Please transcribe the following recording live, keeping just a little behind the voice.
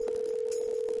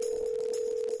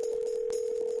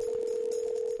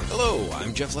Hello,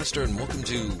 I'm Jeff Lester, and welcome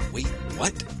to Wait,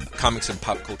 What? Comics and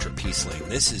Pop Culture Peace Lane.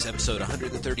 This is episode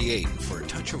 138, and for a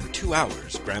touch over 2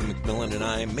 hours, Graham McMillan and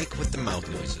I make with the mouth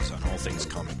noises on all things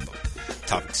comic book.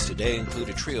 Topics today include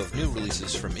a trio of new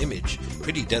releases from Image,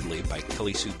 Pretty Deadly by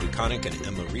Kelly Sue Buconic and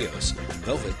Emma Rios,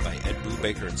 Velvet by Ed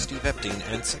Brubaker and Steve Epting,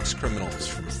 and Sex Criminals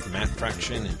from Matt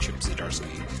Fraction and Chip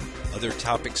Zdarsky. Other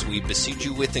topics we besiege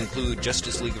you with include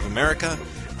Justice League of America,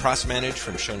 Cross-Manage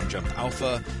from Shonen Jump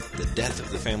Alpha, The Death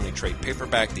of the Family Trade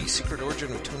paperback, The Secret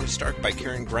Origin of Tony Stark by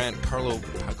Karen Grant, Carlo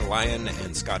Pagulayan,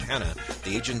 and Scott Hanna,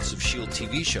 The Agents of S.H.I.E.L.D.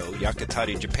 TV show,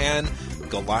 Yakatari Japan,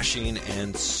 Galashin,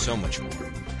 and so much more.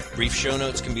 Brief show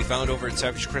notes can be found over at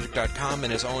SavageCritic.com,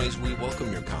 and as always, we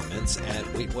welcome your comments at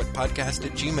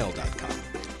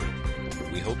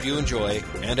waitwhatpodcast@gmail.com. We hope you enjoy,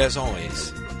 and as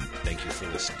always, thank you for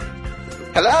listening.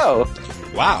 Hello.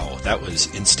 Wow, that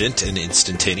was instant and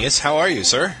instantaneous. How are you,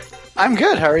 sir? I'm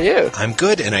good. How are you? I'm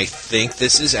good, and I think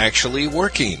this is actually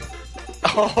working.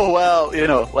 Oh well,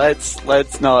 let's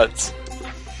not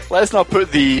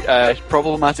put the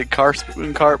problematic cart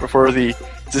before the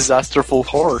disasterful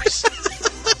horse.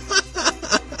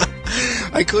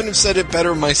 I couldn't have said it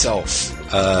better myself.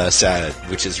 Sad,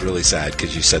 which is really sad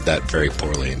because you said that very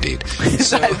poorly indeed.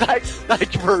 So,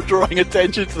 thank you for drawing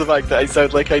attention to the fact that I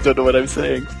sound like I don't know what I'm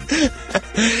saying.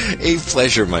 A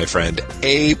pleasure, my friend.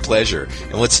 A pleasure.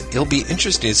 And it'll be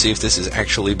interesting to see if this is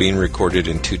actually being recorded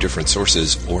in two different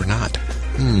sources or not.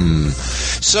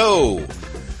 So,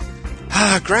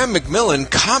 Graham McMillan,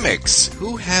 comics.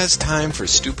 Who has time for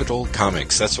stupid old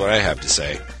comics? That's what I have to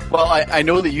say. Well, I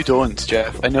know that you don't,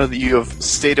 Jeff. I know that you have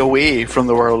stayed away from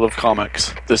the world of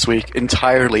comics this week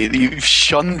entirely. You've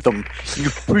shunned them. You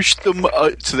pushed them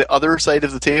to the other side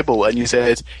of the table and you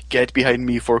said, get behind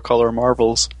me for color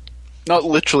Marvels. Not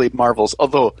literally Marvels,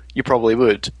 although you probably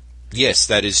would. Yes,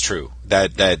 that is true.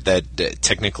 That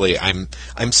technically I'm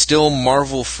still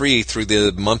Marvel free through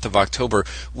the month of October,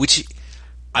 which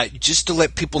just to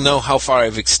let people know how far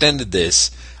I've extended this,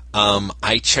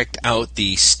 I checked out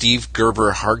the Steve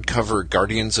Gerber hardcover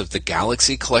Guardians of the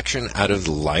Galaxy collection out of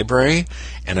the library,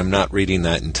 and I'm not reading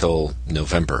that until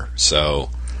November. So,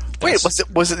 wait,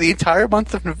 was it the entire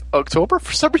month of October?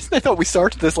 For some reason, I thought we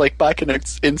started this back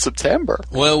in September.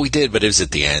 Well, we did, but it was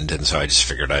at the end, and so I just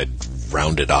figured I'd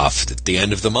round it off at the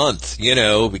end of the month,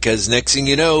 because next thing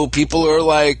you know, people are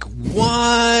like,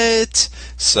 "What?"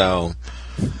 So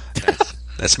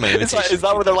that's my invitation. Is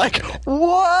that what they're like?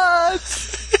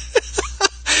 What?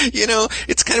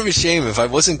 It's kind of a shame. If I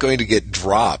wasn't going to get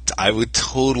dropped, I would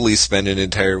totally spend an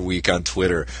entire week on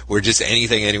Twitter where just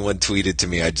anything anyone tweeted to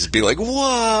me, I'd just be like,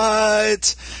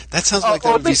 what? That sounds like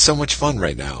that would be so much fun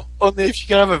right now. Only if you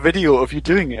can have a video of you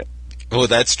doing it. Oh,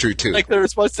 that's true, too. The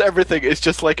response to everything is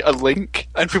just a link,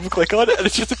 and people click on it, and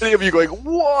it's just a video of you going,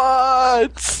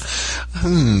 what?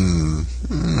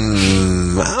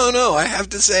 I don't know. I have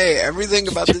to say, everything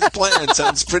about this plan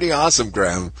sounds pretty awesome,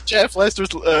 Graham. Jeff Lester's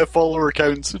follower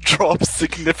count drops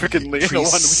significantly.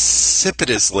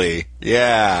 Precipitously.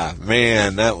 Yeah,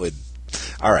 man, that would...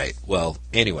 All right, well,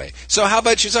 anyway. So how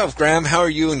about yourself, Graham? How are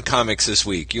you in comics this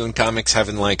week? You and comics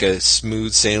having a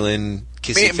smooth sailing,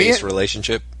 kissy-face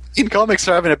relationship? In comics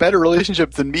are having a better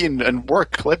relationship than me and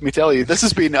work, let me tell you. This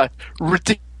has been a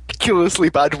ridiculously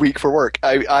bad week for work.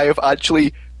 I have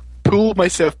actually pulled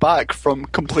myself back from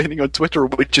complaining on Twitter,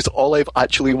 which is all I've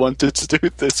actually wanted to do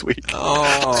this week.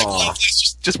 Oh.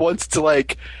 Just wanted to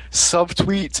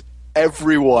subtweet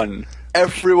everyone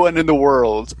in the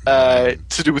world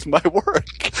to do with my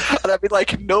work. And I'd be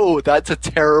like, no, that's a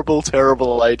terrible,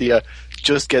 terrible idea.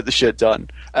 Just get the shit done.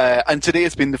 And today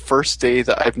has been the first day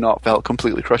that I've not felt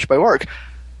completely crushed by work.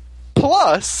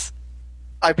 Plus,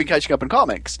 I've been catching up on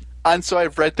comics. And so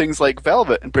I've read things like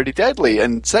Velvet and Pretty Deadly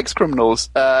and Sex Criminals.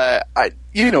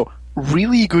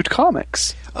 Really good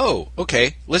comics. Oh,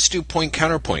 okay. Let's do point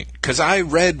counterpoint. Because I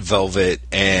read Velvet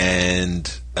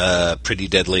and Pretty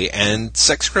Deadly and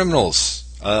Sex Criminals.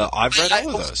 I've read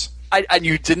all of those. And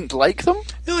you didn't like them?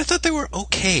 No, I thought they were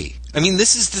okay. I mean,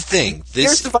 this is the thing.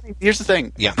 Here's the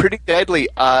thing. Yeah. Pretty Deadly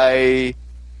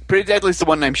is the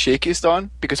one I'm shakiest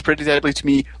on, because Pretty Deadly to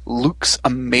me looks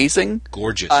amazing.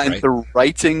 Gorgeous, and right? the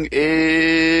writing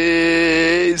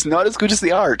is not as good as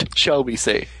the art, shall we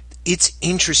say. It's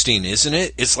interesting, isn't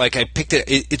it? It's like I picked it.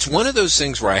 It's one of those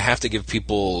things where I have to give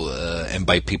people, and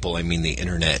by people I mean the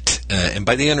internet, and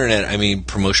by the internet I mean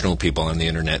promotional people on the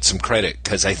internet, some credit,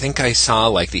 because I think I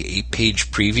saw the 8-page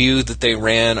preview that they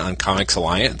ran on Comics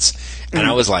Alliance, And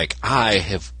I was like, I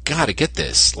have got to get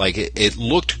this. Like, it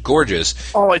looked gorgeous.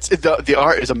 Oh, the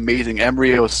art is amazing.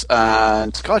 Emrios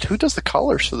and God, who does the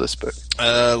colors for this book?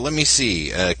 Let me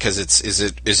see, because is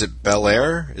it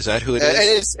Belair? Is that who it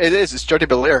is? It is. It's Jordi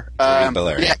Belair. Jordi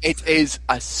Belair. Yeah, it is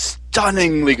a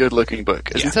stunningly good looking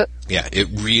book, isn't it? Yeah, it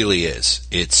really is.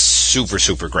 It's super,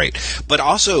 super great. But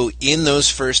also in those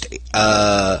first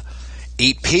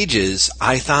 8 pages,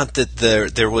 I thought that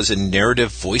there was a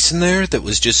narrative voice in there that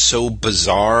was just so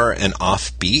bizarre and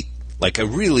offbeat. Like, I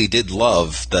really did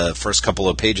love the first couple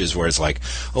of pages where it's like,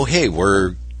 oh, hey,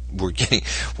 we're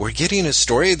getting a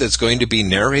story that's going to be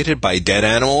narrated by dead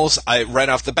animals. Right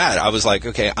off the bat, I was like,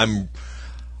 okay,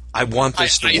 I want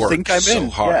this to work so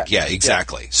hard. Yeah,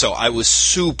 exactly. Yeah. So I was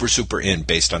super, super in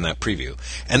based on that preview.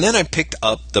 And then I picked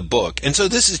up the book. And so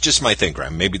this is just my thing,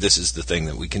 Graham. Maybe this is the thing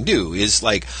that we can do, is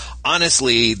like,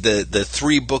 honestly, the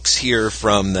 3 books here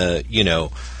from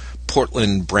the,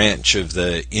 Portland branch of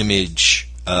the Image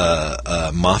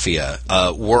Mafia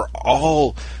were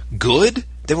all good.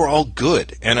 They were all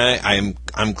good, and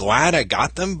I'm glad I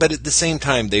got them, but at the same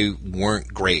time, they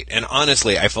weren't great. And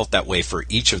honestly, I felt that way for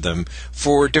each of them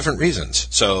for different reasons.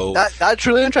 So that's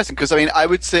really interesting, because I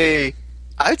would say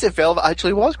Velvet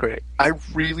actually was great. I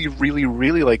really, really,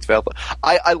 really liked Velvet.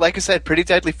 I like I said, Pretty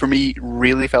Deadly for me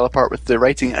really fell apart with the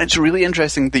writing, and it's really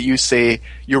interesting that you say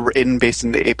you were in based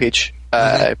on the 8-page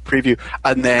preview,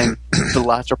 and then the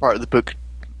latter part of the book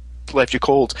left you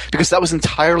cold, because that was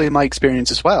entirely my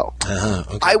experience as well.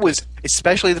 Okay. I was,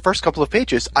 especially the first couple of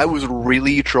pages, I was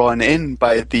really drawn in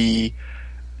by the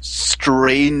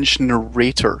strange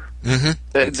narrator.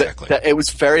 Exactly. That it was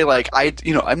very like,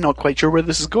 I'm not quite sure where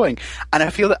this is going, and I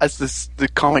feel that as the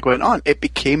comic went on, it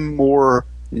became more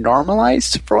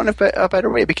normalized, for want of a better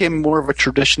way. It became more of a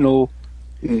traditional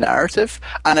narrative,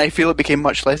 and I feel it became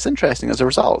much less interesting as a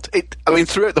result.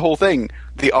 Throughout the whole thing,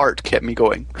 the art kept me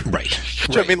going. Right.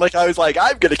 I mean, like, I was like,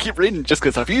 I'm going to keep reading just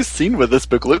because, have you seen what this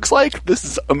book looks like? This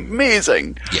is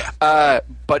amazing. Yeah.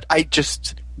 But I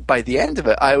just, by the end of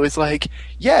it, I was like,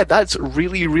 yeah, that's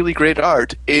really, really great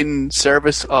art in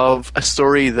service of a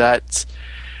story that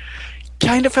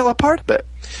kind of fell apart a bit.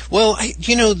 Well,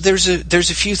 there's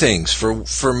a few things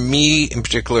for me in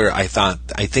particular. I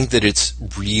think that it's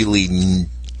really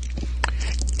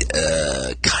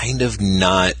kind of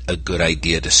not a good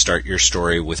idea to start your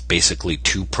story with basically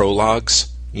 2 prologues.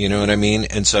 You know what I mean?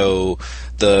 And so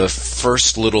the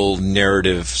first little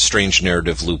strange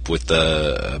narrative loop with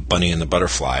the bunny and the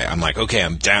butterfly, I'm like, okay,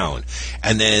 I'm down.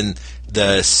 And then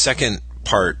the second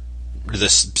part, the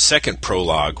second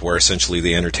prologue, where essentially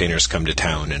the entertainers come to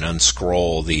town and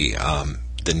unscroll the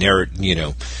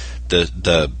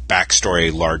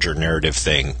backstory, larger narrative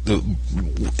thing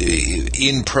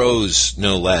in prose,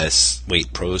 no less.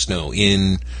 Wait, prose? No,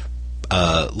 in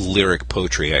lyric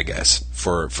poetry, I guess,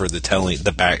 for the telling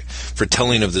for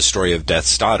telling of the story of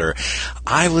Death's daughter.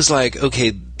 I was like,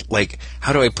 okay, like,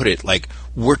 how do I put it? Like,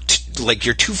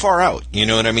 you're too far out. You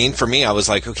know what I mean? For me, I was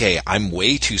like, okay, I'm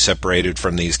way too separated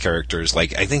from these characters.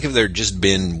 Like, I think if there had just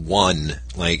been one,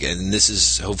 like, and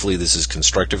hopefully this is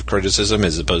constructive criticism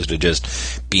as opposed to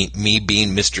just me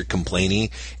being Mr.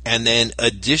 Complainy. And then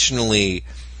additionally,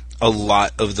 a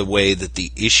lot of the way that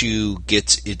the issue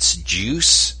gets its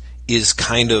juice is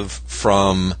kind of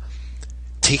from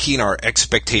taking our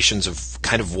expectations of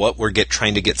kind of what we're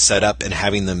trying to get set up and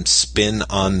having them spin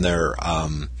on their,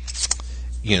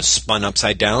 spun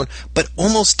upside down, but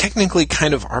almost technically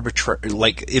kind of arbitrary.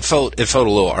 Like, it felt a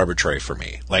little arbitrary for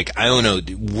me. Like, I don't know,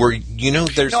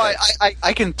 there's... No,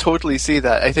 I can totally see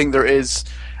that. I think there is,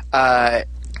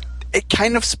 it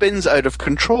kind of spins out of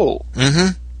control. Mm-hmm. You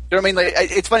know what I mean? Like,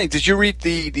 it's funny, did you read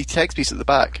the text piece at the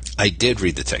back? I did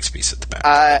read the text piece at the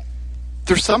back.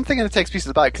 There's something in the text piece at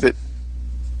the back that,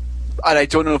 and I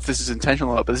don't know if this is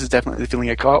intentional or not, but this is definitely the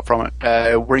feeling I got from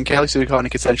it, wherein Kelly Sue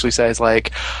DeConnick essentially says,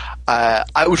 like,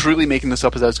 I was really making this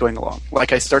up as I was going along.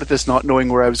 Like, I started this not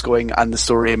knowing where I was going, and the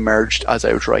story emerged as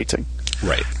I was writing.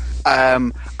 Right.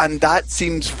 And that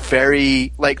seems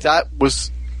very, like, that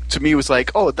was, to me, was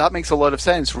like, oh, that makes a lot of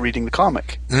sense for reading the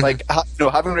comic. Mm-hmm. Like,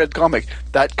 having read the comic,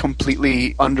 that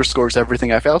completely underscores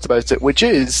everything I felt about it, which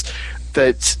is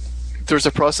that there's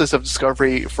a process of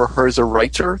discovery for her as a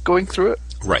writer going through it.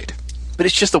 Right. But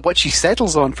it's just that what she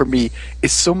settles on for me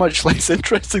is so much less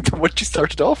interesting than what she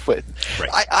started off with. Right.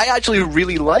 I actually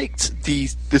really liked the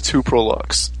 2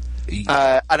 prologues.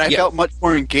 And I felt much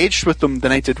more engaged with them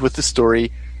than I did with the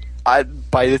story by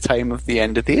the time of the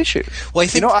end of the issue. Well, I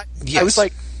think... I was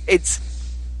like, it's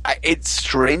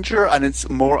stranger and it's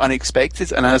more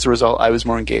unexpected, and as a result, I was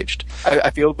more engaged.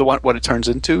 I feel what it turns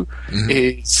into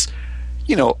is...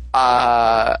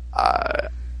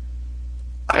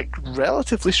 a a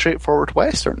relatively straightforward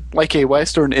Western. Like a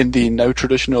Western in the now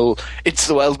traditional, it's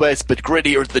the Wild West, but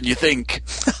grittier than you think.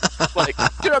 Like,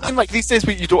 you know what I mean? Like, these days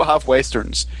you don't have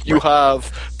Westerns. You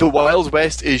have the Wild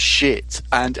West is shit,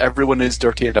 and everyone is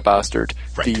dirty and a bastard.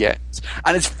 Right. The end.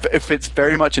 And it fits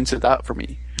very much into that for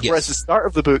me. Yes. Whereas the start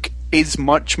of the book is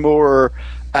much more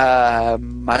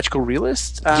magical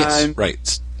realist. And Yes,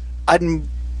 right. I'd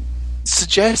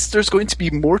suggest there's going to be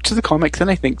more to the comic than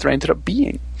I think there ended up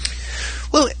being.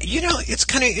 Well, it's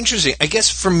kind of interesting. I guess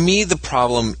for me, the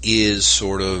problem is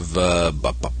sort of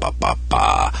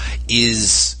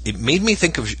is it made me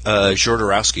think of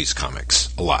Jodorowsky's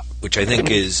comics a lot, which I think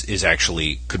is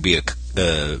actually could be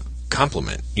a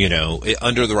compliment,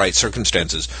 under the right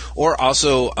circumstances, or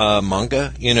also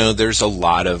manga. There's a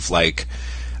lot of like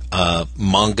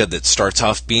manga that starts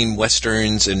off being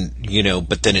westerns, and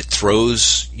but then it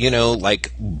throws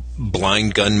like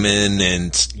blind gunmen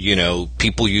and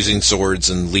people using swords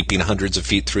and leaping hundreds of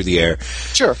feet through the air.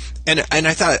 Sure. And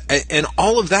I thought, and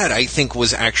all of that I think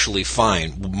was actually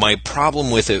fine. My problem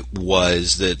with it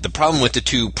was that the problem with the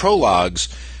two prologues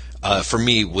for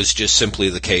me was just simply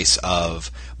the case of,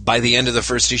 by the end of the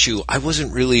first issue, I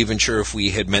wasn't really even sure if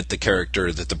we had met the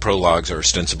character that the prologues are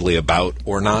ostensibly about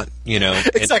or not,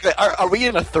 Exactly. Are we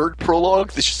in a third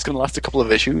prologue that's just going to last a couple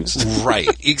of issues? Right,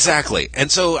 exactly. And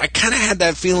so I kind of had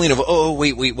that feeling of, oh,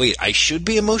 wait, I should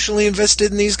be emotionally invested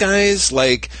in these guys?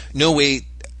 Like, no, wait,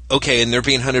 okay, and they're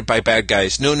being hunted by bad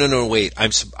guys. No, wait,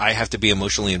 I have to be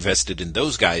emotionally invested in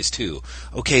those guys too.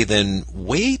 Okay, then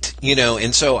wait,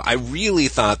 and so I really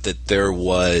thought that there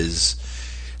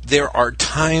are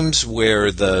times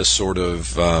where the sort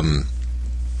of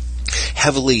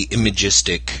heavily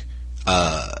imagistic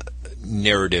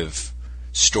narrative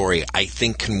story, I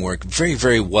think, can work very,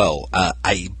 very well.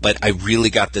 But I really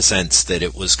got the sense that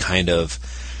it was kind of,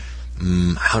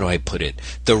 how do I put it?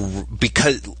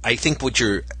 Because I think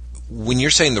when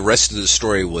you're saying the rest of the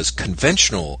story was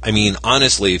conventional, I mean,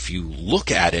 honestly, if you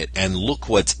look at it and look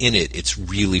what's in it, it's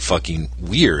really fucking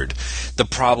weird. The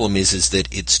problem is that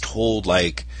it's told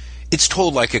like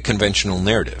a conventional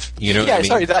narrative. You know? Yeah,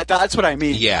 what I mean? sorry, that's what I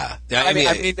mean. Yeah, I mean,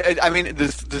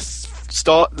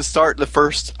 the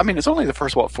first. I mean, it's only the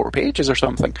first 4 pages or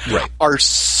something. Right. Are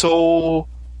so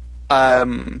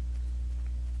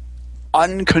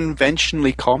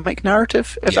unconventionally comic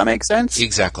narrative, if that makes sense.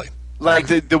 Exactly. Like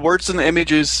the words and the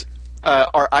images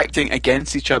are acting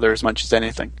against each other as much as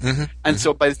anything. Mm-hmm. And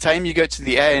so by the time you get to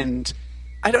the end,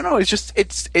 I don't know. It's just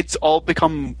it's all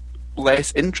become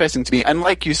less interesting to me. And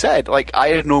like you said, like I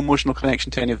had no emotional connection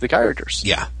to any of the characters.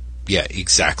 Yeah,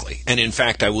 exactly. And in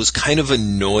fact, I was kind of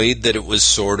annoyed that it was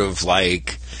sort of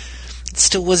like, it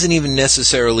still wasn't even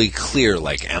necessarily clear.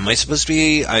 Like, am I supposed to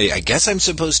be? I guess I'm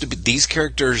supposed to be. These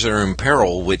characters are in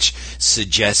peril, which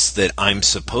suggests that I'm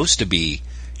supposed to be,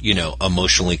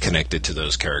 emotionally connected to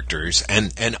those characters,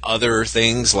 and other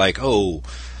things like, oh,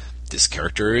 this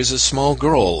character is a small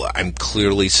girl. I'm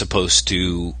clearly supposed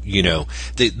to,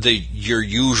 your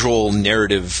usual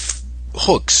narrative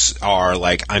hooks are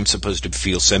like, I'm supposed to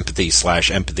feel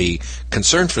sympathy/empathy,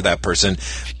 concern for that person.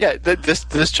 Yeah,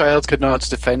 this child could not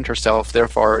defend herself,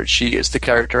 therefore she is the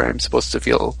character I'm supposed to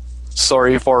feel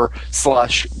sorry for /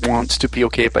 want to be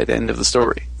okay by the end of the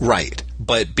story. Right.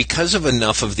 But because of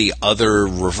enough of the other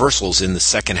reversals in the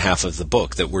second half of the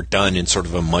book that were done in sort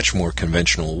of a much more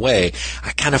conventional way,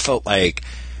 I kind of felt like,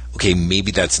 okay,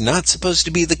 maybe that's not supposed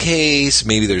to be the case.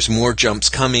 Maybe there's more jumps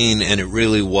coming, and it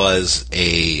really was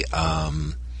it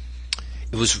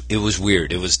was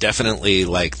weird. It was definitely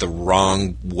like the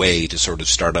wrong way to sort of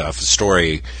start off a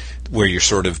story where you're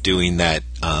sort of doing that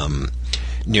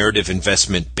narrative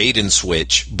investment bait and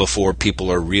switch before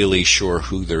people are really sure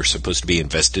who they're supposed to be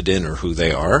invested in or who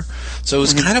they are. So it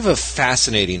was kind of a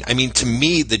fascinating, I mean, to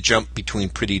me, the jump between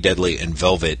Pretty Deadly and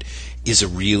Velvet is a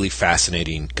really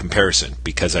fascinating comparison,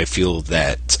 because I feel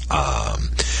that,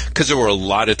 because there were a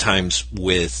lot of times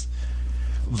with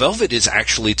Velvet is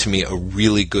actually, to me, a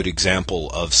really good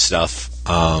example of stuff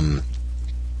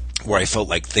where I felt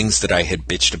like things that I had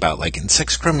bitched about, like in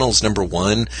Sex Criminals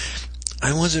 #1,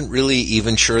 I wasn't really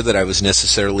even sure that I was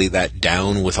necessarily that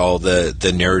down with all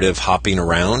the narrative hopping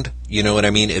around. You know what I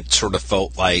mean? It sort of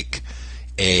felt like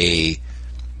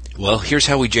well, here's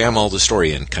how we jam all the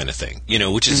story in kind of thing,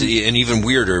 which is an even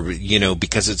weirder,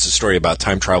 because it's a story about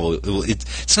time travel.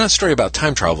 It's not a story about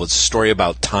time travel. It's a story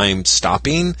about time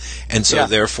stopping. And so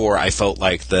therefore I felt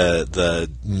like the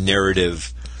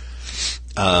narrative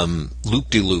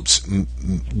loop-de-loops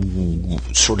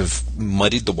sort of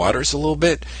muddied the waters a little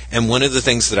bit. And one of the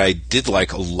things that I did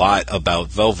like a lot about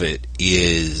Velvet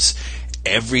is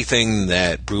everything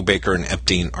that Brubaker and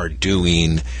Epting are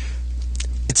doing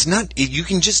it's not. You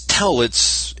can just tell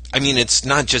it's. I mean, it's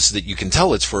not just that you can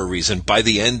tell it's for a reason. By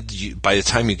the end, by the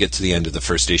time you get to the end of the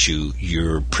first issue,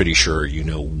 you're pretty sure you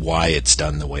know why it's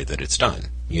done the way that it's done.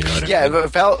 You know what I mean? Yeah,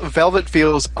 Velvet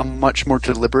feels a much more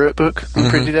deliberate book than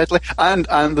Pretty Deadly, and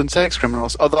than Sex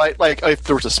Criminals. Although, if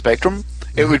there was a spectrum,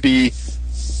 it would be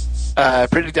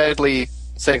Pretty Deadly,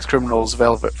 Sex Criminals,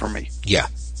 Velvet for me. Yeah.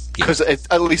 Because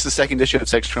at least the second issue of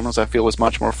Sex Criminals, I feel, was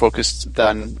much more focused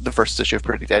than the first issue of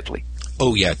Pretty Deadly.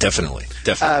 Oh yeah, definitely.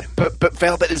 But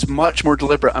Velvet is much more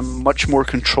deliberate and much more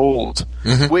controlled,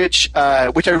 which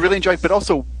I really enjoyed, but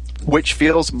also which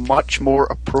feels much more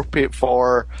appropriate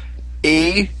for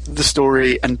A, the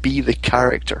story, and B, the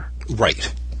character.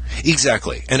 Right.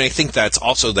 Exactly. And I think that's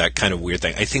also that kind of weird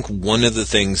thing. I think one of the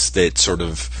things that sort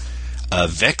of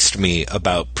vexed me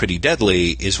about Pretty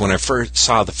Deadly is when I first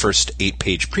saw the first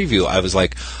 8-page preview, I was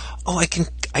like, oh, I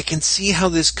can see how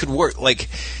this could work. Like,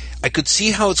 I could see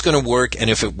how it's going to work, and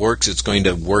if it works, it's going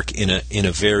to work in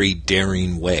a very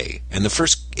daring way. And the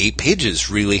first 8 pages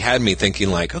really had me thinking,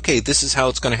 like, okay, this is how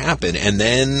it's going to happen. And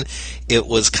then it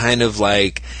was kind of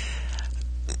like,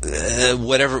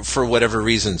 for whatever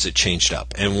reasons, it changed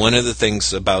up. And one of the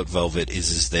things about Velvet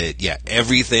is that, yeah,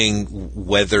 everything,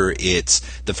 whether it's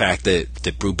the fact that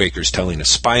Brubaker's telling a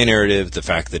spy narrative, the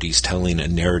fact that he's telling a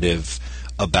narrative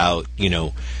about,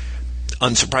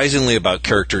 unsurprisingly about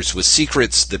characters with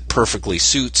secrets that perfectly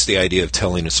suits the idea of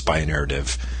telling a spy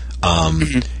narrative.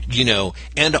 And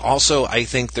also I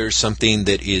think there's something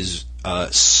that is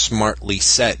smartly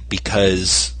set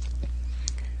because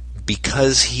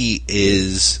he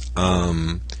is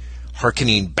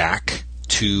hearkening back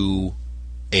to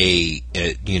a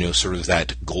sort of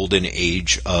that golden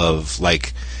age of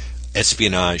like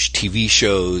espionage TV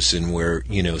shows and where,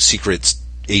 secrets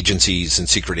agencies and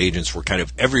secret agents were kind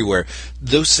of everywhere.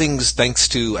 Those things, thanks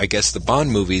to, I guess, the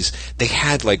Bond movies, they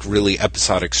had like really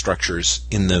episodic structures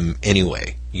in them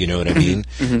anyway. You know what I mean?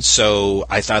 So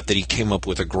I thought that he came up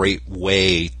with a great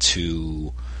way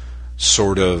to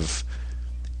sort of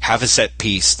have a set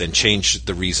piece, then change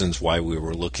the reasons why we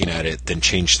were looking at it, then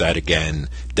change that again,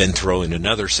 then throw in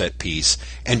another set piece,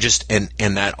 and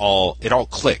that it all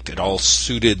clicked. It all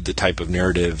suited the type of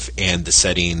narrative and the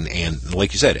setting and,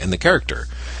 like you said, and the character.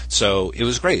 So it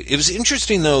was great. It was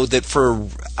interesting, though, that for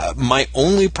my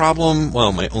only problem,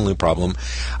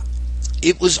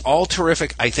 it was all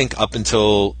terrific, I think, up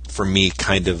until, for me,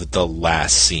 kind of the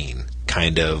last scene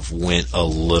kind of went a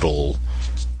little...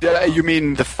 You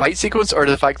mean the fight sequence, or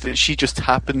the fact that she just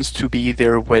happens to be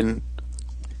there when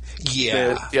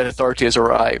the authorities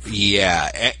arrive?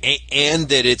 Yeah, and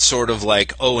that it's sort of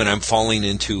like, oh, and I'm falling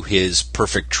into his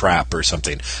perfect trap or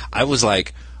something. I was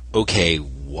like, okay,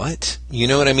 what? You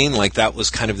know what I mean? Like, that was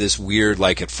kind of this weird,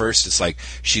 like, at first it's like,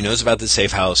 she knows about the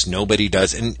safe house, nobody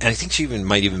does, and I think she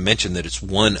might even mention that it's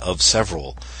one of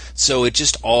several. So it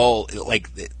just all,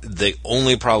 like, the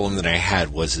only problem that I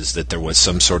had is that there was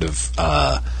some sort of,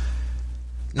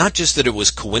 not just that it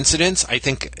was coincidence. I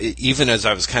think even as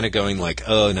I was kind of going like,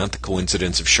 oh, not the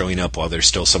coincidence of showing up while there's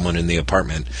still someone in the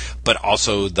apartment, but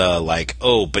also the like,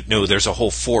 oh, but no, there's a whole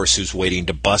force who's waiting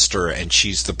to bust her, and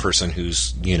she's the person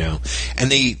who's, and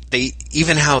they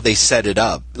even how they set it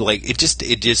up, like it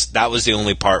just that was the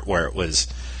only part where it was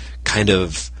kind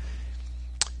of,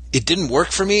 it didn't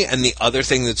work for me. And the other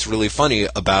thing that's really funny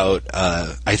about,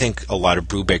 I think a lot of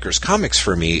Brubaker's comics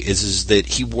for me is that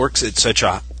he works at such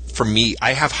a, for me,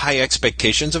 I have high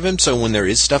expectations of him, so when there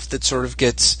is stuff that sort of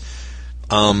gets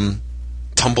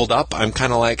tumbled up, I'm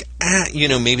kind of like,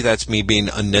 maybe that's me being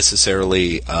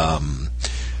unnecessarily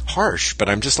harsh, but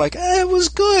I'm just like, it was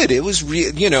good. It was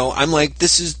I'm like,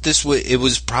 it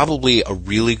was probably a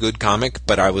really good comic,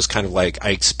 but I was kind of like,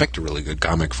 I expect a really good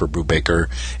comic for Brubaker,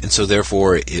 and so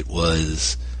therefore it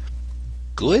was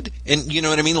good, and you know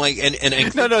what I mean, like, and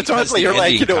no, totally. You're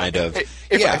like, kind of.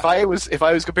 If I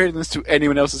was comparing this to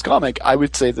anyone else's comic, I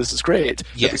would say this is great.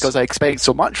 Yes. But because I expect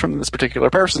so much from this particular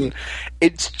person,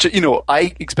 it's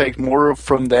I expect more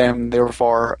from them.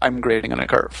 Therefore, I'm grading on a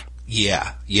curve.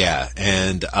 Yeah,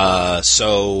 and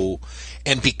so.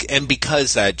 And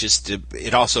because that just,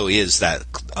 it also is that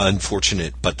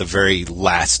unfortunate, but the very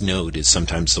last note is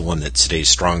sometimes the one that stays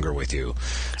stronger with you.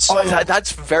 So,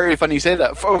 that's very funny you say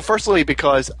that. Firstly,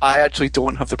 because I actually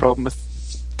don't have the problem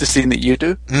with the scene that you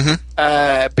do.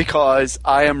 Because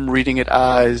I am reading it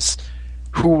as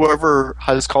whoever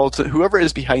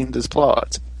is behind this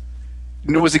plot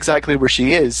knows exactly where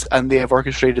she is, and they have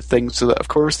orchestrated things so that, of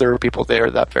course, there are people there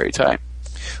at that very time.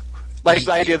 Like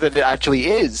the idea that it actually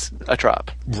is a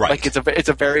trap, right? Like it's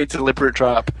a very deliberate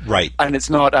trap, right? And it's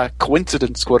not a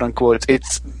coincidence, quote unquote.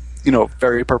 It's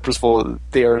very purposeful.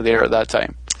 They are there at that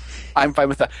time. I'm fine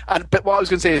with that. But what I was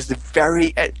going to say is the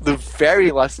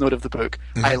very last note of the book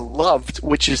I loved,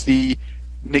 which is the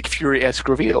Nick Fury-esque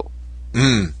reveal.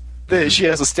 That she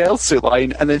has a stealth suit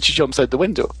line, and then she jumps out the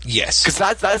window. Yes.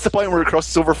 Because that's the point where it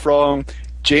crosses over from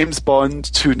James Bond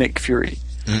to Nick Fury.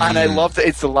 And I love that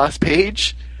it's the last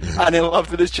page, and I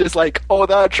love that it's just like, oh,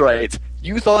 that's right.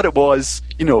 You thought it was,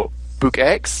 book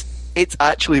X. It's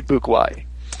actually book Y.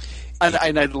 And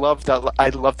I love that. I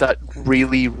love that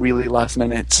really, really last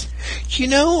minute.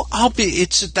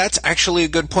 That's actually a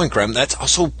good point, Graham. That's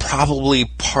also probably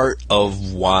part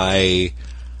of why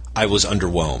I was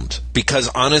underwhelmed, because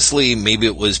honestly, maybe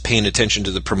it was paying attention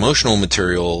to the promotional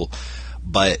material,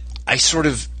 but I sort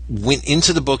of went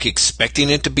into the book expecting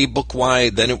it to be book Y,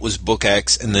 then it was book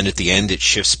X, and then at the end it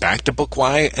shifts back to book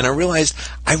Y, and I realized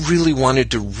I really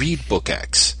wanted to read book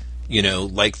X.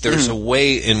 There's a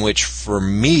way in which, for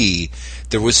me,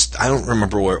 there was, I don't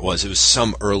remember where it was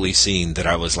some early scene that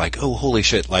I was like, oh, holy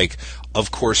shit,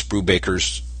 of course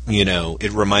Brubaker's,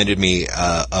 it reminded me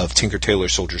of Tinker Tailor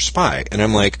Soldier Spy. And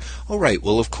I'm like, oh, right,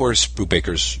 well, of course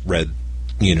Brubaker's read,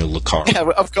 Le Carre. Yeah,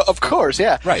 of course,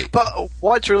 yeah. Right. But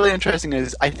what's really interesting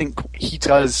is I think he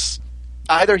does,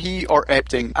 either he or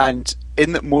Epting, and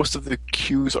in that most of the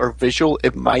cues are visual,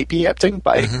 it might be Epting,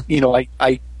 but,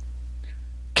 I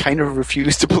kind of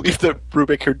refuse to believe that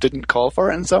Brubaker didn't call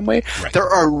for it in some way. Right. There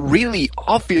are really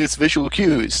obvious visual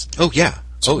cues. Oh, yeah.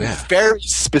 Very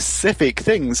specific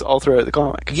things all throughout the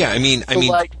comic. Yeah, I mean,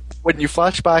 like when you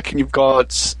flash back and you've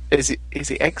got is it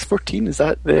X-14? Is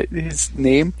that his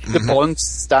name? The Bond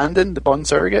stand-in, the Bond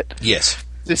surrogate. Yes.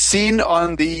 The scene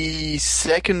on the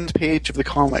second page of the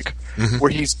comic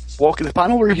where he's walking, the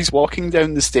panel where he's walking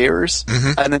down the stairs,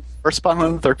 and then the first panel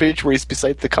on the third page where he's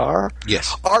beside the car.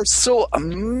 Yes. Are so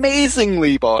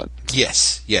amazingly Bond.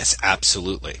 Yes,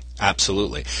 absolutely,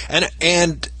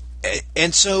 and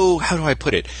so, how do I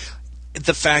put it?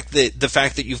 The fact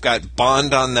that you've got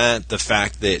Bond on that, the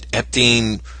fact that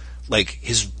Epting,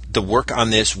 the work on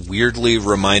this weirdly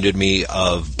reminded me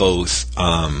of both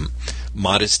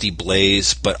Modesty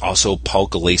Blaze, but also Paul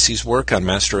Gulacy's work on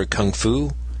Master of Kung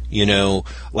Fu. And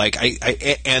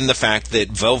the fact that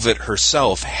Velvet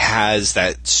herself has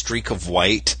that streak of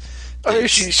white. Oh,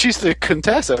 she's the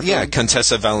Contessa.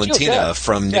 Contessa Valentina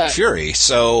from Nick Fury.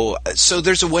 So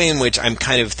there's a way in which I'm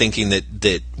kind of thinking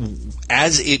that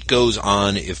as it goes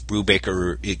on, if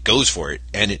Brubaker it goes for it,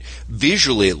 and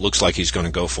visually it looks like he's going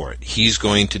to go for it. He's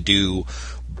going to do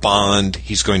Bond.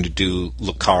 He's going to do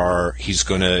Le Carre. He's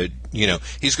going to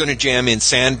jam in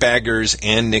Sandbaggers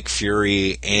and Nick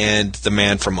Fury and The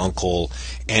Man from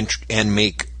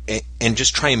U.N.C.L.E. and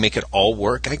just try and make it all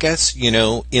work, I guess, in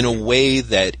a way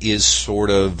that is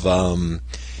sort of,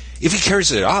 if he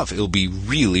carries it off, it'll be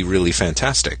really, really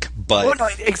fantastic. But no,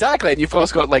 exactly, and you've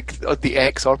also got the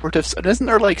ex-operatives, and isn't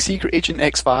there Secret Agent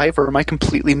X5, or am I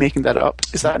completely making that up?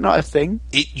 Is that not a thing?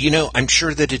 I'm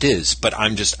sure that it is, but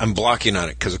I'm blocking on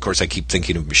it because, of course, I keep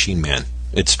thinking of Machine Man.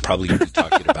 It's probably you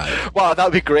talking about it. Wow, that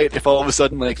would be great if all of a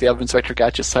sudden they have Inspector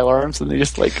Gadget style arms and they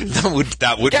just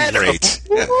that would be great.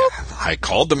 Yeah. I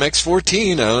called them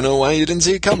X-14. I don't know why you didn't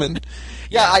see it coming.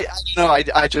 I don't know.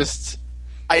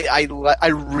 I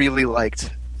really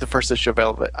liked the first issue of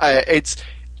Velvet.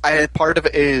 Part of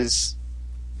it is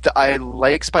that I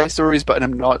like spy stories, but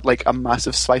I'm not a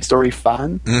massive spy story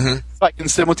fan. So I can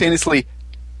simultaneously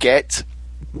get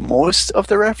most of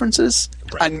the references,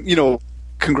 right. And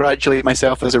congratulate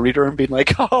myself as a reader and being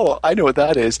like, oh, I know what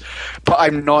that is. But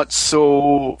I'm not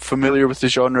so familiar with the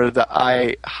genre that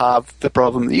I have the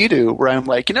problem that you do, where I'm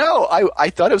like,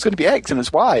 I thought it was going to be X and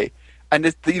it's Y. And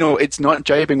it's not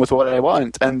jibing with what I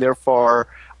want, and therefore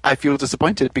I feel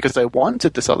disappointed because I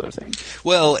wanted this other thing.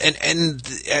 Well, and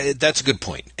that's a good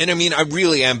point. And I mean, I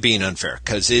really am being unfair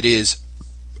because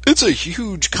it's a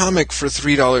huge comic for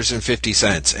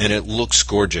 $3.50, and it looks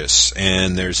gorgeous,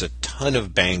 and there's a ton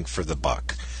of bang for the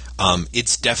buck.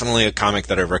 It's definitely a comic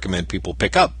that I recommend people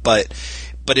pick up, but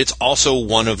it's also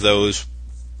one of those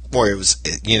where it was,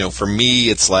 for me,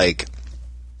 it's like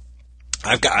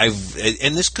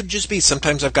and this could just be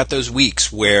sometimes I've got those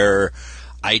weeks where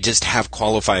I just have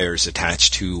qualifiers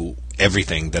attached to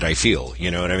everything that I feel. You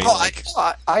know what I mean?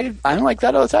 I'm like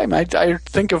that all the time. I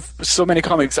think of so many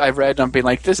comics I've read and I'm being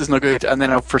like, this is no good, and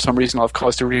then for some reason I'll have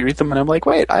cause to reread them, and I'm like,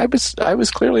 wait, I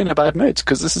was clearly in a bad mood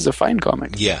because this is a fine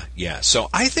comic. Yeah. So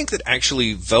I think that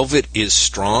actually Velvet is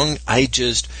strong.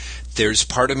 There's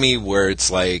part of me where it's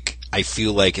like, I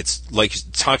feel like it's like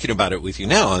talking about it with you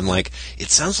now. I'm like, it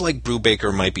sounds like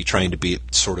Brubaker might be trying to be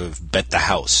sort of bet the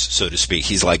house, so to speak.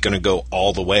 He's like going to go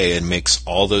all the way and mix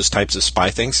all those types of spy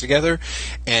things together.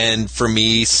 And for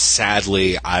me,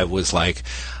 sadly, I was like,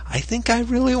 I think I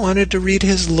really wanted to read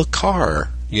his Lakar.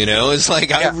 You know, it's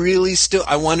like I really still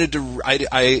I wanted to.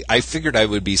 I figured I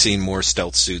would be seeing more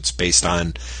stealth suits based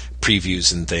on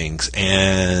previews and things,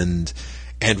 and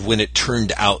when it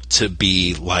turned out to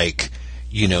be like,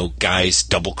 you know, guys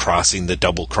double crossing the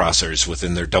double crossers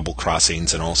within their double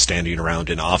crossings and all standing around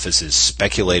in offices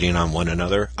speculating on one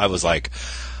another, I was like,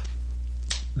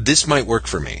 this might work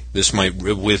for me. This might,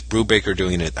 with Brubaker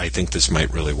doing it, I think this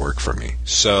might really work for me.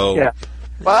 So yeah.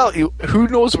 Well, who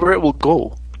knows where it will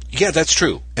go? Yeah, that's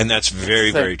true, and that's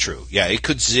very, very true. Yeah, it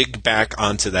could zig back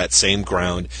onto that same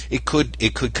ground. It could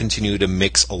continue to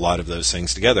mix a lot of those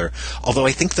things together. Although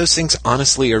I think those things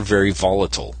honestly are very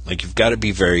volatile. Like, you've got to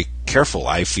be very careful.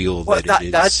 I feel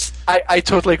I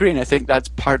totally agree, and I think that's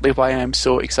partly why I'm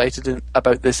so excited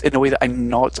about this in a way that I'm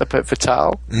not about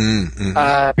Fatale,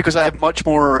 because I have much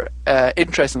more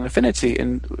interest and affinity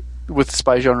with the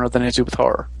spy genre than I do with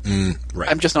horror. Right.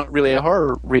 I'm just not really a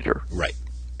horror reader. Right.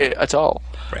 At all.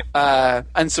 Right.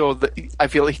 And so I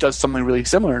feel like he does something really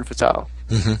similar in Fatale.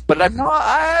 But I'm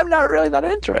not really that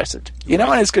interested. You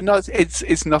know, and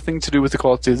it's nothing to do with the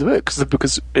quality of the book, because the book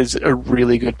is a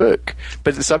really good book,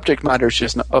 but the subject matter is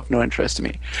just of no interest to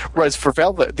me. Whereas for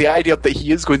Velvet, the idea that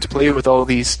he is going to play with all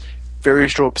these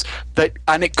various tropes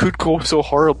and it could go so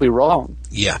horribly wrong.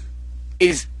 Yeah.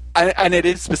 And it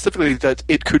is specifically that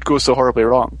it could go so horribly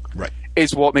wrong. Right.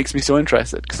 Is what makes me so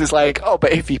interested, because it's like, oh,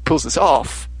 but if he pulls this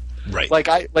off, right?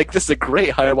 Like this is a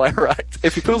great high wire act.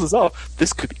 If he pulls this off,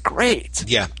 this could be great.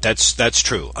 Yeah, that's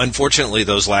true. Unfortunately,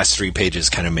 those last 3 pages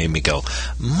kind of made me go,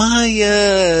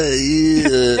 Maya.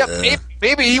 Yeah,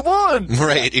 maybe he won.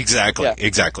 Right?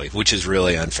 Exactly. Which is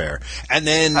really unfair. And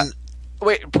then.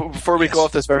 Wait, before we go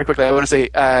off this very quickly, I want to say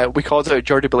we called out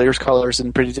Jordi Belair's colours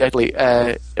in Pretty Deadly.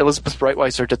 Elizabeth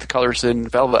Breitweiser did the colours in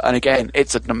Velvet, and again,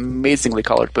 it's an amazingly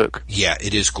coloured book. Yeah,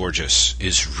 it is gorgeous.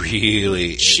 It's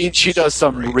really... She does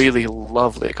some really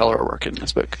lovely colour work in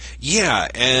this book. Yeah,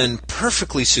 and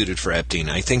perfectly suited for Epting.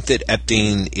 I think that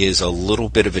Epting is a little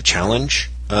bit of a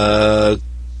challenge,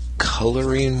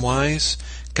 colouring-wise,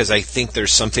 because I think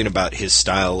there's something about his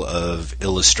style of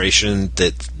illustration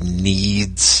that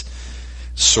needs...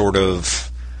 sort of,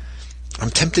 I'm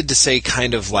tempted to say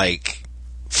kind of like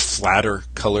flatter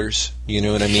colors, you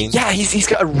know what I mean? Yeah, he's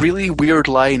got a really weird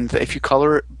line that if you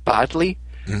color it badly,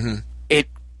 it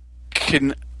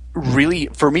can really,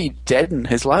 for me, deaden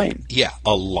his line. Yeah,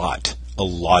 a lot.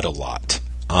 And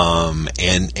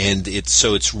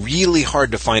it's really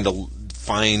hard to find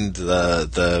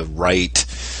the right,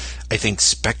 I think,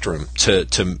 spectrum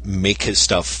to make his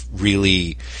stuff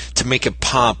really, to make it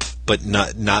pop, but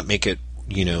not make it,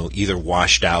 you know, either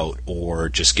washed out or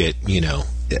just get, you know,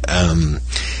 you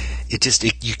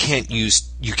can't use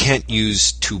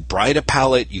too bright a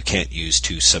palette, you can't use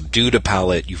too subdued a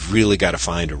palette. You've really got to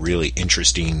find a really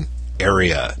interesting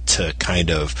area to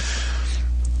kind of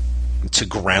to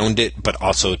ground it, but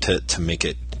also to make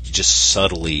it just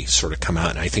subtly sort of come out.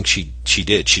 And I think she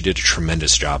did a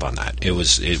tremendous job on that. It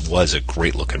was a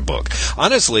great looking book,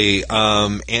 honestly.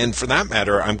 And for that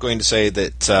matter, I'm going to say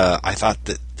that I thought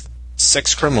that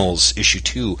Sex Criminals issue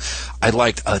 2 I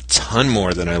liked a ton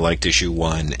more than I liked issue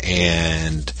 1,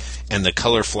 and the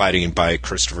color flatting by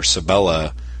Christopher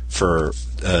Sabella for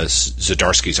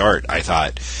Zdarsky's art, I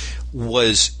thought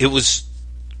was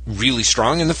really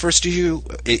strong in the first issue.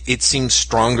 It seems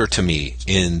stronger to me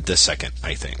in the second,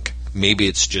 I think. Maybe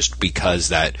it's just because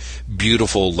that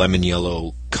beautiful lemon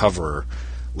yellow cover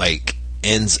like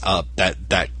ends up that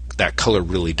color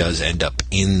really does end up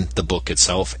in the book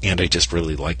itself, and I just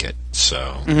really like it.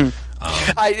 So,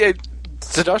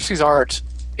 Zdarsky's art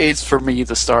is for me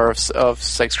the star of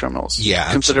Sex Criminals.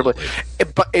 Yeah, considerably,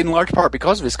 but in large part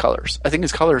because of his colors. I think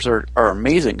his colors are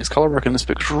amazing. His color work in this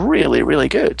book is really, really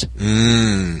good.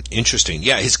 Interesting.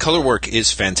 Yeah, his color work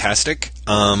is fantastic.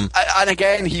 And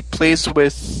again, he plays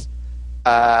with.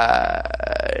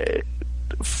 I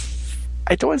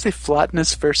don't want to say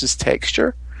flatness versus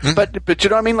texture. But you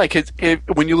know what I mean? Like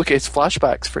when you look at his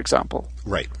flashbacks, for example,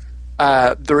 right?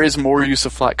 There is more use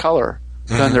of flat color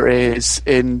than there is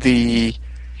in the,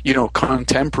 you know,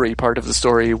 contemporary part of the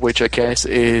story, which I guess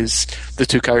is the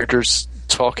two characters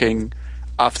talking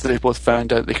after they both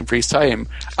found out they can freeze time,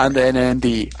 and then in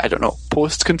the, I don't know,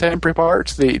 post-contemporary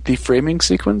part, the framing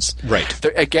sequence, right?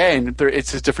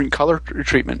 It's a different color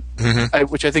treatment,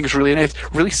 which I think is really nice,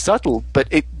 really subtle, but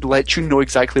it lets you know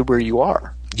exactly where you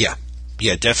are. Yeah,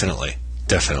 definitely.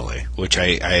 Which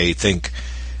I think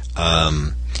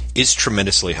is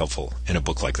tremendously helpful in a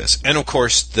book like this. And of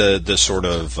course, the sort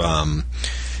of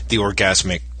the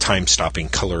orgasmic time-stopping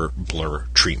color blur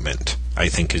treatment, I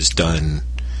think, is done.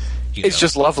 It's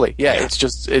just lovely. Yeah, it's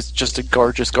just a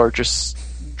gorgeous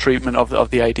treatment of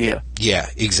the idea. Yeah,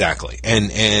 exactly,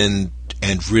 and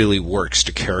really works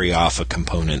to carry off a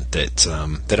component that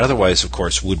otherwise, of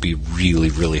course, would be really,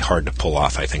 really hard to pull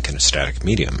off, I think, in a static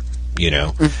medium.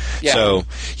 Yeah. So,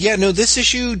 no, this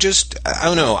issue just, I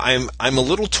don't know, I'm a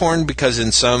little torn because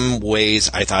in some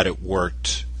ways I thought it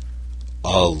worked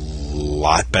a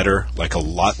lot better, like a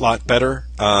lot better.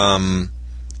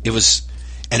 It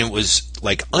was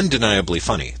like undeniably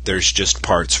funny. There's just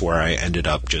parts where I ended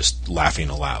up just laughing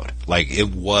aloud. Like I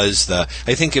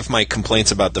think if my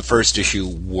complaints about the first issue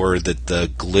were that the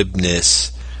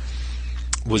glibness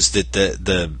was that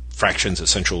the Fraction's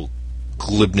essential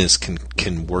glibness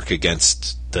can work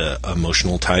against the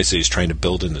emotional ties that he's trying to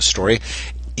build in the story.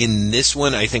 In this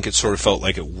one, I think it sort of felt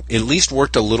like it at least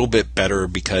worked a little bit better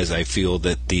because I feel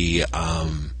that the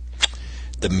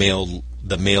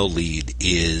male lead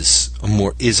is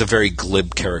a very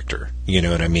glib character. You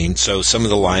know what I mean? So some of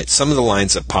the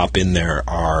lines that pop in there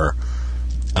are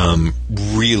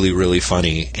really, really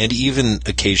funny and even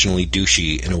occasionally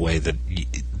douchey in a way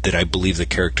that I believe the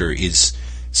character is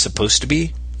supposed to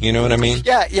be. You know what I mean?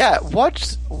 Yeah.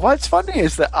 What's funny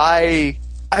is that I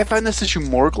found this issue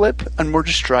more glib and more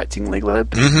distractingly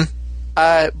glib.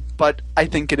 Mm-hmm. But I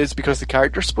think it is because the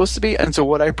character's supposed to be. And so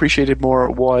what I appreciated more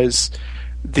was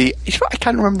I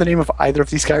can't remember the name of either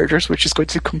of these characters, which is going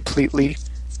to completely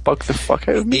bug the fuck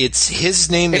out of me.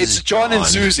 His name is John and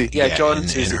Susie. Yeah, John and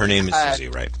Susie. And her name is Susie,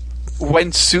 right?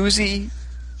 When Susie,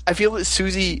 I feel that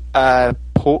Susie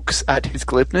pokes at his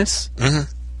glibness.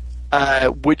 Mm-hmm.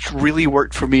 Which really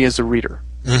worked for me as a reader.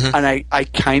 Mm-hmm. And I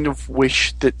kind of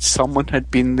wish that someone had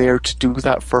been there to do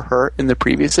that for her in the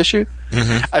previous issue.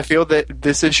 Mm-hmm. I feel that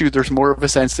this issue, there's more of a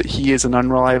sense that he is an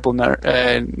unreliable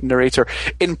narrator,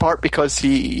 in part because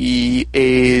he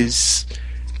is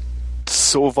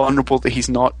so vulnerable that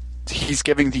he's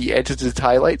giving the edited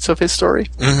highlights of his story.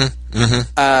 Mm-hmm.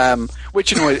 Mm-hmm.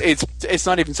 Which, it's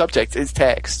not even subject, it's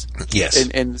text. Yes.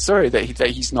 In the story that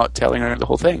he's not telling her the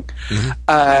whole thing.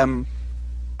 Mm-hmm.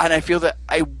 And I feel that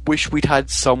I wish we'd had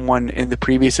someone in the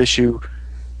previous issue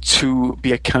to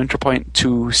be a counterpoint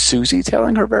to Susie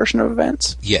telling her version of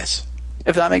events. Yes.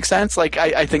 If that makes sense. Like,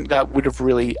 I think that would have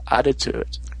really added to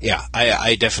it. Yeah,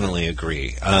 I definitely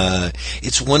agree.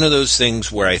 It's one of those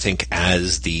things where I think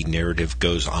as the narrative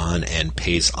goes on and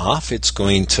pays off,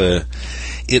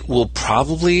 it will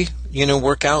probably,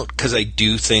 work out, because I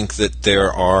do think that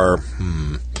there are,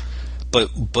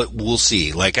 but we'll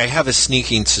see. Like, I have a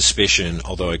sneaking suspicion,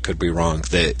 although I could be wrong,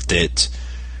 that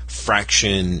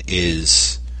Fraction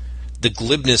is, the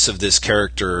glibness of this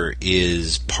character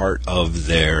is part of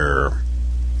their,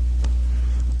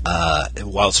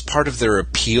 while it's part of their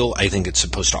appeal, I think it's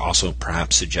supposed to also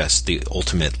perhaps suggest the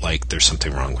ultimate, like, there's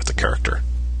something wrong with the character.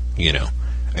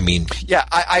 I mean, yeah,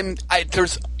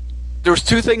 there's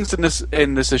two things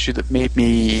in this issue that made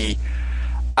me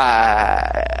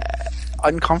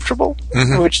uncomfortable,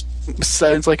 mm-hmm. which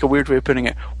sounds like a weird way of putting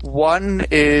it. One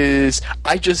is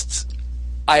I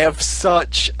have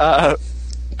such a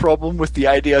problem with the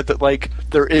idea that, like,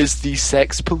 there is the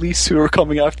sex police who are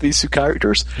coming after these two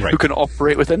characters, right, who can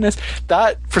operate within this.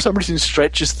 That, for some reason,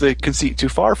 stretches the conceit too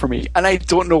far for me, and I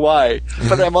don't know why. Mm-hmm.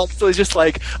 But I'm honestly just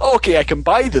like, oh, okay, I can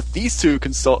buy that these two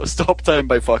can stop time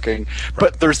by fucking, right,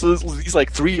 but there's these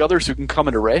like three others who can come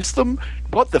and arrest them.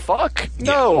 What the fuck?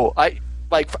 No, I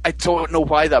don't know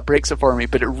why that breaks it for me,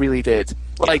 but it really did.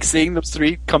 Like, seeing those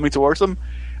three coming towards them,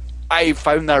 I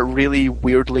found that really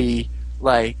weirdly,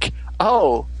 like,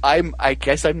 oh, I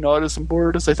guess I'm not as on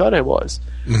board as I thought I was.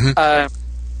 Mm-hmm.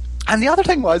 And the other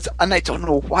thing was, and I don't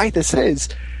know why this is,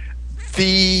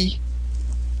 the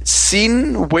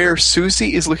scene where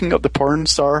Susie is looking up the porn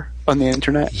star on the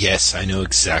internet. Yes, I know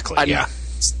exactly.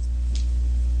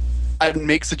 And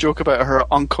makes a joke about her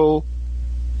uncle,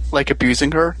 like,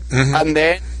 abusing her. Mm-hmm. And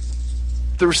then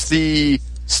there's the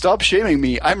stop shaming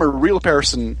me, I'm a real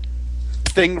person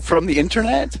thing from the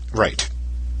internet. Right.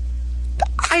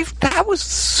 That was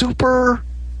super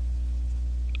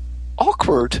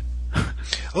awkward.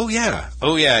 Oh yeah.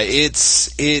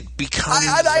 It becomes.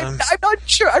 I'm not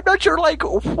sure. I'm not sure. Like,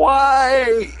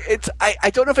 why? I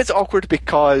don't know if it's awkward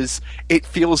because it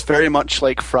feels very much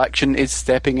like Fraction is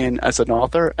stepping in as an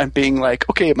author and being like,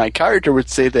 okay, my character would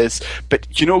say this, but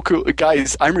cool,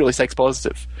 guys, I'm really sex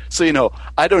positive, so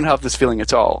I don't have this feeling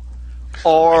at all.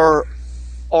 Or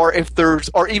if there's,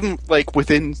 or even like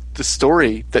within the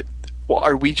story that.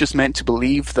 Are we just meant to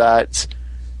believe that,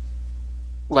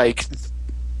 like,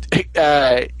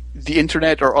 the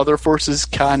internet or other forces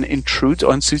can intrude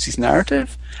on Susie's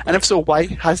narrative? And if so, why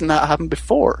hasn't that happened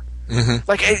before? Mm-hmm.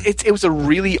 Like, it was a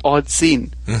really odd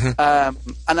scene. Mm-hmm.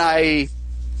 And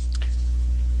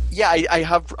yeah, I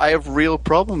have real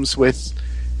problems with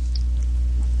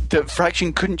that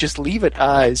Fraction couldn't just leave it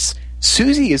as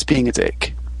Susie is being a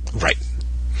dick. Right.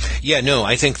 Yeah, no,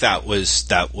 I think that was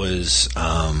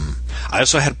I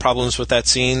also had problems with that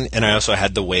scene, and I also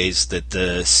had the ways that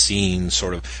the scene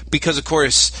sort of, because of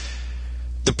course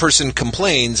the person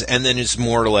complains and then is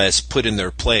more or less put in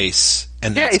their place,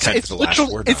 and that's kind of the last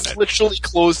word on it. It's literally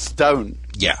closed down.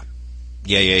 Yeah.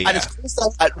 And it's closed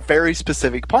down at a very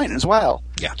specific point as well.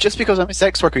 Yeah. Just because I'm a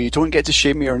sex worker, you don't get to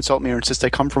shame me or insult me or insist I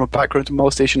come from a background of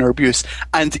molestation or abuse.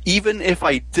 And even if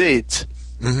I did,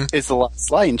 is the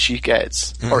last line she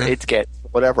gets, or it gets,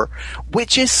 whatever.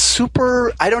 Which is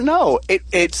super, I don't know.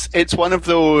 It's one of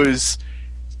those,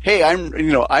 hey,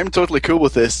 I'm totally cool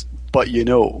with this, but you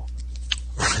know.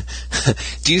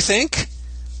 Do you think?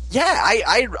 Yeah,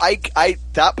 I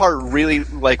that part really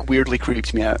like weirdly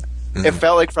creeped me out. It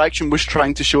felt like Fraction was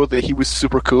trying to show that he was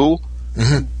super cool,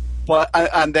 but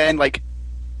and then like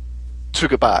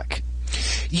took it back.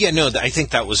 Yeah, no, I think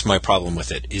that was my problem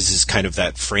with it. Is kind of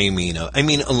that framing. I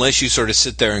mean, unless you sort of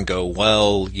sit there and go,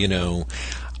 well, you know,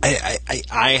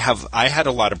 I had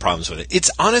a lot of problems with it.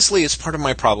 It's honestly, it's part of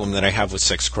my problem that I have with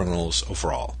sex criminals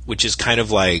overall, which is kind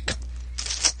of like,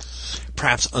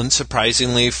 perhaps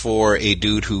unsurprisingly for a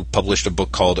dude who published a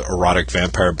book called Erotic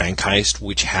Vampire Bank Heist,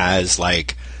 which has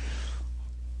like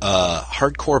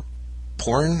hardcore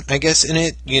porn, I guess, in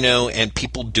it, you know, and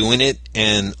people doing it,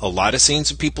 and a lot of scenes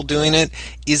of people doing it,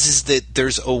 is that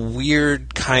there's a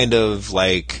weird kind of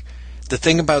like, the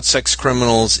thing about sex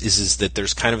criminals is that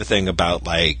there's kind of a thing about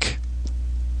like,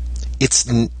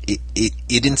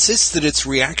 it insists that it's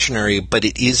reactionary, but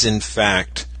it is in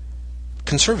fact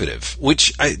conservative,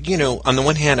 which I, you know, on the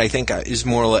one hand, I think is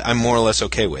I'm more or less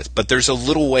okay with. But there's a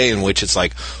little way in which it's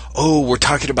like, oh, we're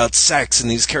talking about sex, and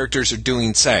these characters are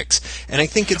doing sex, and I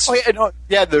think it's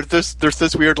there's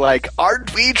this weird like,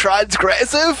 aren't we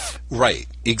transgressive? Right,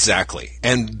 exactly,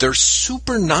 and they're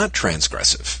super not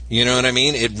transgressive. You know what I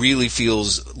mean? It really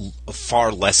feels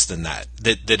far less than that.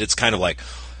 That it's kind of like,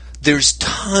 there's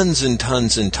tons and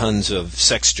tons and tons of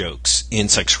sex jokes in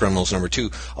Sex Criminals number 2,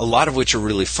 a lot of which are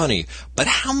really funny, but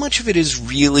how much of it is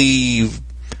really,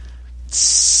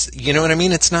 you know what I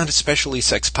mean? It's not especially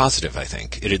sex positive, I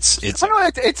think. It's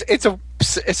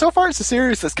so far it's a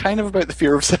series that's kind of about the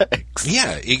fear of sex.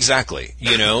 Yeah, exactly.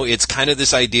 You know, it's kind of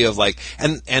this idea of like,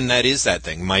 and that is that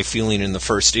thing, my feeling in the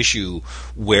first issue,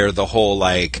 where the whole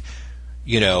like,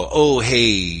 you know, oh,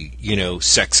 hey, you know,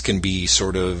 sex can be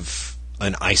sort of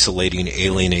an isolating,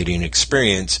 alienating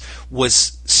experience,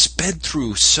 was sped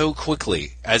through so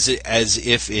quickly, as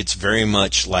if it's very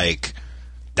much like,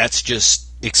 that's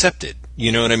just accepted.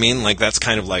 You know what I mean? Like, that's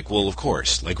kind of like, well, of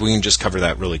course, like, we can just cover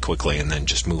that really quickly and then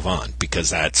just move on,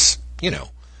 because that's, you know,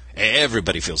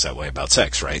 everybody feels that way about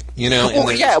sex, right? You know?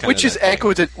 Well, yeah, which is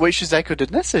echoed in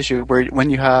this issue, where when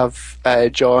you have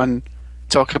John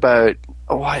talk about,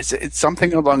 it's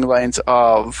something along the lines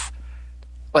of,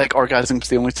 like, orgasm's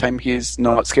the only time he's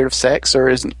not scared of sex or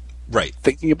isn't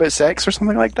thinking about sex or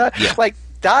something like that. Yeah. Like,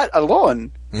 that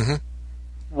alone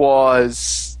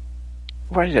was...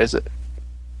 What is it?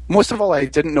 Most of all, I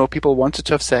didn't know people wanted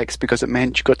to have sex because it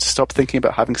meant you got to stop thinking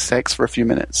about having sex for a few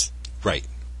minutes. Right.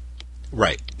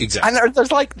 Exactly. And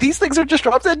there's like, these things are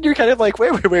disrupted, and you're kind of like,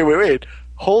 wait.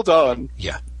 Hold on.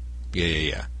 Yeah.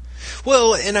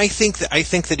 Well, and I think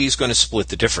that he's going to split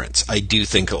the difference. I do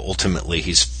think ultimately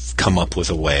he's come up with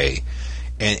a way,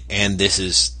 and this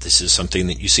is something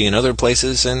that you see in other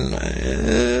places,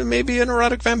 and maybe in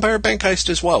Erotic Vampire Bank Heist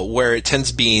as well, where it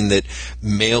tends being that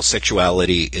male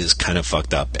sexuality is kind of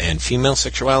fucked up and female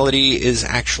sexuality is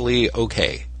actually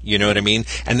okay. You know what I mean?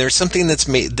 And there's something that's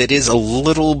that is a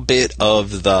little bit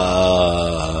of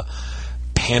the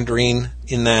pandering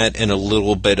in that, and a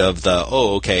little bit of the,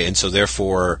 oh, okay, and so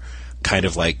therefore kind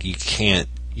of like, you can't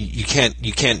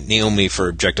nail me for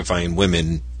objectifying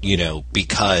women, you know,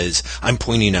 because I'm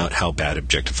pointing out how bad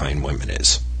objectifying women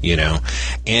is, you know,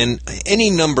 and any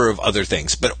number of other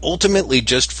things. But ultimately,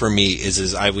 just for me,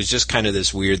 is I was just kind of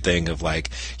this weird thing of like,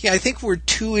 yeah, I think we're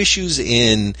 2 issues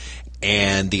in,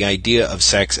 and the idea of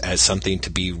sex as something to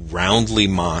be roundly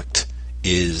mocked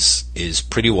is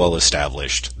pretty well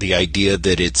established. The idea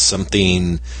that it's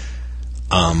something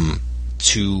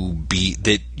to be,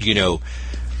 that, you know,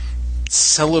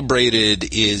 celebrated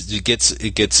it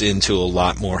gets into a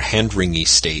lot more hand-wringy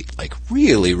state, like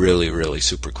really, really, really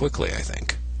super quickly, I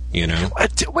think. You know?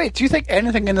 Wait, do you think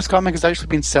anything in this comic has actually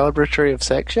been celebratory of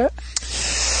sex yet?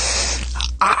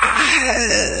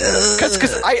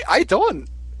 Because I don't.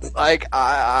 Like,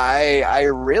 I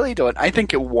really don't. I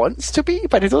think it wants to be,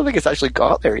 but I don't think it's actually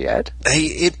got there yet.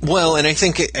 And I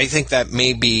think that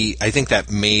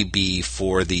may be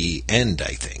for the end.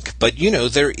 I think, but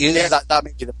there is. Yeah, that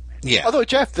may be the. Yeah. Although,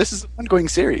 Jeff, this is an ongoing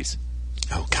series.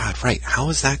 Oh God, right? How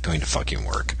is that going to fucking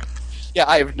work? Yeah,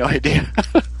 I have no idea.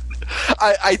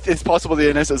 It's possible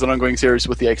the NS is an ongoing series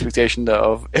with the expectation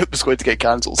of it was going to get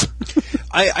cancelled.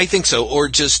 I think so, or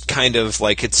just kind of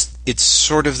like it's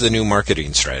sort of the new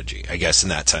marketing strategy, I guess, in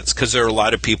that sense. Because there are a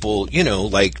lot of people,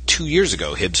 like 2 years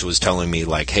ago, Hibbs was telling me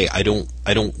like, hey, I don't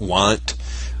want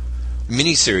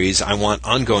miniseries, I want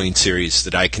ongoing series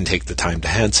that I can take the time to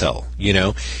hand sell,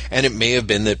 And it may have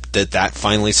been that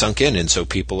finally sunk in, and so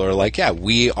people are like, yeah,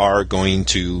 we are going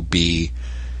to be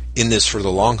in this for the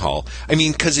long haul. I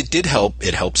mean, because it did help.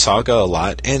 It helped Saga a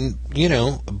lot, and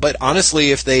but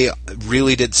honestly, if they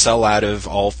really did sell out of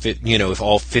if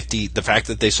all 50, the fact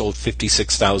that they sold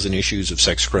 56,000 issues of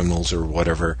Sex Criminals or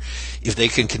whatever, if they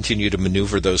can continue to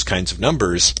maneuver those kinds of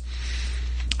numbers,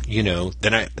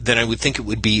 then I would think it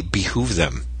would behoove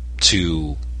them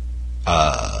to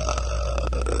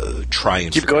try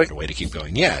and figure out a way to keep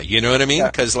going. Yeah, you know what I mean?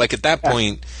 Because at that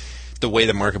point. The way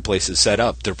the marketplace is set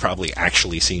up, they're probably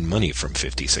actually seeing money from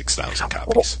 56,000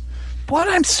 copies. What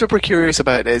I'm super curious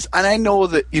about is, and I know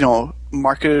that,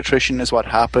 market attrition is what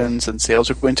happens and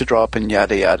sales are going to drop and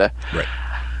yada yada. Right.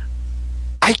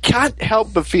 I can't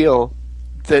help but feel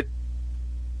that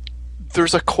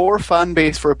there's a core fan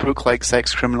base for a book like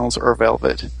Sex Criminals or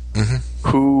Velvet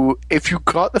who, if you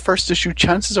got the first issue,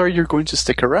 chances are you're going to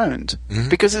stick around.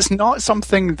 Because it's not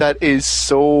something that is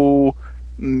so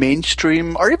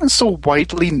mainstream or even so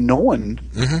widely known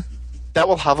that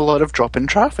will have a lot of drop in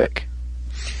traffic.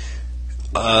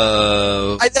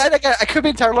 I could be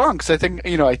entirely wrong because I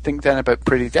think then about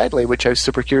Pretty Deadly, which I was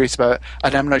super curious about,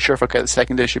 and I'm not sure if I'll get the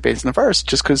second issue based on the first,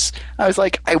 just because I was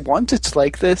like, I wanted to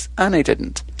like this and I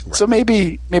didn't. Right. So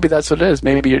maybe that's what it is.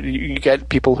 Maybe you get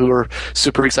people who are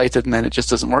super excited and then it just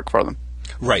doesn't work for them.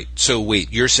 Right. So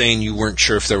wait, you're saying you weren't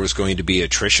sure if there was going to be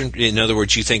attrition? In other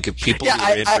words, you think if people who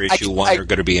are in for issue 1 are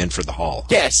going to be in for the haul?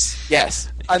 Yes.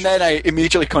 And then I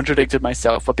immediately contradicted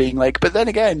myself by being like, but then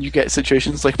again, you get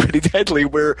situations like Pretty Deadly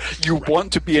where you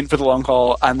want to be in for the long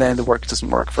haul and then the work doesn't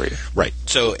work for you. Right.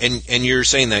 So, and you're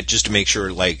saying that just to make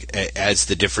sure, as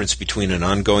the difference between an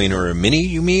ongoing or a mini,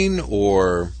 you mean,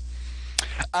 or?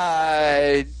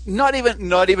 Not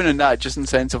even in that, just in the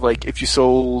sense of if you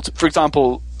sold, for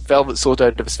example, Velvet sold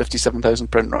out of its 57,000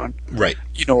 print run. Right.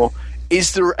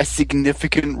 Is there a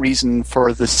significant reason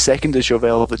for the second issue of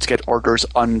Velvet to get orders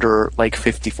under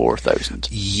 54,000?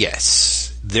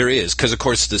 Yes, there is, because of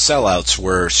course the sellouts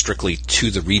were strictly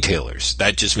to the retailers.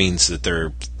 That just means that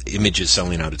their Image is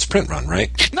selling out its print run,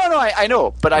 right? No, I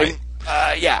know, but right.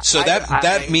 So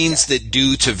that means that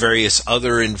due to various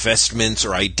other investments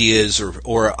or ideas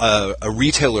or a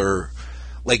retailer.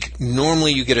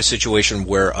 Normally you get a situation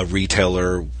where a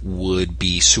retailer would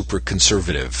be super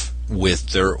conservative with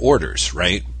their orders,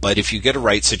 right? But if you get a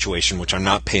right situation, which I'm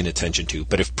not paying attention to,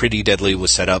 but if Pretty Deadly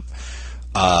was set up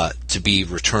to be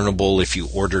returnable if you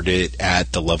ordered it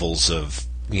at the levels of,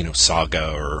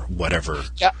 Saga or whatever.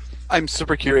 Yeah, I'm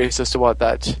super curious as to what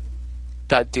that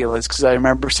deal is, because I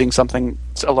remember seeing something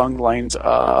along the lines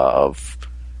of,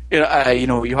 you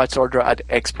had to order at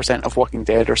X% of Walking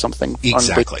Dead or something.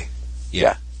 Exactly.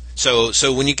 Yeah. So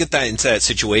when you get that into that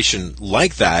situation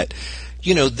like that,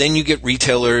 then you get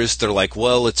retailers. They're like,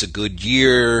 well, it's a good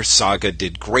year. Saga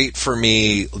did great for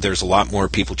me. There's a lot more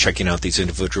people checking out these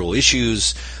individual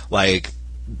issues. And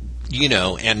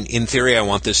in theory, I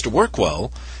want this to work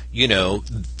well.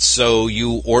 So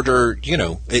you order,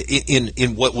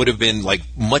 in what would have been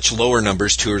much lower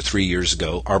numbers 2 or 3 years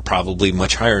ago are probably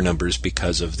much higher numbers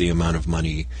because of the amount of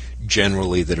money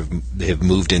generally that have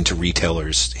moved into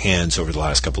retailers' hands over the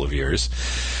last couple of years.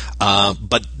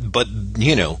 But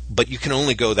you can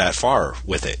only go that far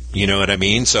with it. You know what I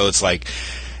mean? So it's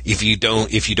if you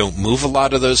don't move a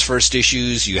lot of those first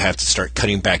issues, you have to start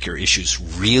cutting back your issues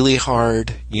really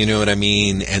hard. You know what I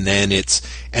mean? And then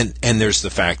and there's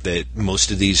the fact that most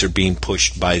of these are being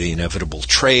pushed by the inevitable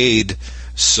trade.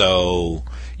 So,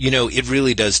 it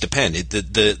really does depend.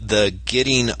 The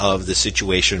getting of the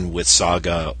situation with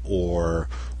Saga or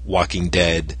Walking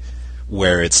Dead,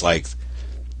 where it's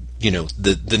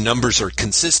the numbers are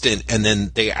consistent and then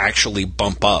they actually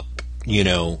bump up,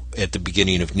 at the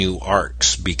beginning of new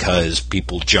arcs because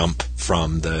people jump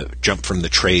from the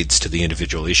trades to the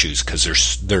individual issues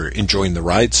because they're enjoying the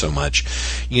ride so much.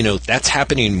 That's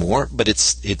happening more, but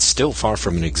it's still far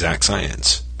from an exact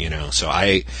science. So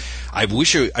I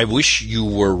wish you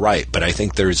were right, but I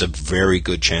think there is a very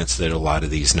good chance that a lot of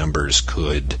these numbers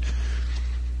could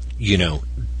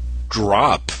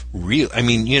drop real. I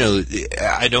mean,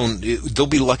 they'll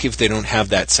be lucky if they don't have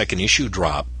that second issue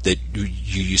drop that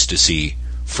you used to see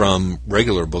from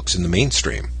regular books in the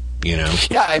mainstream. Yeah,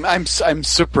 I'm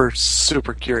super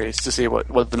curious to see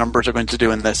what the numbers are going to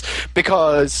do in this,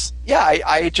 because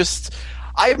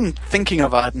I'm thinking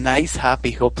of a nice,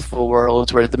 happy, hopeful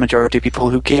world where the majority of people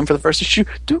who came for the first issue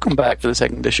do come back for the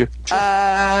second issue. Sure.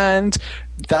 And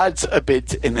that's a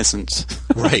bit innocent.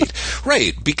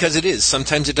 Right, because it is.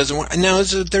 Sometimes it doesn't work. Now,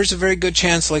 there's a very good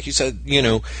chance, like you said,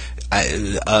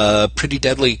 Pretty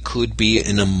Deadly could be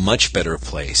in a much better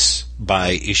place by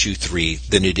issue 3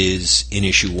 than it is in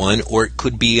issue 1, or it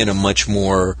could be in a much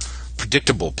more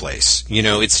predictable place.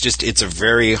 It's a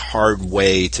very hard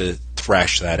way to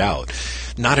thrash that out.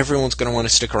 Not everyone's going to want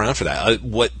to stick around for that.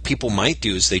 What people might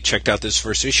do is they checked out this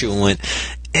first issue and went,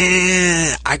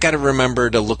 I got to remember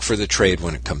to look for the trade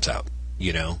when it comes out,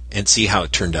 and see how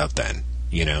it turned out then.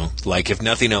 Like, if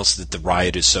nothing else, that the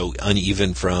riot is so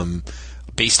uneven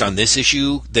based on this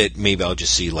issue, that maybe I'll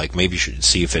just see, maybe you should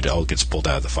see if it all gets pulled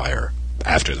out of the fire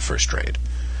after the first trade.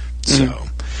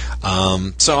 Mm-hmm.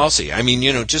 So I'll see. I mean,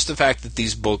 just the fact that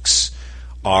these books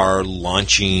are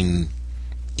launching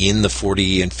in the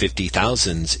 40 and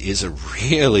 50,000s is a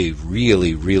really,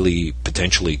 really, really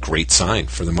potentially great sign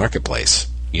for the marketplace.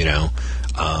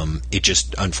 It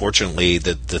just, unfortunately,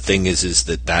 the thing is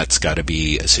that that's got to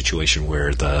be a situation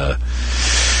where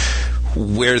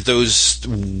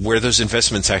those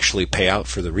investments actually pay out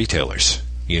for the retailers.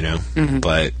 Mm-hmm.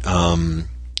 But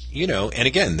and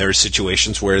again, there are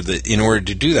situations where in order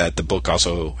to do that, the book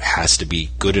also has to be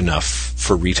good enough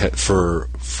for readers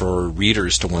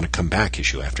to want to come back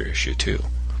issue after issue too.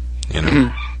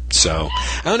 Mm-hmm. So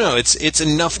I don't know. It's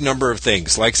enough number of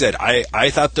things. Like I said, I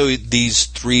thought these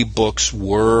 3 books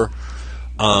were.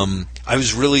 I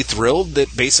was really thrilled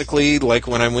that basically, like,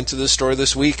 when I went to the store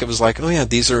this week, I was like, oh yeah,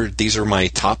 these are my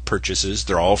top purchases.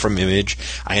 They're all from Image.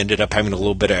 I ended up having a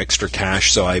little bit of extra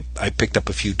cash, so I picked up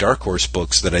a few Dark Horse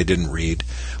books that I didn't read.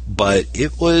 But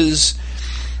it was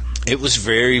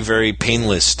very, very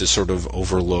painless to sort of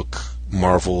overlook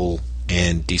Marvel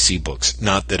and DC books.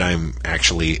 Not that I'm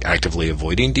actually actively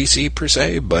avoiding DC per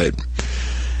se, but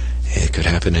it could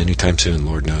happen anytime soon,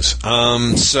 Lord knows.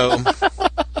 So...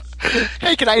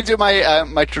 Hey, can I do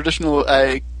my traditional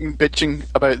bitching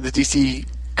about the DC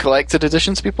collected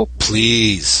editions, people?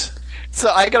 Please. So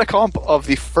I got a comp of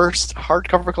the first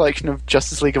hardcover collection of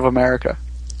Justice League of America,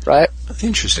 right?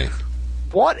 Interesting.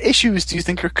 What issues do you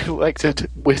think are collected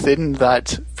within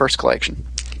that first collection?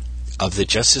 Of the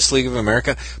Justice League of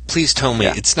America? Please tell me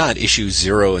it's not issue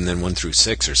 0 and then 1 through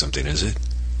 6 or something, is it?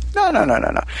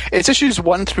 No. It's issues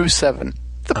 1 through 7.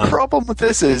 The problem with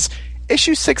this is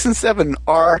issues 6 and 7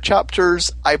 are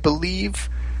chapters, I believe,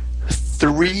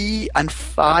 3 and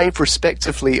 5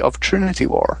 respectively of Trinity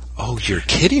War. Oh, you're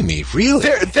kidding me! Really?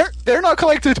 They're not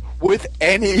collected with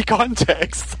any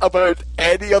context about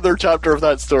any other chapter of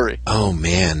that story. Oh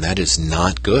man, that is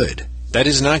not good. That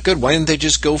is not good. Why didn't they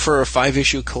just go for a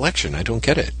 5-issue collection? I don't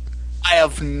get it. I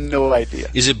have no idea.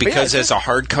 Is it because as a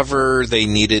hardcover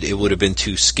it would have been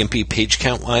too skimpy page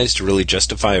count wise to really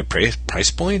justify a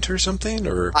price point or something?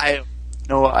 Or I have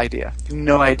no idea.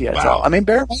 No idea at all. I mean,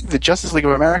 bear in mind the Justice League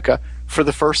of America for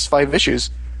the first 5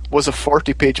 issues was a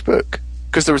 40-page book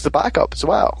because there was the backup as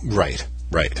well. Right.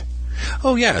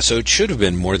 Oh yeah, so it should have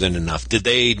been more than enough. Did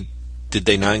they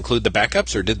not include the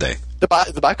backups, or did they? The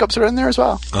backups are in there as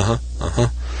well.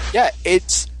 Yeah,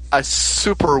 it's a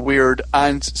super weird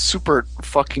and super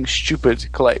fucking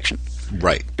stupid collection.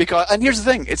 Right. And here's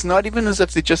the thing, it's not even as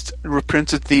if they just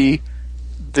reprinted the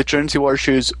Trinity War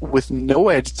issues with no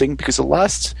editing, because the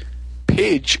last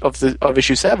page of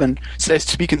issue 7 says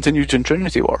to be continued in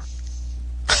Trinity War.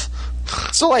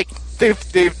 So like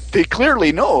they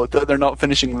clearly know that they're not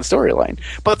finishing the storyline,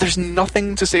 but there's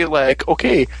nothing to say like,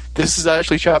 okay, this is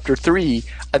actually chapter 3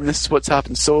 and this is what's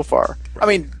happened so far. I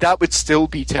mean, that would still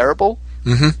be terrible.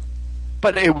 Mm-hmm.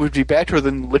 But it would be better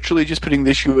than literally just putting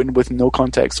the issue in with no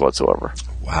context whatsoever.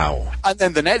 Wow. And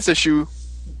then the next issue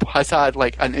has had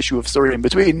like an issue of story in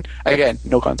between. Again,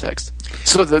 no context.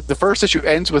 So the first issue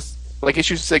ends with, like,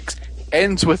 issue 6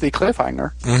 ends with a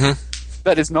cliffhanger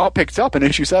that is not picked up in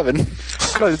issue 7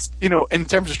 because, in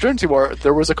terms of Trinity War,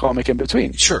 there was a comic in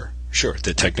between. Sure.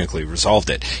 That technically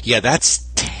resolved it. Yeah, that's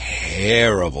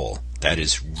terrible. That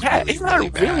is really, isn't that really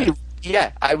bad. Really,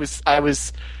 yeah, I was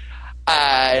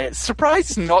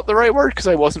surprised is not the right word, because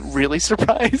I wasn't really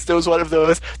surprised. It was one of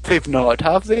those, they've not,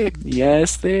 have they?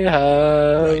 Yes, they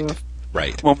have.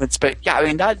 Right. Moments, but yeah, I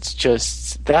mean, that's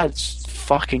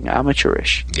fucking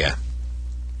amateurish.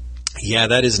 Yeah,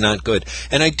 that is not good.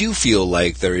 And I do feel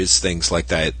like there is things like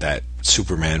that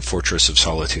Superman Fortress of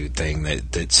Solitude thing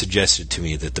that suggested to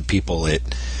me that the people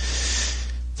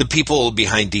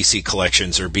behind DC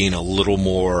Collections are being a little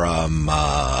more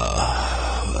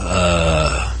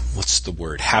what's the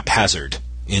word, haphazard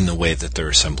in the way that they're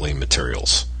assembling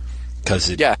materials. Because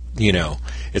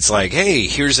it's like, hey,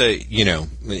 here's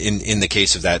in the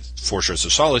case of that Fortress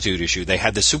of Solitude issue, they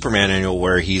had the Superman annual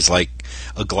where he's like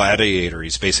a gladiator.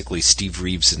 He's basically Steve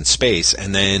Reeves in space,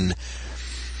 and then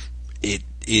it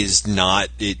is not,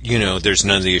 there's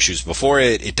none of the issues before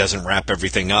it. It doesn't wrap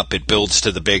everything up. It builds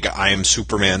to the big I am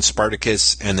Superman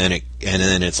Spartacus, and then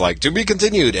it's like to be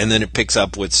continued, and then it picks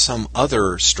up with some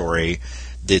other story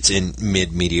that's in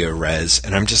mid-media res,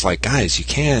 and I'm just like, guys, you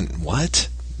can't, what?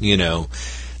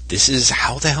 This is,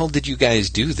 how the hell did you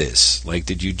guys do this? Like,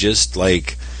 did you just,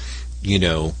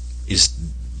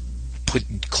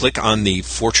 click on the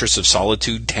Fortress of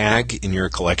Solitude tag in your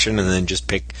collection and then just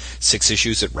pick 6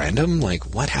 issues at random?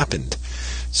 Like, what happened?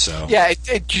 So yeah,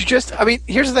 here's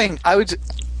the thing. I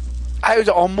would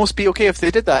almost be okay if they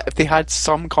did that, if they had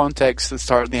some context at the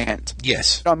start and the end.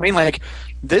 Yes. You know what I mean? Like,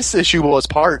 this issue was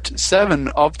part 7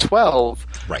 of 12.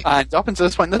 Right. And up until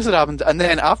this point, this had happened. And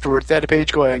then afterwards, they had a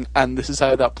page going, and this is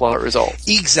how that plot resolved.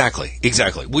 Exactly.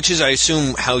 Which is, I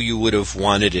assume, how you would have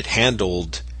wanted it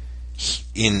handled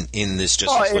in this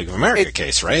Justice League of America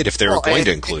case, right? If they were going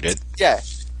to include it. Yeah.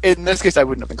 In this case, I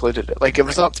wouldn't have included it. Like, if it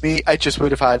was up to me, I just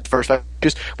would have had the first 5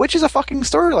 issues, which is a fucking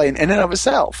storyline in and of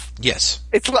itself. Yes.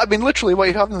 Literally what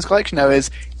you have in this collection now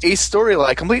is a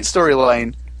storyline, complete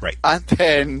storyline, right, and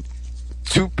then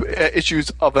 2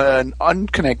 issues of an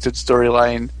unconnected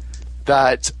storyline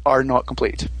that are not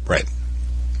complete. Right.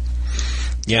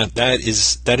 Yeah, that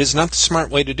is not the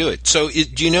smart way to do it. So,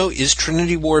 do you know, is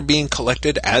Trinity War being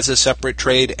collected as a separate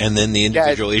trade, and then the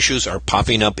individual issues are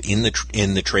popping up in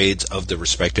the trades of the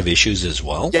respective issues as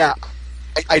well? Yeah.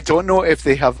 I don't know if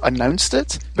they have announced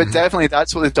it, but definitely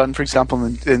that's what they've done, for example,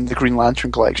 in the Green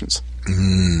Lantern collections.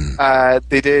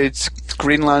 They did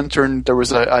Green Lantern. There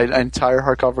was an entire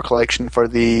hardcover collection for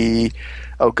the,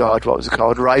 what was it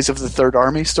called? Rise of the Third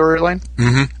Army storyline.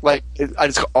 Like,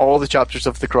 it's got all the chapters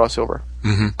of the crossover.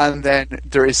 And then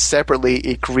there is separately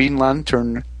a Green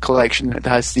Lantern collection that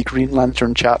has the Green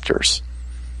Lantern chapters,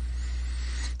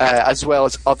 as well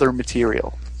as other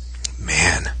material.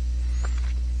 Man,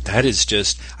 that is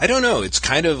just, I don't know, it's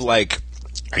kind of like,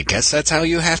 I guess that's how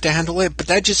you have to handle it, but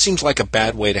that just seems like a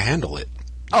bad way to handle it.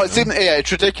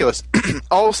 It's ridiculous.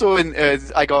 Also,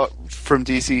 I got from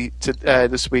DC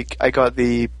this week, I got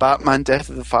the Batman Death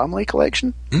of the Family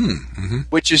collection,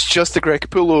 which is just the Greg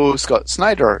Capullo, Scott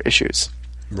Snyder issues.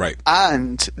 Right.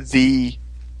 And the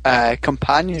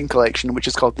companion collection, which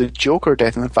is called the Joker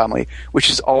Death in the Family, which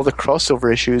is all the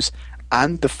crossover issues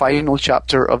and the final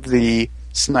chapter of the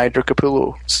Snyder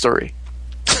Capullo story.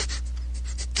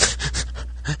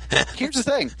 Here's the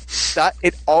thing,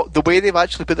 the way they've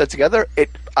actually put that together, it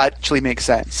actually makes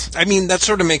sense. I mean, that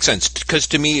sort of makes sense, because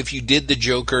to me, if you did the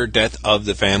Joker Death of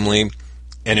the Family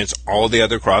and it's all the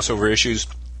other crossover issues,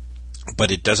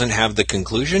 but it doesn't have the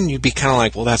conclusion, you'd be kind of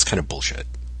like, well, that's kind of bullshit.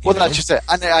 Well, that's just it.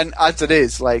 And as it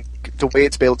is, like, the way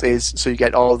it's built is, so you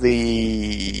get all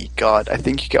the, I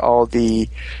think you get all the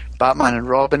Batman and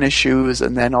Robin issues,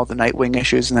 and then all the Nightwing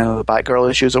issues, and then all the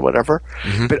Batgirl issues, or whatever.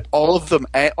 But all of those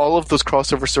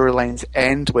crossover storylines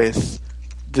end with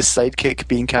the sidekick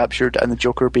being captured and the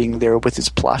Joker being there with his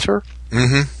platter.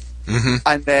 And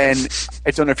then, I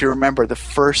don't know if you remember,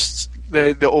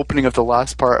 the opening of the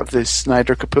last part of this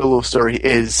Snyder Capullo story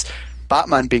is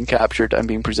Batman being captured and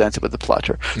being presented with the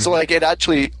platter. So, like, it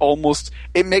actually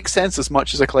it makes sense as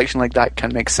much as a collection like that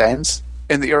can make sense.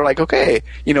 And that you're like, okay,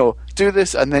 do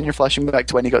this, and then you're flashing back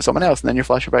to when you got someone else, and then you're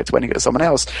flashing back to when you got someone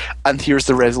else, and here's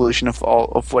the resolution of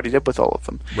what he did with all of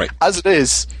them. Right. As it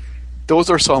is, those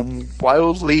are some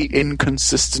wildly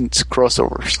inconsistent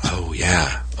crossovers. Oh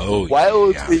yeah.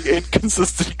 Wildly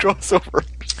inconsistent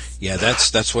crossovers. Yeah,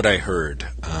 that's what I heard.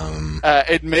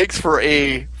 It makes for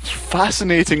a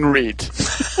fascinating read.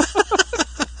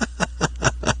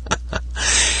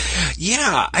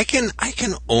 Yeah, I can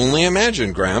only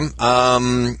imagine, Graham.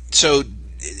 So,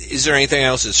 is there anything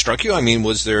else that struck you? I mean,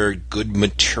 was there good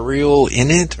material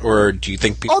in it, or do you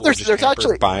think people were just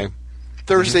hampered by?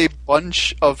 There's a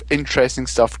bunch of interesting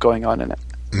stuff going on in it.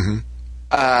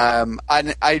 And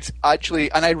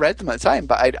I read them at the time,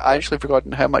 but I'd actually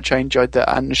forgotten how much I enjoyed the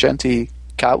Ann Nocenti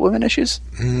Catwoman issues.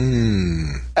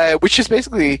 Which is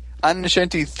basically Ann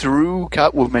Nocenti through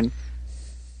Catwoman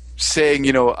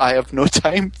saying, I have no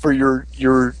time for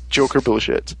your Joker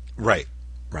bullshit. Right.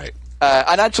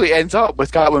 And actually ends up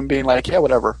with Catwoman being like, yeah,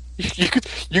 whatever. You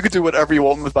could do whatever you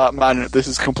want with Batman, and this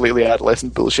is completely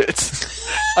adolescent bullshit.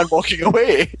 And walking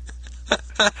away.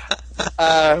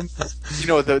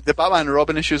 The Batman and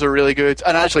Robin issues are really good,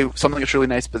 and actually something that's really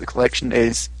nice about the collection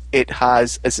is it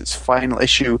has as its final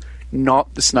issue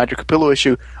not the Snyder Capullo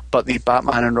issue, but the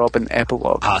Batman and Robin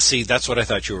epilogue. See, that's what I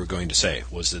thought you were going to say,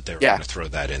 was that they were going to throw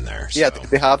that in there. So. Yeah,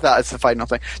 they have that as the final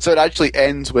thing. So it actually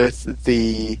ends with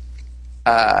the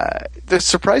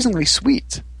surprisingly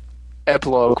sweet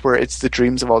epilogue where it's the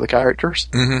dreams of all the characters.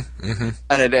 Mm-hmm, mm-hmm.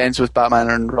 And it ends with Batman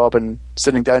and Robin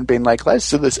sitting down being like, let's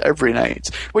do this every night.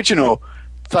 Which,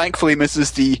 thankfully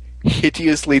misses the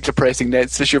hideously depressing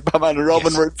next issue of Batman and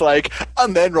Robin where it's like,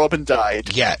 and then Robin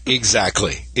died. Yeah,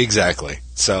 exactly.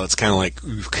 So it's kind of like,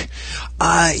 ook.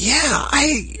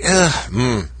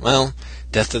 Well,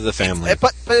 death of the family.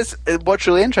 But what's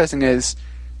really interesting is,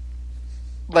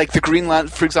 like, the Green Lantern,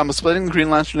 for example, splitting the Green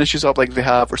Lantern issues up like they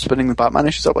have, or splitting the Batman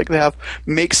issues up like they have,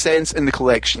 makes sense in the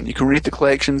collection. You can read the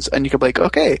collections and you can be like,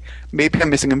 okay, maybe I'm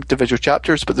missing individual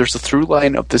chapters, but there's a through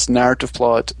line of this narrative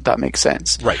plot that makes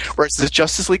sense. Right. Whereas the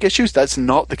Justice League issues, that's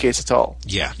not the case at all.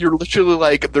 Yeah. You're literally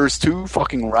like, there's two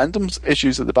fucking random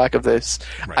issues at the back of this.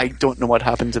 Right. I don't know what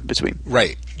happens in between.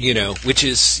 Right. Which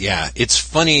is, it's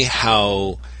funny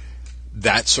how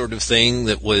that sort of thing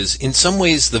that was, in some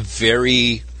ways, the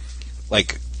very...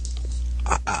 Like,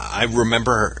 I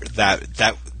remember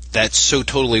that so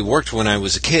totally worked when I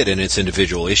was a kid in its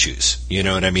individual issues. You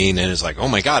know what I mean? And it's like, oh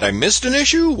my god, I missed an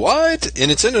issue? What? And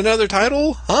it's in another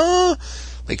title? Huh?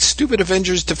 Like, stupid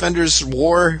Avengers Defenders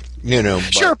War,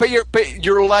 Sure, but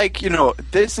you're like,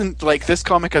 this and like this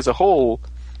comic as a whole,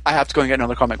 I have to go and get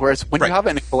another comic. Whereas when you have it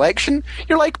in a collection,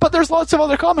 you're like, but there's lots of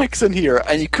other comics in here,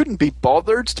 and you couldn't be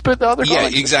bothered to put the other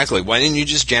comics. Yeah, exactly. Why didn't you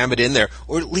just jam it in there?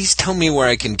 Or at least tell me where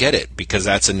I can get it, because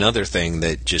that's another thing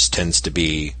that just tends to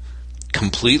be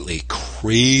completely,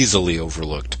 crazily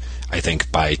overlooked, I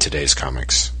think, by today's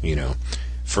comics,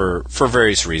 for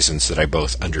various reasons that I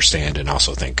both understand and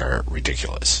also think are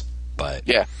ridiculous. But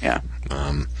yeah.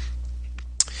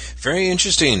 Very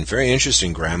interesting,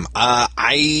 Graham.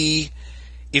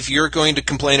 If you're going to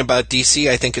complain about DC,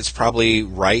 I think it's probably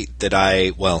right that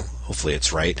hopefully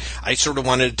it's right. I sort of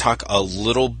wanted to talk a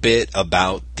little bit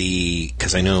about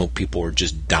because I know people were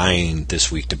just dying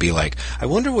this week to be like, I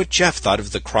wonder what Jeff thought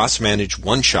of the cross-managed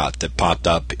one-shot that popped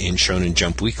up in Shonen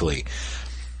Jump Weekly.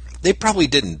 They probably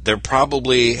didn't. They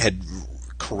probably had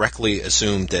correctly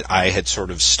assumed that I had sort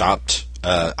of stopped.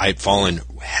 I'd fallen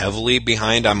heavily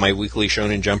behind on my weekly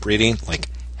Shonen Jump reading, like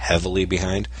heavily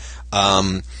behind.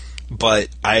 But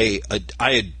I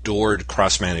adored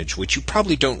Cross-Manage, which you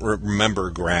probably don't remember,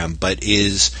 Graham, but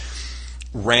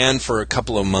ran for a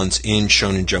couple of months in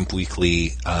Shonen Jump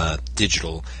Weekly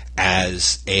digital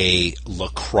as a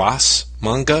lacrosse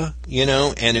manga,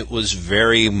 and it was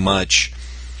very much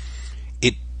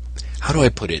how do I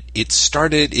put it? It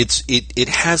started. It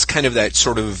has kind of that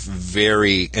sort of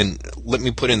and let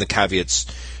me put in the caveats.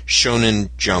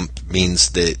 Shonen Jump means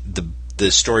that the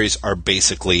stories are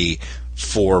basically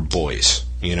for boys,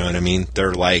 you know what I mean?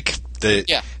 They're like they're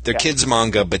kids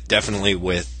manga, but definitely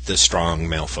with the strong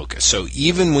male focus. So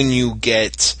even when you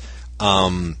get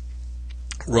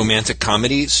romantic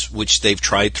comedies, which they've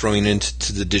tried throwing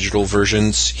into the digital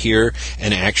versions here,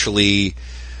 and actually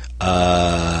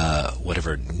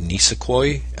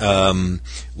Nisekoi,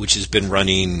 which has been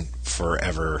running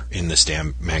forever in this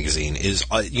damn magazine, is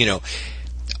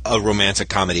a romantic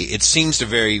comedy. It seems to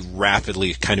very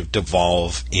rapidly kind of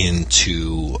devolve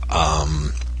into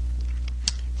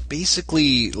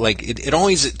basically, like, it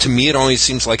always, to me, it always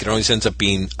seems like it always ends up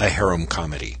being a harem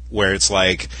comedy, where it's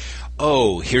like,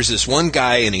 oh, here's this one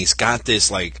guy and he's got this,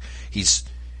 like, he's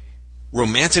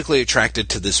romantically attracted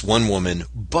to this one woman,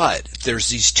 but there's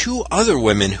these two other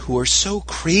women who are so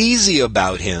crazy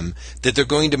about him that they're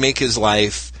going to make his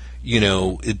life,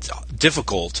 it's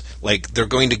difficult. Like, they're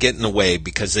going to get in the way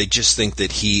because they just think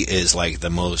that he is, like,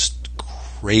 the most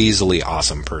crazily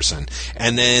awesome person.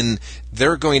 And then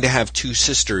they're going to have two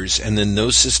sisters, and then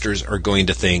those sisters are going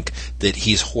to think that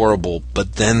he's horrible,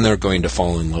 but then they're going to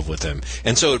fall in love with him.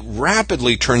 And so it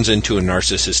rapidly turns into a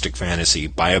narcissistic fantasy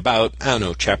by about,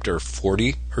 chapter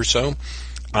 40 or so.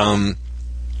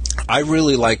 I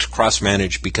really liked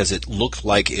Cross-Manage because it looked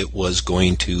like it was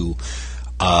going to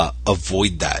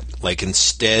avoid that. Like,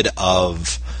 instead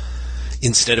of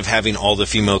having all the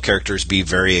female characters be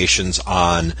variations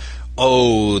on,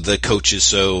 oh, the coach is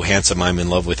so handsome, I'm in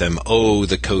love with him. Oh,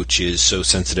 the coach is so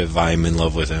sensitive, I'm in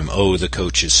love with him. Oh, the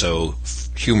coach is so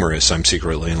humorous, I'm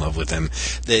secretly in love with him.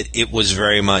 That it was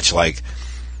very much like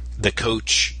the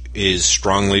coach is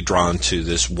strongly drawn to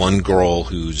this one girl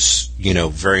who's,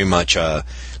 very much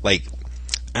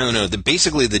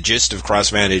basically the gist of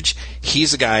Cross-Manage,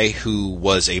 he's a guy who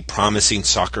was a promising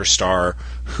soccer star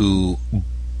who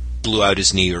blew out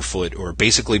his knee or foot, or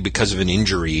basically because of an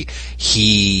injury,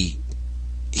 he's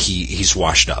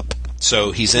washed up.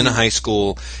 So he's in a high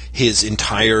school. His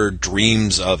entire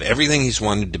dreams of everything he's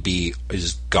wanted to be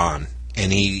is gone,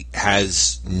 and he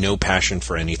has no passion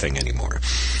for anything anymore.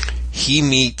 He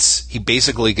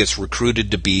basically gets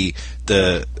recruited to be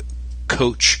the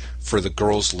coach for the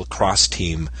girls' lacrosse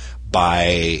team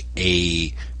by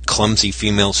a clumsy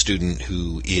female student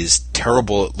who is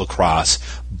terrible at lacrosse,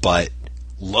 but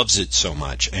loves it so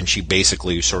much, and she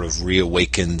basically sort of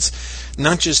reawakens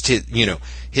not just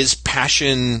his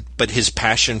passion, but his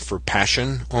passion for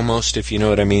passion, almost, if you know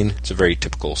what I mean. It's a very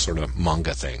typical sort of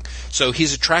manga thing. So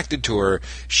he's attracted to her,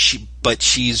 but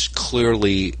she's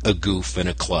clearly a goof and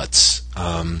a klutz.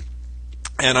 And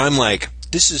I'm like,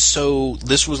 this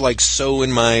was like so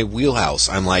in my wheelhouse.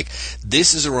 I'm like,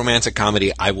 this is a romantic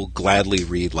comedy. I will gladly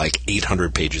read like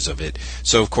 800 pages of it.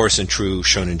 So, of course, in true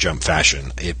Shonen Jump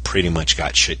fashion, it pretty much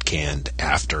got shit canned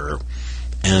after,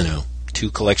 I don't know,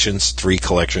 2 collections, 3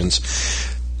 collections.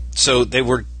 So they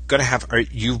were going to have.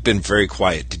 You've been very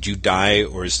quiet. Did you die,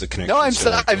 or is the connection? No,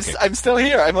 I'm still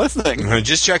here. I'm listening.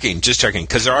 Just checking.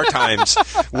 Because there are times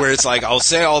where it's like I'll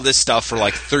say all this stuff for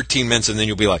like 13 minutes, and then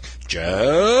you'll be like,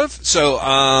 Jeff. So,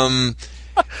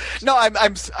 no, I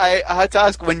had to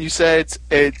ask, when you said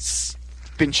it's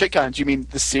been shit canned, do you mean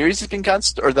the series has been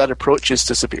cancelled, or that approach has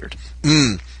disappeared?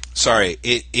 Sorry.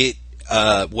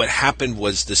 What happened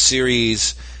was the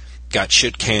series got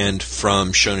shit canned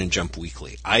from Shonen Jump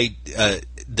Weekly.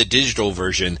 The digital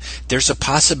version, there's a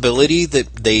possibility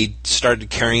that they started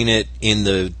carrying it in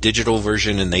the digital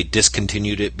version and they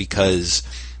discontinued it because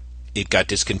it got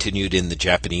discontinued in the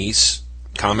Japanese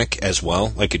comic as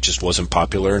well. Like, it just wasn't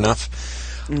popular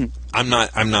enough. I'm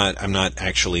not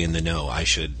actually in the know.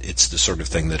 It's the sort of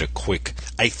thing that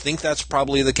I think that's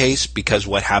probably the case, because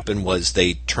what happened was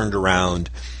they turned around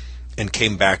and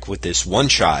came back with this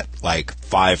one-shot like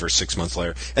 5 or 6 months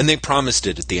later, and they promised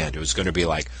it at the end. It was going to be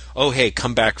like, oh, hey,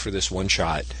 come back for this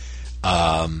one-shot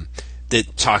that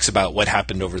talks about what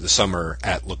happened over the summer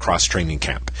at lacrosse training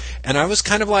camp. And I was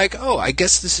kind of like, oh, I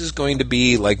guess this is going to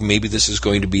be like, maybe this is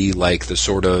going to be like the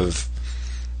sort of,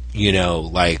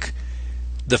 like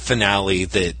the finale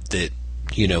that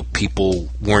people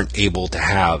weren't able to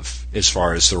have as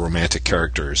far as the romantic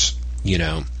characters,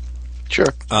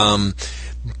 Sure.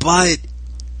 But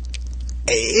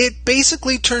it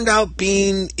basically turned out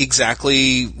being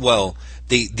exactly, well,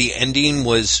 the ending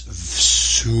was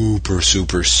super,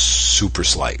 super, super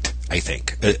slight, I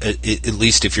think. At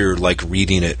least if you're like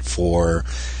reading it for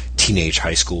teenage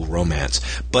high school romance.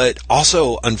 But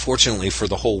also, unfortunately, for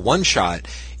the whole one-shot,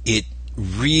 it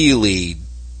really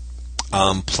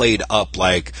played up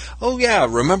like, oh yeah,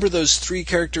 remember those 3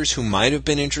 characters who might have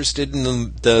been interested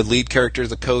in the lead character,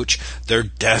 the coach? They're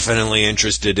definitely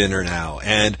interested in her now.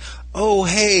 And, oh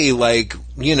hey, like,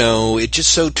 it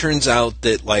just so turns out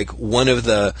that like one of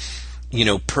the,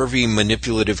 pervy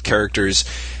manipulative characters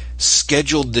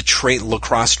scheduled the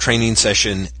lacrosse training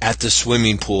session at the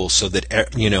swimming pool so that,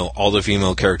 all the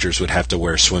female characters would have to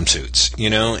wear swimsuits,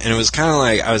 and it was kind of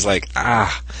like, I was like,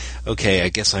 okay, I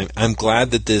guess I'm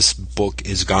glad that this book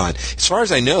is gone. As far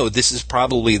as I know, this is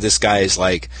probably this guy's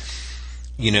like,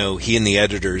 he and the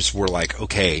editors were like,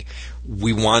 okay,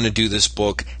 we want to do this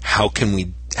book.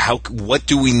 What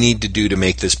do we need to do to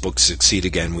make this book succeed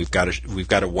again? We've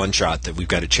got a one shot that we've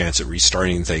got a chance at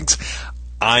restarting things.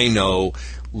 I know.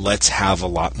 Let's have a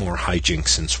lot more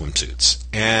hijinks and swimsuits,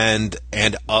 and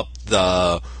up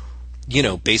the,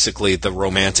 basically the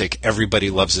romantic. Everybody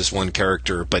loves this one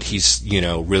character, but he's,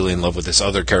 really in love with this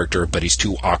other character, but he's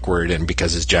too awkward, and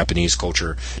because it's Japanese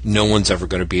culture, no one's ever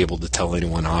going to be able to tell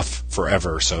anyone off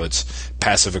forever. So it's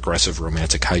passive aggressive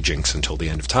romantic hijinks until the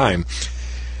end of time.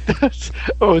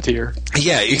 Oh dear.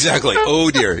 Yeah, exactly.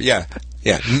 Oh dear. Yeah.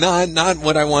 Yeah, not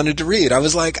what I wanted to read. I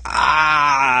was like,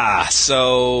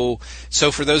 so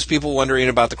for those people wondering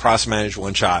about the cross-managed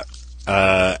one-shot,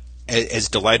 as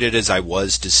delighted as I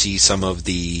was to see some of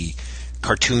the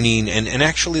cartooning and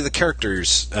actually the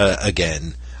characters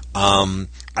again, I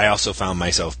also found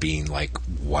myself being like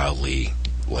wildly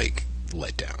like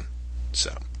let down.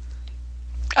 So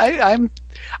I'm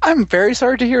very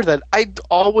sorry to hear that. I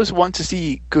always want to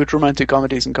see good romantic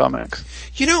comedies in comics.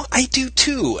 I do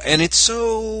too, and it's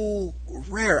so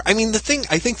rare. I mean, thing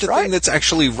that's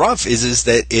actually rough is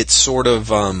that it's sort of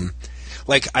to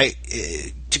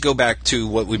go back to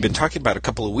what we've been talking about a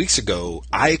couple of weeks ago.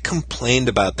 I complained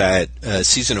about that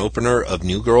season opener of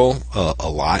New Girl a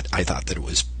lot. I thought that it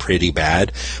was pretty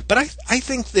bad, but I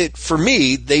think that for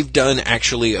me they've done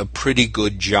actually a pretty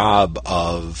good job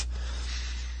of,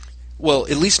 well,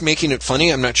 at least making it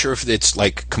funny. I'm not sure if it's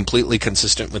like completely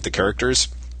consistent with the characters,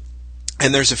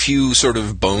 And there's a few sort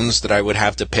of bones that I would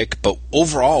have to pick, but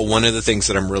overall, one of the things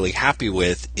that I'm really happy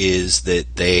with is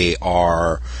that they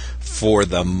are, for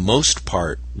the most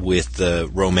part, with the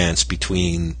romance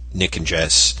between Nick and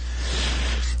Jess,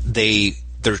 they're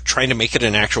trying to make it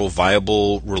an actual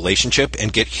viable relationship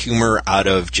and get humor out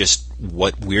of just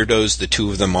what weirdos the two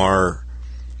of them are.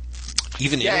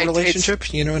 Even in a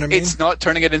relationship, you know what I mean? It's not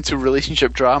turning it into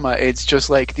relationship drama. It's just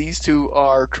like these two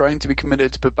are trying to be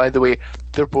committed, but by the way,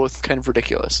 they're both kind of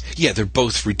ridiculous. Yeah, they're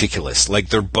both ridiculous. Like,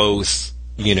 they're both,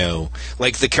 you know,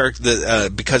 like the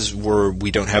character, because we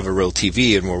don't have a real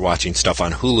TV and we're watching stuff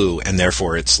on Hulu, and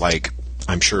therefore it's like,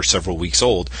 I'm sure several weeks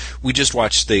old. We just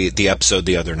watched the episode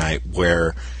the other night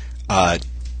where,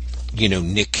 you know,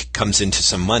 Nick comes into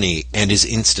some money and is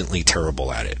instantly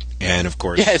terrible at it. And of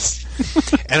course, yes.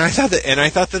 and I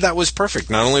thought that was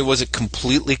perfect. Not only was it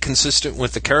completely consistent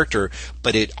with the character,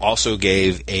 but it also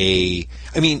gave I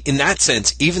mean, in that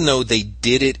sense, even though they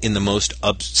did it in the most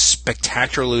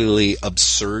spectacularly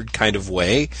absurd kind of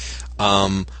way,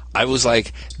 I was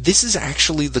like, this is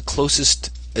actually the closest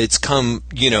it's come,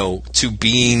 you know, to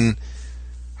being.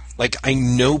 Like, I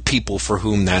know people for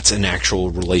whom that's an actual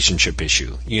relationship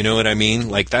issue. You know what I mean?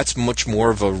 Like, that's much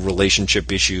more of a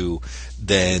relationship issue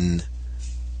than...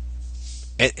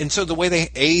 And so the way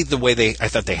I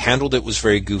thought they handled it was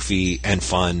very goofy and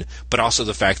fun, but also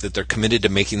the fact that they're committed to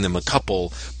making them a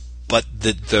couple, but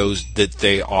that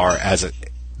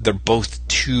they're both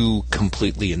two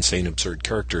completely insane, absurd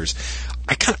characters.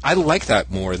 I like that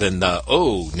more than now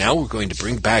we're going to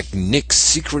bring back Nick's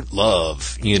secret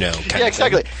love, you know. Yeah,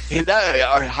 exactly.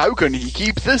 How can he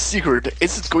keep this secret?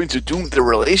 Is it going to doom the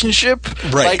relationship?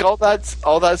 Right. Like, all that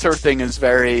sort of thing is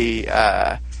very,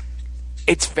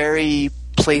 it's very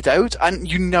played out, and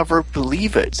you never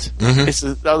believe it. Mm-hmm. It's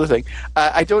the other thing.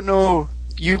 I don't know,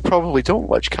 you probably don't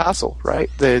watch Castle, right?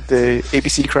 The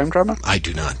ABC crime drama? I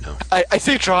do not know. I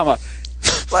say drama.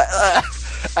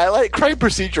 I like crime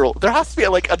procedural. There has to be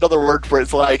like another word where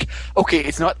it's like, okay,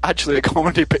 it's not actually a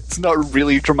comedy, but it's not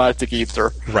really dramatic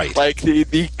either. Right. Like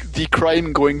the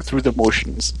crime going through the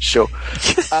motions show.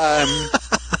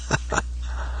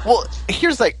 Well,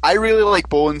 here's the thing. I really like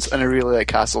Bones and I really like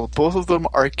Castle. Both of them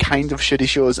are kind of shitty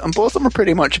shows, and both of them are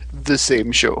pretty much the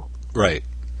same show. Right.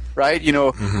 Right? You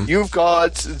know, You've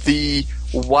got the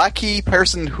wacky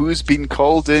person who's been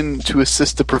called in to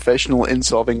assist the professional in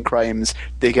solving crimes.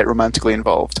 They get romantically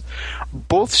involved.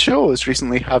 Both shows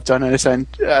recently have done the same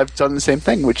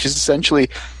thing, which is essentially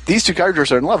these two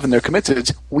characters are in love and they're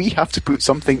committed. We have to put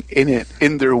something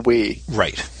in their way,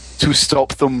 right, to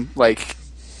stop them like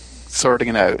sorting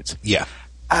it out. Yeah.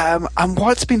 And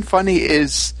what's been funny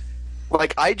is,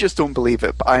 like, I just don't believe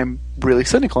it, but I'm really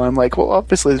cynical. I'm like, well,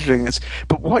 obviously they're doing this.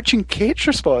 But watching Kate's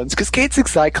response, because Kate's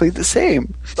exactly the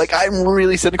same. Like, I'm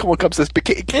really cynical when it comes to this. But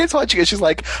Kate's watching it, she's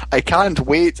like, I can't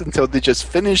wait until they just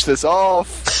finish this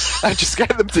off and just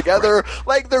get them together.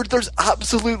 Like, there's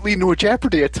absolutely no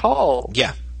jeopardy at all.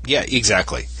 Yeah,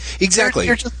 exactly. Exactly.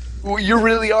 You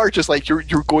really are just like, you're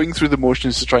going through the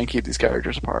motions to try and keep these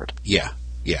characters apart. Yeah,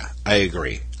 I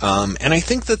agree. And I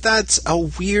think that's a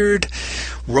weird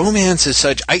romance as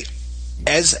such.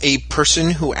 As a person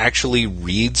who actually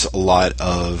reads a lot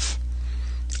of,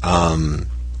 I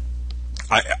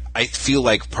feel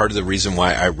like part of the reason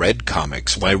why I read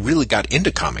comics, why I really got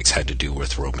into comics, had to do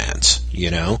with romance.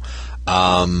 You know,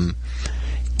 I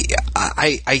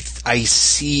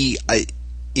see.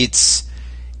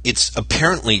 It's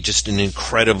apparently just an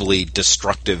incredibly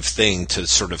destructive thing to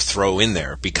sort of throw in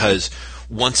there, because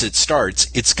once it starts,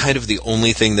 it's kind of the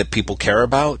only thing that people care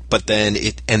about, but then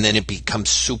it becomes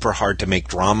super hard to make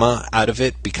drama out of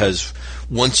it, because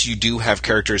once you do have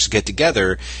characters get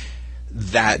together,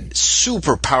 that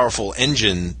super powerful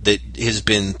engine that has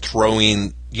been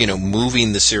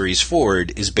moving the series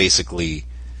forward is basically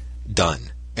done.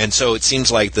 And so it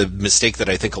seems like the mistake that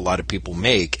I think a lot of people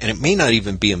make, and it may not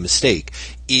even be a mistake,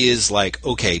 is like,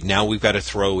 okay, now we've got to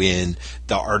throw in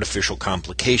the artificial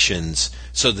complications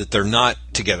so that they're not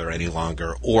together any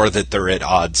longer, or that they're at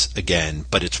odds again,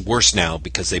 but it's worse now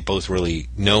because they both really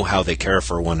know how they care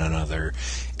for one another,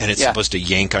 and it's supposed to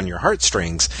yank on your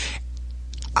heartstrings.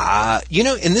 And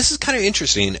this is kind of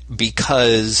interesting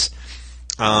because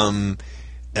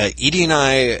Edie and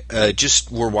I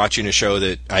just were watching a show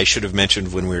that I should have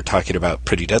mentioned when we were talking about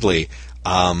Pretty Deadly.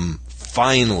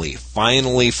 Finally,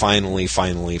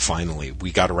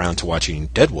 we got around to watching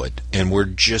Deadwood, and we're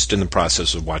just in the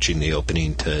process of watching the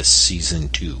opening to season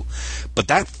 2. But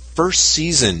that first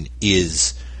season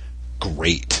is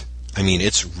great. I mean,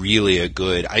 it's really a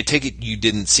good... I take it you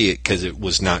didn't see it because it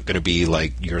was not going to be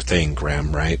like your thing,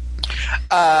 Graham, right?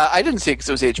 I didn't see it because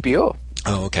it was HBO.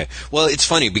 Oh, okay. Well, it's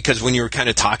funny because when you were kind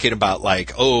of talking about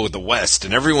like, oh, the West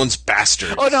and everyone's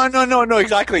bastard. Oh, no,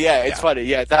 exactly. Yeah, it's funny.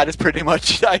 Yeah, that is pretty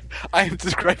much. I am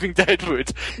describing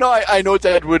Deadwood. No, I know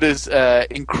Deadwood is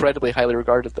incredibly highly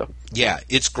regarded, though. Yeah,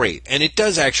 it's great, and it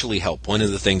does actually help. One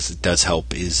of the things that does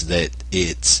help is that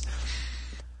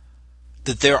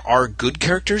there are good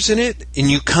characters in it, and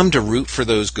you come to root for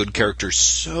those good characters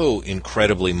so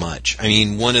incredibly much. I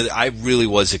mean, I really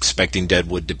was expecting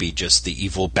Deadwood to be just the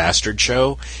evil bastard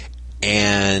show,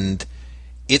 and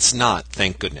it's not,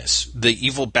 thank goodness. The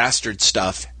evil bastard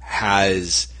stuff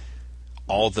has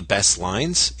all the best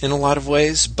lines in a lot of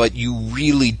ways, but you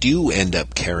really do end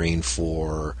up caring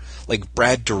for, like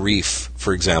Brad Dourif,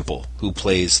 for example, who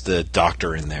plays the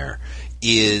doctor in there.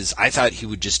 I thought he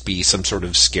would just be some sort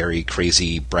of scary,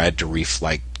 crazy Brad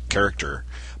Dourif-like character,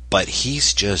 but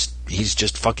he's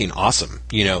just fucking awesome,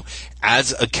 you know,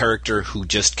 as a character who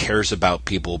just cares about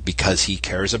people because he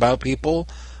cares about people,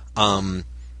 and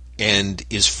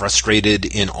is frustrated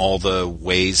in all the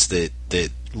ways that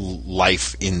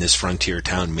life in this frontier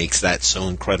town makes that so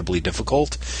incredibly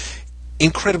difficult.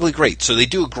 Incredibly great. So they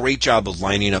do a great job of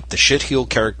lining up the shitheel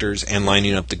characters and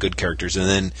lining up the good characters, and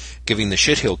then giving the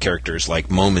shitheel characters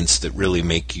like moments that really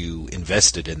make you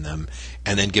invested in them,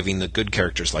 and then giving the good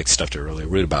characters like stuff to really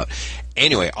root about.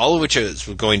 Anyway, all of which I was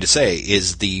going to say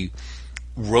is the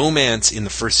romance in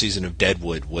the first season of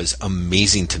Deadwood was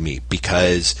amazing to me,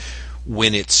 because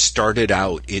when it started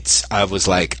out, I was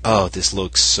like, oh, this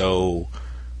looks so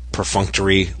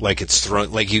perfunctory, like it's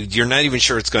thrown, like you're not even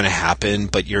sure it's going to happen,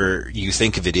 but you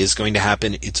think if it is going to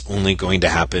happen, it's only going to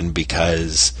happen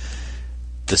because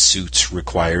the suits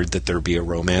required that there be a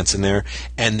romance in there.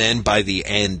 And then by the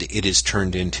end, it is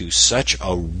turned into such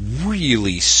a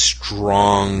really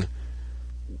strong,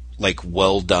 like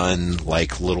well done,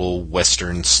 like little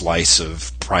Western slice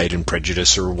of Pride and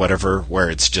Prejudice or whatever, where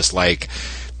it's just like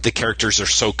the characters are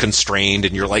so constrained,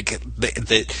 and you're like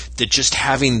that just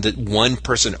having the one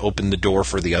person open the door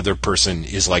for the other person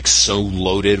is like so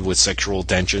loaded with sexual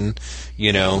tension,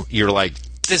 you know, you're like,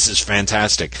 this is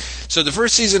fantastic. So the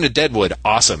first season of Deadwood,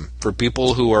 awesome. For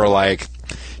people who are like,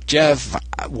 Jeff,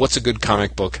 what's a good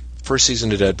comic book? First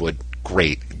season of Deadwood,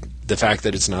 great. The fact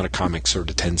that it's not a comic sort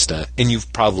of tends to, and you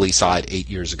probably saw it 8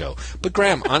 years ago. But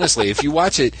Graham, honestly, if you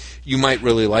watch it, you might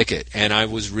really like it. And I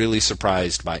was really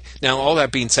surprised by. Now, all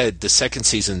that being said, the second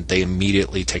season, they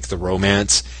immediately take the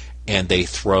romance and they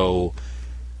throw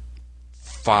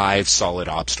 5 solid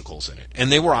obstacles in it. And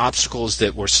they were obstacles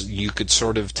that were, you could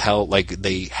sort of tell, like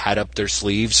they had up their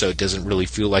sleeve, so it doesn't really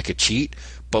feel like a cheat.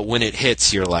 But when it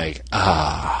hits, you're like,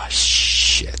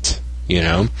 shit. You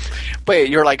know? Wait,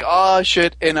 you're like, oh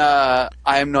shit, in a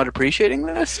I'm not appreciating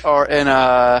this, or in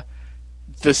a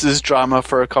this is drama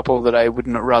for a couple that I would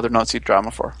rather not see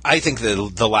drama for? I think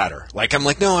the latter. Like, I'm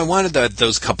like, no, I wanted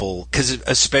those couple, because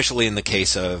especially in the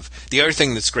case of, the other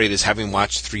thing that's great is having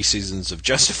watched 3 seasons of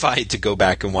Justified to go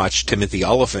back and watch Timothy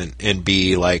Olyphant and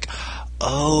be like,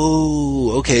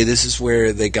 oh, okay, this is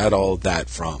where they got all of that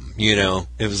from, you know?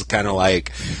 It was kind of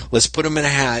like, let's put them in a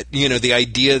hat. You know, the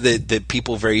idea that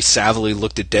people very savvily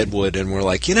looked at Deadwood and were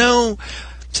like, you know,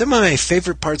 some of my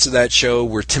favorite parts of that show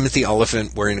were Timothy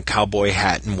Olyphant wearing a cowboy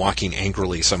hat and walking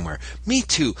angrily somewhere. Me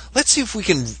too. Let's see if we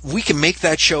can make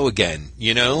that show again,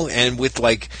 you know? And with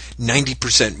like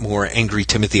 90% more angry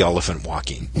Timothy Olyphant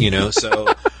walking, you know?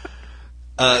 So...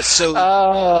 I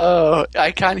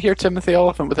can't hear Timothy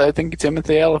Olyphant without thinking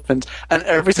Timothy Elephant, and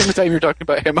every single time you're talking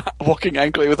about him walking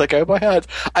angrily with a cowboy hat,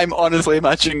 I'm honestly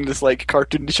imagining this like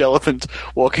cartoonish elephant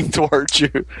walking towards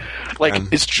you, like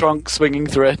his trunk swinging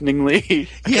threateningly.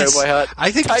 Yes, cowboy hat.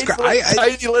 I think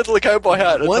tiny little cowboy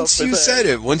hat. Once you said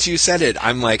it,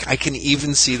 I'm like, I can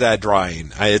even see that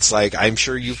drawing. It's like, I'm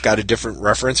sure you've got a different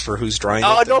reference for who's drawing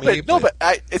it.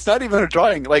 But it's not even a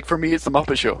drawing. Like for me, it's the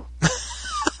Muppet Show.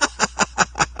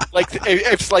 Like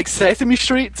it's like Sesame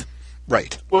Street,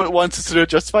 right? When it wants to do a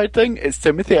Justified thing, it's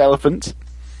Timothy Elephant.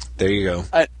 There you go.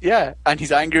 And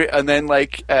he's angry, and then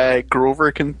like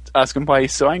Grover can ask him why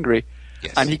he's so angry,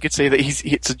 yes. And he could say that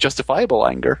it's a justifiable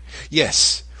anger.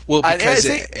 Yes, well, because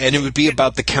it would be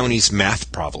about the county's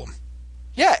math problem.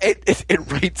 Yeah,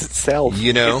 it writes itself.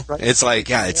 You know, it's like,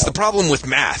 yeah, it's the problem with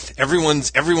math.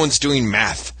 Everyone's doing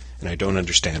math, and I don't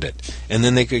understand it. And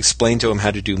then they could explain to him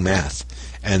how to do math.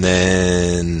 And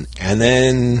then,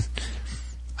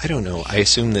 I don't know. I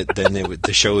assume that then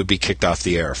the show would be kicked off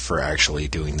the air for actually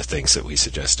doing the things that we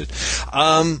suggested.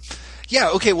 Yeah,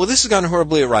 okay, well, this has gone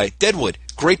horribly awry. Deadwood,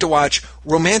 great to watch.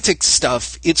 Romantic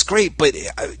stuff, it's great, but,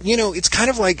 you know, it's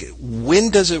kind of like, when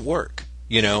does it work?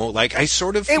 You know, like, I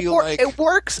sort of feel like... It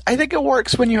works. I think it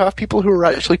works when you have people who are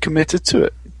actually committed to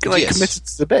it. Like, committed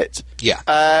to the bit.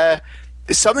 Yeah.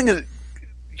 something that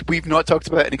we've not talked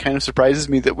about, and it kind of surprises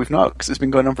me that we've not, because it's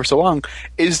been going on for so long,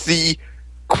 is the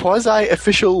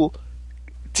quasi-official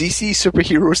DC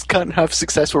superheroes can't have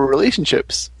successful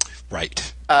relationships.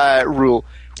 Right. Rule,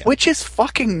 which is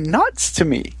fucking nuts to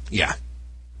me. Yeah.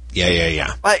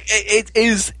 Like, it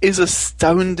is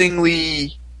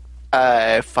astoundingly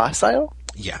facile.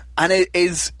 Yeah. And it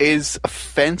is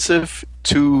offensive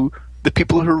to the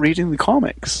people who are reading the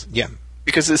comics. Yeah.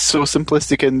 Because it's so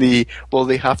simplistic in the, well,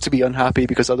 they have to be unhappy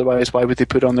because otherwise why would they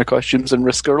put on their costumes and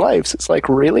risk their lives? It's like,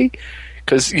 really?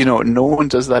 Because, you know, no one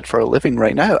does that for a living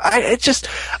right now. I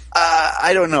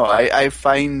don't know. I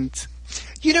find...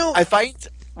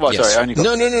 Well, yes. sorry,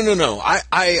 No.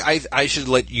 I should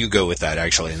let you go with that,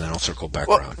 actually, and then I'll circle back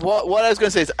around. What I was going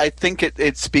to say is I think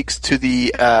it speaks to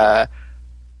the...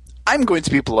 I'm going to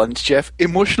be blunt, Jeff.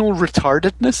 Emotional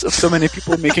retardedness of so many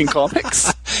people making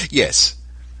comics. Yes.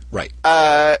 Right.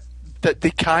 That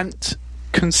they can't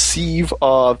conceive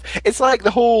of... It's like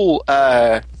the whole...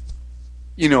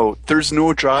 there's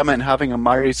no drama in having a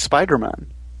married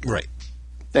Spider-Man. Right.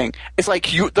 Thing. It's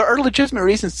like there are legitimate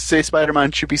reasons to say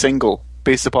Spider-Man should be single,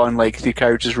 based upon like the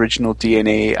character's original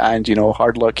DNA, and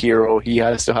hard luck hero, he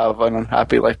has to have an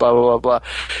unhappy life, blah blah blah blah.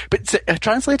 But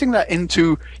translating that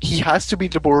into he has to be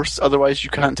divorced, otherwise you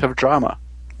can't have drama.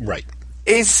 Right.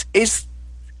 It's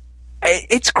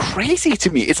crazy to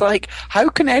me. It's like, how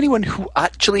can anyone who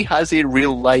actually has a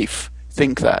real life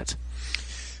think that?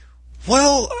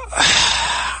 Well,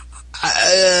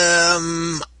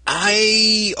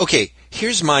 okay.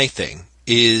 Here's my thing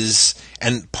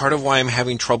and part of why I'm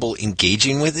having trouble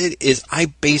engaging with it is I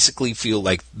basically feel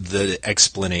like the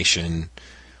explanation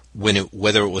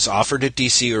whether it was offered at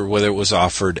DC or whether it was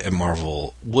offered at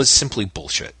Marvel was simply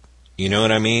bullshit. You know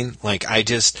what I mean? Like,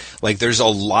 there's a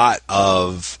lot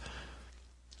of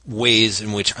ways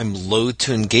in which I'm loath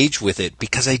to engage with it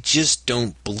because I just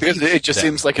don't believe it just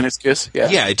seems like an excuse.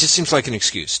 Yeah, it just seems like an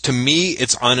excuse. To me,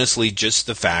 it's honestly just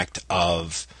the fact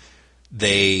of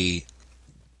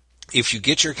if you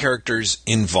get your characters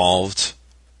involved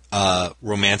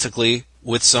romantically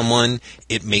with someone,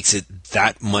 it makes it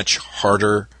that much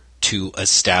harder to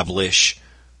establish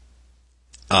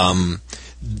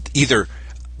either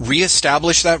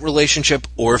reestablish that relationship,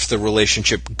 or if the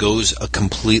relationship goes a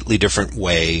completely different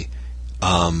way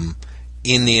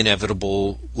in the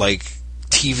inevitable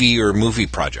TV or movie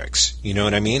projects. You know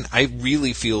what I mean? I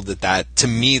really feel that to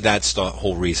me, that's the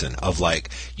whole reason of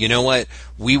you know what?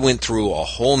 We went through a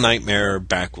whole nightmare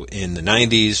back in the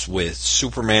 90s with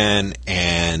Superman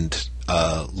and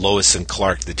Lois and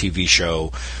Clark, the TV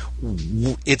show.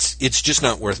 It's just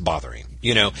not worth bothering.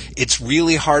 It's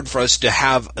really hard for us to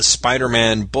have a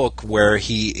Spider-Man book where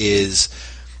he is,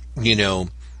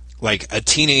 like a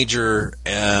teenager,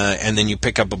 and then you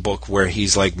pick up a book where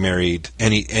he's married,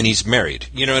 and he's married.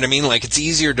 You know what I mean? It's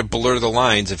easier to blur the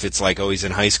lines if it's he's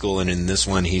in high school, and in this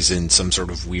one he's in some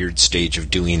sort of weird stage of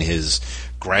doing his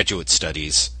graduate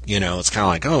studies. It's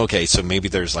kind of okay, so maybe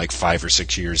there's 5 or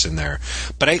 6 years in there.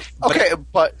 But yes.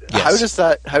 How does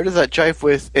that jive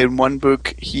with, in one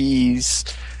book he's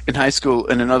in high school,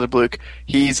 in another book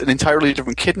he's an entirely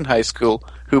different kid in high school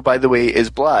who, by the way, is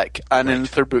black, and in the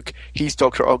third book he's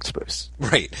Dr. Octopus.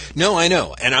 Right. No, I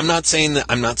know, and I'm not saying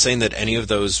that any of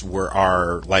those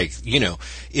are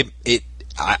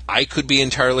I could be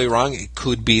entirely wrong. It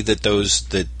could be that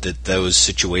those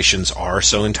situations are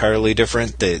so entirely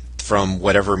different that from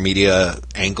whatever media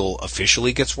angle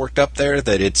officially gets worked up there,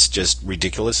 that it's just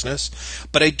ridiculousness.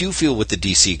 But I do feel with the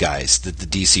DC guys that the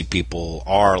DC people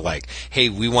are hey,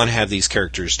 we want to have these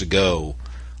characters to go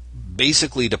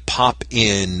basically to pop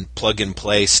in plug and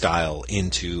play style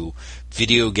into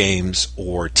video games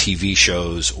or TV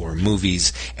shows or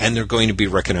movies, and they're going to be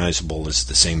recognizable as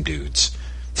the same dudes.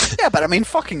 Yeah, but I mean,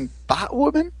 fucking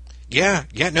Batwoman? Yeah,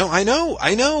 no, I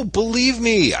know, believe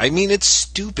me. I mean, it's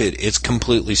stupid. It's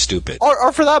completely stupid.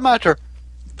 Or for that matter,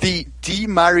 the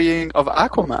demarrying of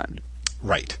Aquaman.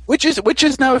 Right. Which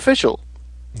is now official.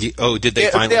 Did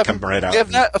they finally come right out? They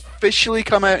have now officially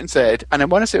come out and said, and I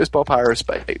want to say it was Bob Harris,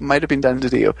 but it might have been Dan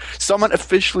DiDio. Someone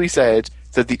officially said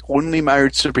that the only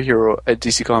married superhero at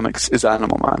DC Comics is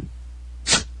Animal Man.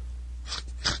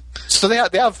 So they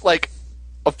have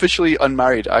officially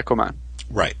unmarried Aquaman.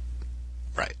 Right.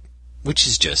 Which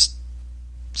is just,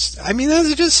 I mean,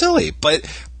 that's just silly. But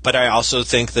I also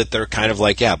think that they're kind of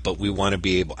but we want to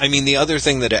be able. I mean, the other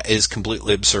thing that is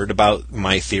completely absurd about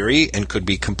my theory, and could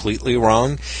be completely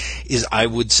wrong, is I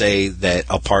would say that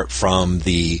apart from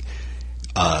the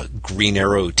Green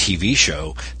Arrow TV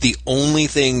show, the only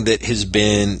thing that has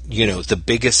been, the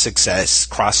biggest success,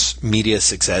 cross-media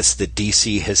success that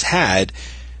DC has had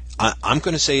I'm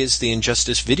going to say is the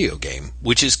Injustice video game,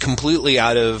 which is completely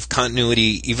out of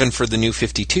continuity even for the New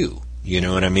 52. You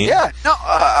know what I mean? Yeah, no,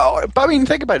 but I mean,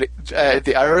 think about it.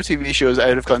 The Arrow TV show is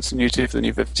out of continuity for the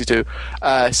New 52.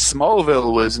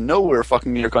 Smallville was nowhere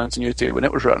fucking near continuity when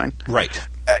it was running. Right.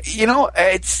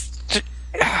 It's...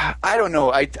 I don't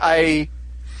know.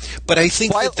 But I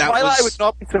think while I would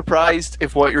not be surprised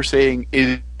if what you're saying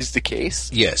is the case.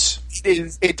 Yes.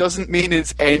 It doesn't mean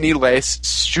it's any less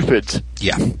stupid.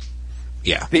 Yeah.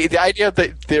 Yeah. The idea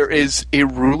that there is a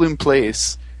rule in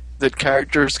place that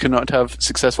characters cannot have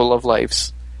successful love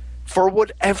lives for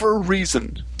whatever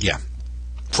reason. Yeah.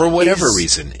 For whatever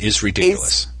reason is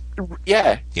ridiculous.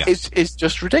 It's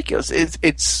just ridiculous.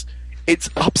 It's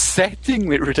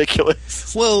upsettingly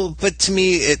ridiculous. Well, but to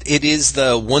me, it is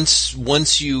the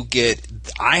once you get.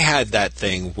 I had that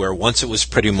thing where once it was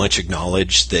pretty much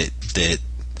acknowledged that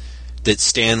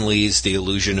Stan Lee's The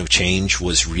Illusion of Change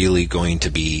was really going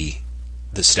to be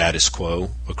the status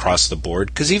quo across the board.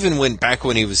 Because even back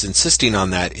when he was insisting on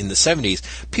that in the 70s,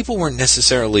 people weren't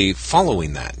necessarily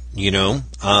following that, you know?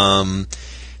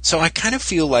 So I kind of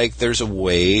feel like there's a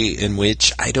way in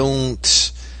which I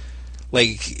don't...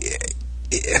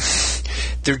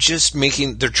 they're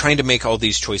trying to make all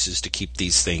these choices to keep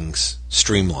these things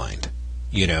streamlined,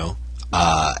 you know?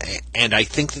 And I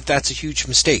think that that's a huge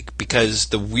mistake, because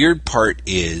the weird part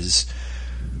is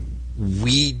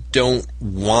I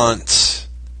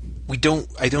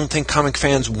don't think comic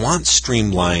fans want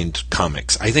streamlined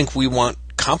comics. I think we want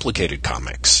complicated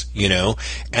comics, you know?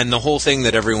 And the whole thing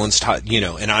that everyone's taught, you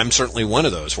know, and I'm certainly one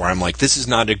of those where I'm like, this is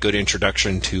not a good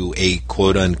introduction to a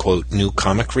quote-unquote new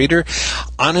comic reader.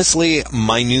 Honestly,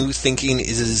 my new thinking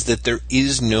is that there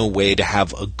is no way to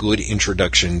have a good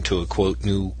introduction to a quote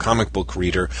new comic book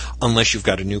reader unless you've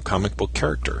got a new comic book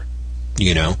character,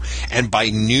 you know? And by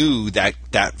new, that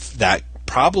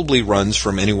probably runs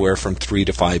from anywhere from 3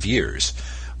 to 5 years.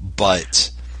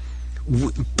 But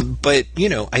you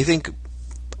know, I think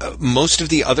most of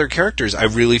the other characters, I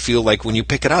really feel like when you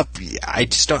pick it up, I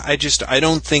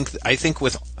think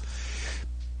with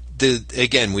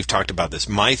again, we've talked about this.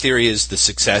 My theory is the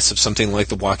success of something like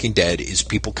The Walking Dead is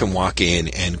people can walk in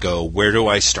and go, where do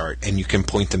I start? And you can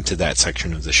point them to that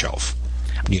section of the shelf.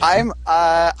 You know?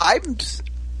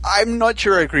 I'm not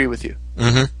sure I agree with you.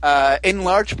 Mm-hmm. In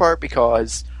large part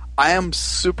because I am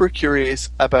super curious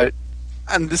about,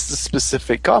 and this is a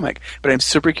specific comic, but I'm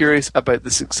super curious about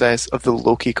the success of the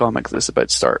Loki comic that's about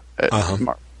to start at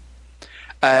Marvel.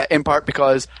 In part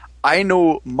because I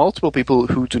know multiple people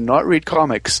who do not read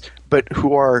comics, but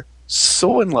who are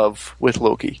so in love with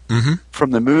Loki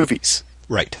from the movies.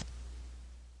 Right.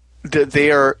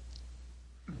 They are,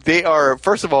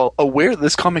 first of all, aware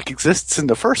this comic exists in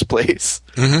the first place,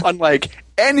 unlike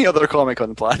any other comic on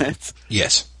the planet.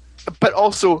 Yes. But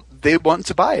also, they want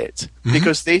to buy it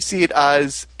because they see it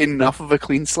as enough of a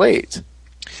clean slate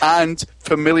and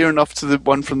familiar enough to the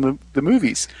one from the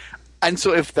movies. And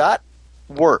so if that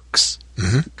works,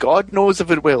 God knows if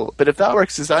it will, but if that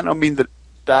works, does that not mean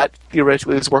that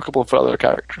theoretically is workable for other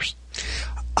characters?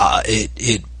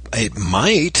 It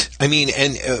might. I mean,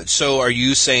 and so are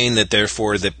you saying that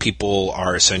therefore that people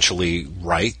are essentially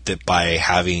right that by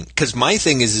having... Because my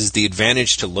thing is the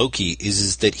advantage to Loki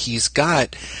is that he's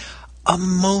got a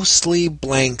mostly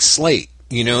blank slate.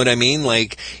 You know what I mean?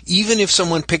 Like, even if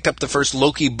someone picked up the first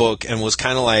Loki book and was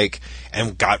kind of like,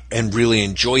 and really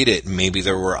enjoyed it, and maybe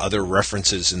there were other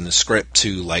references in the script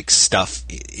to, like, stuff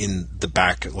in the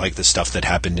back, like the stuff that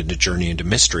happened in the Journey into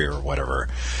Mystery or whatever,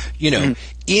 you know,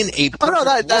 in a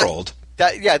perfect world.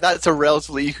 That's a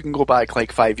relatively, you can go back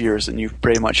like 5 years and you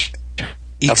pretty much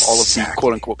have all of the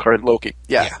quote-unquote current Loki.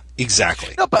 Yeah,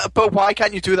 exactly. No, but why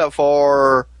can't you do that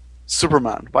for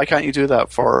Superman? Why can't you do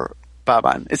that for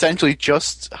Batman? Essentially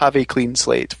just have a clean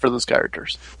slate for those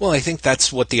characters. Well, I think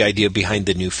that's what the idea behind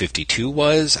the New 52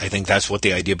 was. I think that's what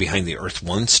the idea behind the Earth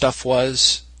 1 stuff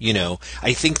was. You know,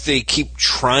 I think they keep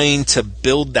trying to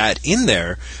build that in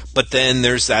there, but then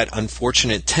there's that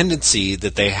unfortunate tendency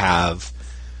that they have,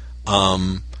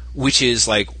 which is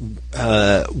like,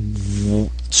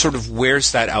 sort of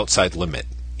where's that outside limit?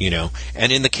 You know,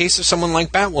 and in the case of someone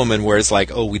like Batwoman, where it's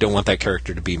like, oh, we don't want that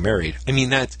character to be married. I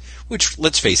mean, which,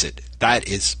 let's face it, that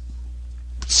is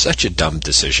such a dumb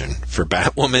decision for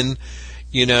Batwoman.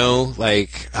 You know,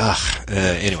 like,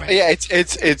 anyway. Yeah,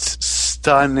 it's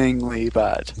stunningly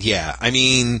bad. Yeah, I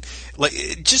mean,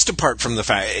 like, just apart from the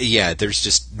fact, there's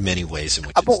just many ways in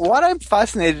which. But what I'm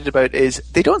fascinated about is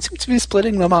they don't seem to be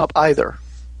splitting them up either.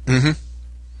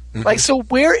 Like, so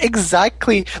where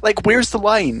exactly, like, where's the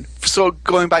line? So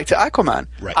going back to Aquaman,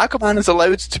 right. Aquaman is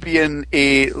allowed to be in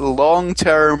a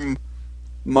long-term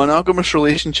monogamous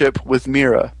relationship with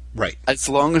Mera, Right. as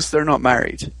long as they're not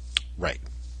married. Right.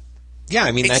 Yeah,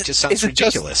 I mean, that just sounds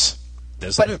ridiculous.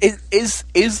 Doesn't it?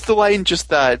 Is the line just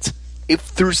that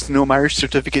if there's no marriage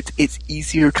certificate, it's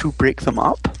easier to break them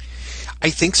up? I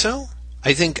think so.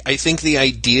 I think the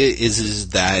idea is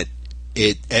that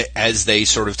it, as they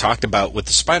sort of talked about with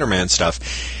the Spider-Man stuff,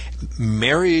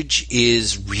 marriage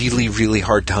is really, really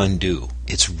hard to undo.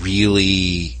 It's a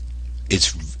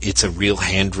real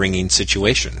hand-wringing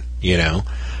situation, you know.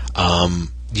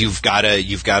 You've got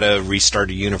to restart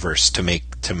a universe to make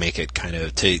it kind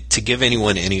of to give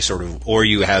anyone any sort of, or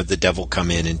you have the devil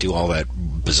come in and do all that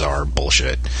bizarre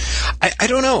bullshit. I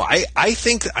don't know. I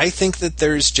think that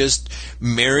there's just,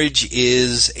 marriage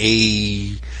is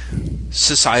a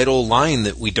societal line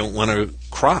that we don't want to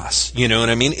cross. You know what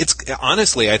I mean? It's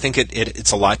honestly, I think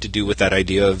it's a lot to do with that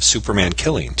idea of Superman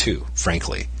killing too,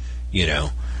 frankly. You know,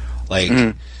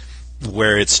 like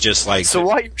where it's just like. So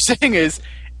what you're saying is,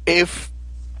 if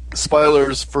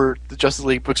spoilers for the Justice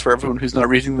League books for everyone who's not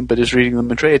reading them but is reading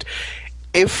them in trade,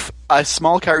 if a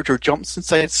small character jumps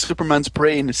inside Superman's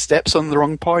brain, steps on the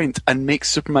wrong point, and makes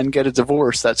Superman get a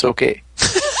divorce, that's okay.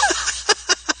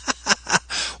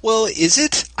 Well, is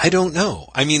it? I don't know.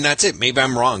 I mean, that's it. Maybe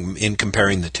I'm wrong in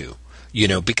comparing the two. You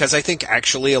know, because I think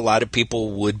actually a lot of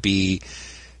people would be,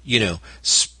 you know,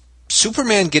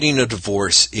 Superman getting a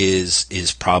divorce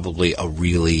is probably a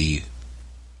really...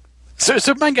 So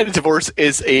Superman getting a divorce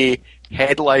is a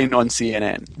headline on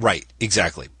CNN. Right,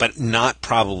 exactly. But not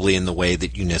probably in the way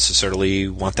that you necessarily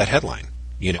want that headline.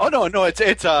 You know? Oh, no, it's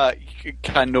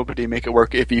can nobody make it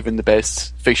work if even the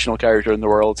best fictional character in the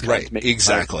world can't right, make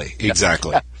exactly, it work?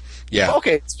 exactly. Yeah.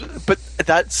 Okay, but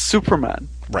that's Superman.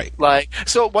 Right. Like,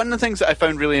 so one of the things that I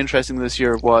found really interesting this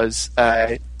year was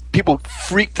people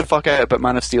freaked the fuck out about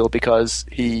Man of Steel because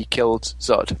he killed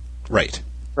Zod. Right.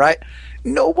 Right?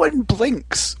 No one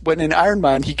blinks when in Iron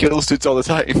Man he kills dudes all the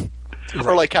time. Right.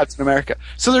 Or like Captain America.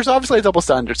 So there's obviously a double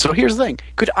standard. So here's the thing.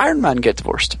 Could Iron Man get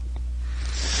divorced?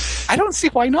 I don't see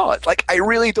why not. Like, I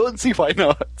really don't see why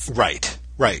not. Right.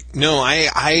 Right. No,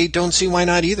 I don't see why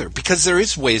not either. Because there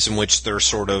is ways in which they're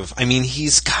sort of... I mean,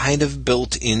 he's kind of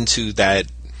built into that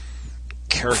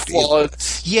character.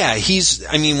 Flaws. Yeah, he's...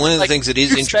 I mean, one of the things that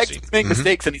is interesting... You make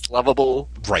mistakes and he's lovable.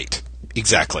 Right.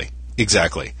 Exactly.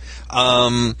 Exactly.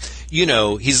 You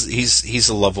know, he's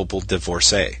a lovable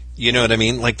divorcee. You know what I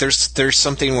mean? Like, there's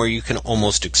something where you can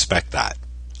almost expect that.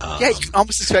 Yeah, you can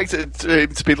almost expect it to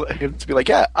be like,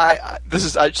 yeah, this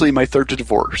is actually my third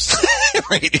divorce.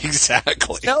 Right,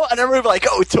 exactly. No, and everyone would be like,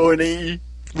 oh, Tony.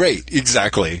 Right,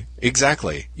 exactly.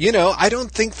 You know, I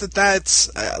don't think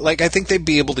that's, I think they'd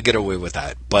be able to get away with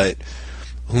that, but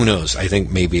who knows? I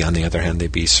think maybe, on the other hand,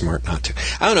 they'd be smart not to.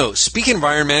 I don't know. Speaking of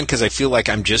Iron Man, because I feel like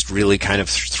I'm just really kind of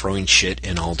throwing shit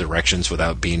in all directions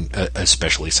without being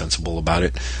especially sensible about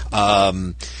it.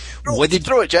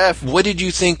 Throw it, Jeff. What did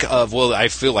you think of? Well, I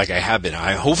feel like I have been.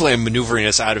 Hopefully, I'm maneuvering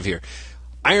us out of here.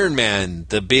 Iron Man,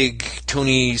 the big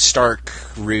Tony Stark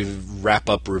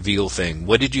wrap-up reveal thing.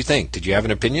 What did you think? Did you have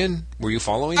an opinion? Were you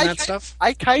following that stuff?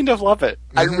 I kind of love it.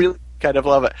 Mm-hmm. I really kind of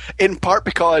love it. In part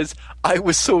because I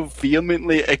was so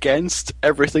vehemently against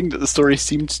everything that the story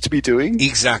seemed to be doing.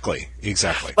 Exactly.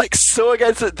 Like, so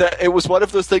against it that it was one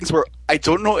of those things where I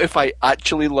don't know if I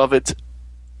actually love it,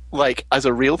 like, as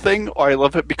a real thing, or I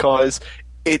love it because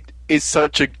it is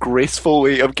such a graceful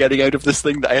way of getting out of this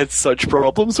thing that I had such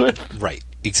problems with. Right,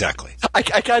 exactly. I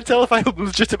can't tell if I'm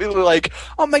legitimately like,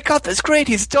 oh my god, that's great,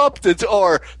 he's adopted,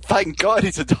 or thank god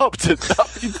he's adopted.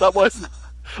 That means that wasn't...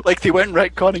 Like, they went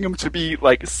retconning him to be,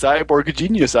 like, cyborg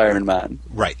genius Iron Man.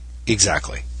 Right,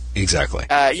 exactly.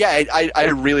 Yeah,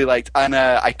 I really liked, and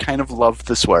I kind of loved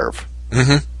the swerve.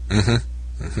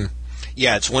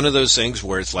 Yeah, it's one of those things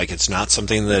where it's like, it's not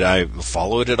something that I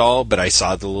followed at all, but I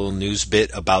saw the little news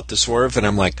bit about the swerve, and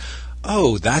I'm like,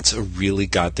 oh, that's a really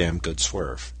goddamn good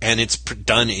swerve. And it's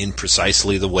done in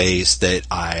precisely the ways that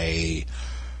I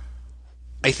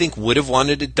think would have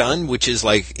wanted it done, which is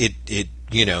like, it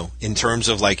you know, in terms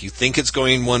of like, you think it's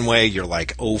going one way, you're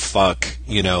like, oh fuck,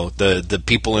 you know, the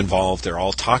people involved, they're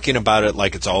all talking about it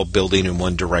like it's all building in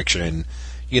one direction.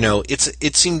 You know,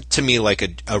 it seemed to me like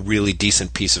a really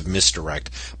decent piece of misdirect.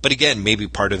 But again, maybe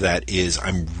part of that is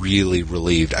I'm really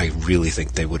relieved. I really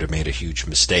think they would have made a huge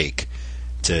mistake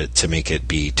to make it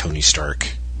be Tony Stark,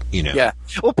 you know. Yeah.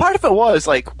 Well, part of it was,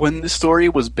 like, when the story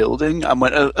was building, and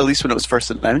at least when it was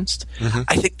first announced,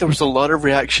 I think there was a lot of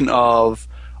reaction of,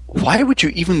 why would you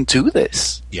even do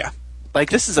this? Yeah. Like,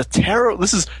 this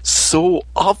is so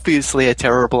obviously a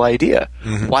terrible idea.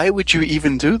 Why would you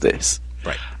even do this?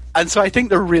 Right. And so I think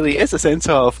there really is a sense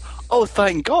of, oh,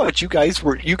 thank God, you guys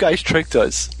tricked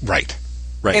us. Right.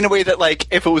 Right. In a way that, like,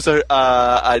 if it was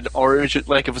an origin,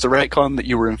 like, if it was a retcon that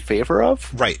you were in favor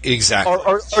of, Right, exactly.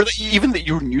 or that even that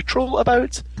you were neutral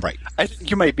about, right. I think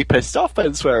you might be pissed off by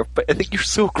the swerve, but I think you're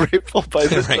so grateful by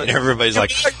this. Right, everybody's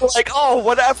like, oh,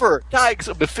 whatever. Thanks.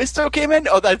 So Mephisto came in?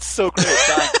 Oh, that's so great.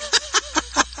 Thanks.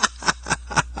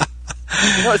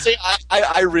 No, see,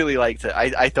 I really liked it.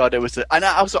 I thought it was, and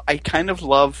I kind of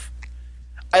love.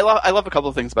 I love a couple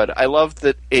of things about it. I love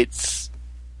that it's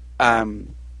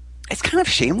kind of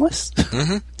shameless.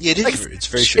 Mm-hmm. Yeah, it is. Like, it's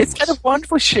very shameless. It's kind of a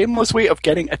wonderful, shameless way of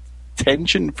getting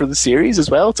attention for the series as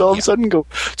well. To all of a sudden go,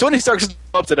 Tony Stark's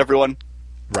adopted everyone.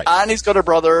 Right. And he's got a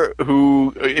brother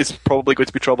who is probably going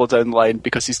to be trouble down the line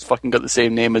because he's fucking got the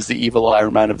same name as the evil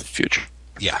Iron Man of the future.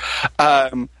 Yeah.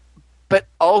 But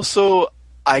also,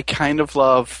 I kind of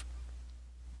love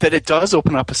that it does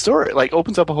open up a story, like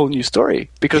opens up a whole new story,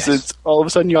 because it's all of a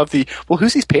sudden you have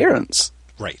who's his parents?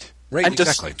 Right. Right, and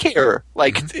exactly. just care.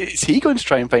 Like, is he going to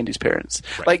try and find his parents?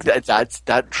 Right. Like,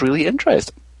 that's really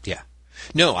interesting. Yeah.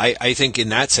 No, I think in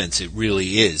that sense it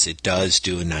really is. It does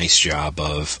do a nice job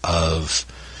of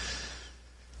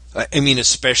I mean,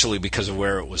 especially because of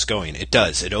where it was going. It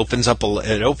does. It opens up a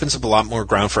lot more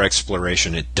ground for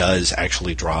exploration. It does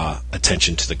actually draw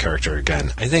attention to the character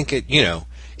again. I think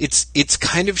it's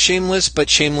kind of shameless, but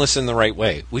shameless in the right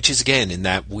way, which is, again, in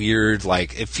that weird,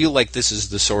 like, I feel like this is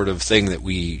the sort of thing that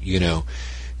we,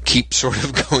 keep sort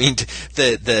of going to,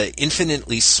 the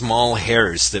infinitely small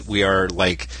hairs that we are,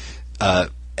 like,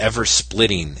 ever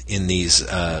splitting in these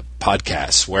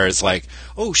podcasts, where it's like,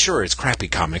 oh, sure, it's crappy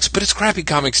comics, but it's crappy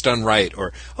comics done right,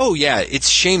 or, oh, yeah, it's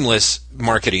shameless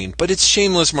marketing, but it's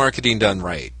shameless marketing done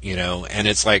right, and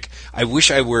it's like, I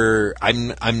wish I were,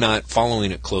 I'm not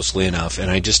following it closely enough, and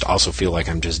I just also feel like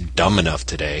I'm just dumb enough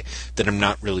today that I'm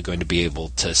not really going to be able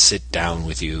to sit down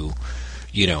with you,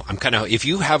 I'm kind of, if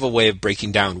you have a way of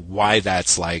breaking down why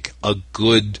that's like a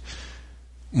good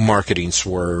marketing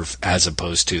swerve as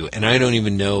opposed to, and I don't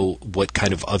even know what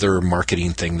kind of other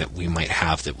marketing thing that we might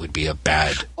have that would be a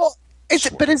bad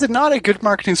swerve. But is it not a good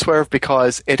marketing swerve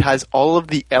because it has all of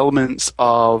the elements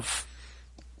of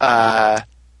the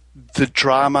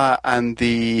drama and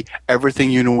the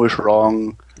everything you know is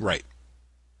wrong, right,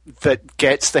 that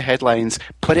gets the headlines,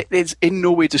 but it is in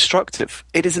no way destructive.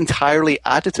 It is entirely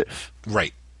additive.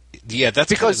 Right. Yeah,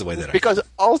 that's kind of the way that because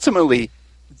ultimately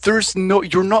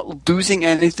you're not losing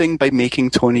anything by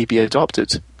making Tony be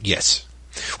adopted. Yes.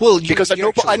 Well, because at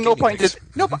no point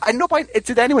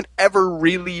did anyone ever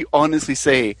really honestly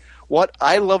say, what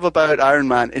I love about Iron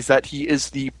Man is that he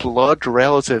is the blood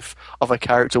relative of a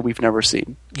character we've never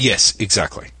seen. Yes,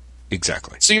 exactly.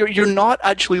 Exactly. So you're not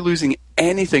actually losing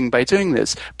anything by doing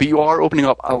this, but you are opening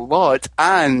up a lot,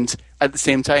 and at the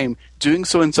same time doing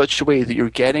so in such a way that you're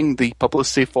getting the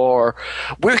publicity for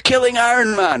we're killing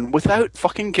Iron Man without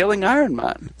fucking killing Iron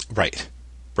Man. Right.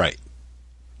 Right.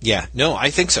 Yeah. No,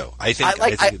 I think so.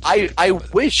 I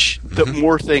wish that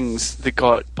more things that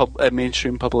got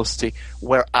mainstream publicity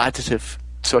were additive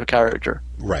to a character.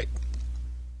 Right.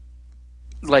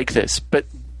 Like this, but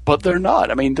they're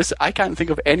not. I mean, I can't think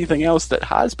of anything else that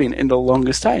has been in the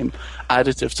longest time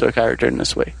additive to a character in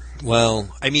this way.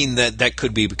 Well, I mean, that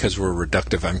could be because we're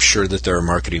reductive. I'm sure that there are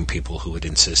marketing people who would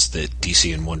insist that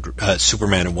DC and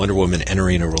Superman and Wonder Woman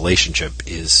entering a relationship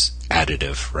is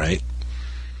additive, right?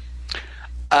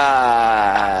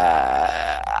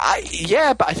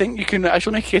 Yeah, but I think you can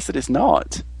actually make a case that it's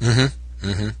not. Mm-hmm.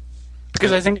 Mm-hmm.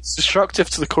 Because I think it's destructive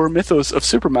to the core mythos of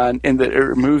Superman in that it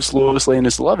removes Lois Lane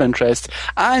as the love interest,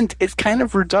 and it's kind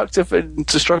of reductive and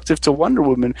destructive to Wonder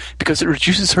Woman because it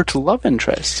reduces her to love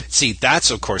interest. See,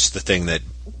 that's of course the thing that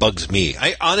bugs me.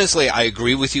 I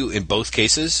agree with you in both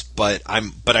cases, but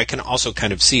I can also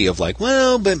kind of see of like,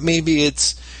 well, but maybe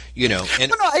it's,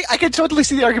 And I can totally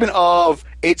see the argument of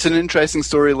it's an interesting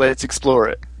story, let's explore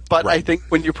it. But right. I think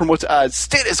when you promote it as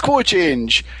status quo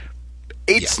change,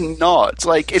 it's not.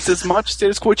 Like, it's as much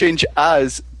status quo change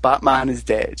as Batman is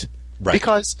dead. Right.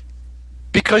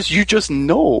 Because you just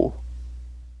know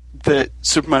that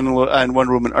Superman and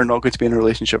Wonder Woman are not going to be in a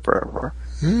relationship forever.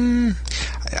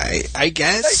 I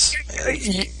guess.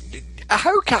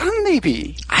 How can they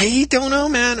be? I don't know,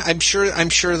 man. I'm sure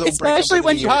they'll especially break up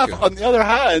when you have, on the other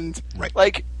hand, right.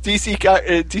 like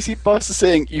DC boss is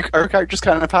saying our characters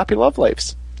can't have happy love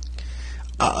lives.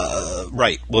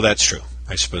 Right. Well, that's true.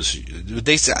 I suppose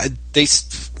they.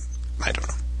 I don't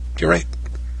know. You're right.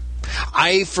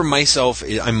 For myself,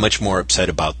 I'm much more upset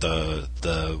about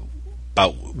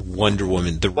about Wonder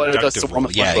Woman, the reductive role.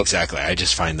 Yeah, exactly. I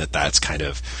just find that that's kind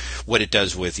of what it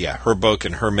does with her book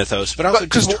and her mythos, but also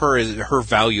just her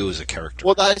value as a character.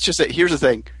 Well, that's just it. Here's the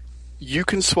thing: you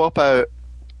can swap out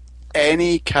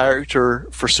any character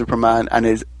for Superman, and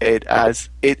it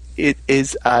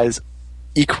is as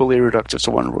equally reductive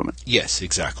to Wonder Woman. Yes,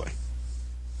 exactly.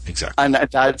 And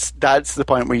that's the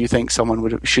point where you think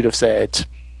someone should have said,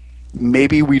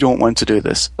 maybe we don't want to do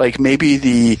this. Like, maybe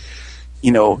the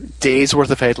days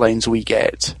worth of headlines we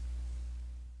get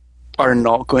is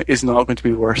not going to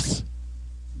be worth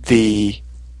the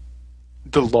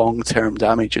long-term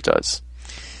damage it does.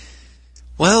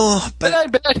 Well, but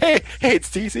hey,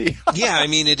 it's DC. Yeah, I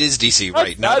mean, it is DC,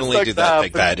 right? Not only do that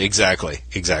like that, exactly.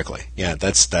 Yeah,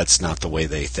 that's not the way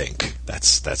they think.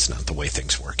 That's not the way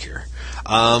things work here.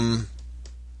 So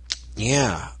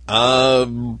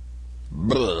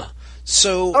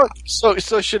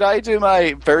should I do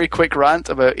my very quick rant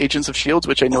about Agents of S.H.I.E.L.D.,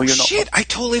 which I know you're not... Shit, I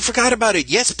totally forgot about it.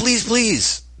 Yes,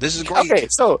 please. This is great. Okay,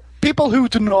 so people who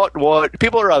do watch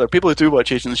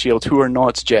Agents of S.H.I.E.L.D. who are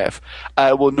not Jeff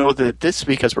will know that this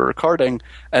week, as we're recording,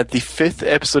 the 5th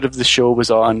episode of the show was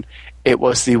on. It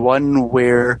was the one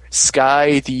where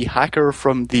Skye, the hacker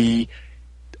from the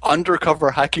undercover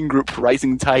hacking group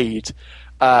Rising Tide,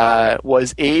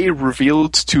 was A,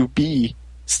 revealed to be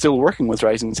still working with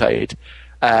Rising Tide,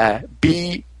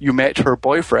 B, you met her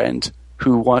boyfriend,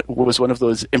 who was one of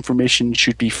those information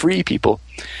should be free people,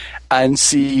 and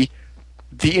C,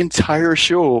 the entire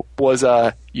show was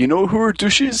you know who are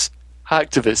douches?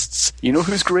 Hacktivists. You know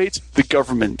who's great? The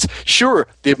government. Sure,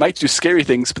 they might do scary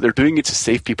things, but they're doing it to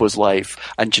save people's life.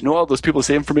 And you know all those people who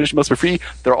say information must be free?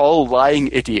 They're all lying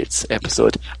idiots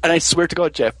episode. And I swear to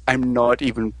God, Jeff, I'm not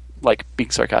even being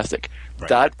sarcastic. Right.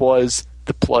 That was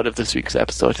the plot of this week's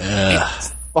episode.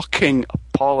 It's fucking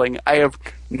appalling. I have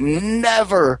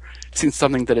never seen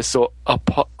something that is so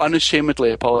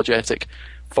unashamedly apologetic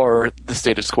for the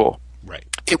status quo. Right.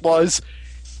 It was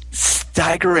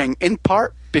staggering, in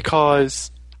part because,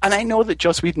 and I know that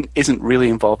Joss Whedon isn't really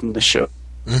involved in the show.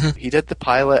 Mm-hmm. He did the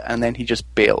pilot and then he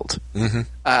just bailed. Mm-hmm.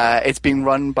 It's being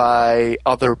run by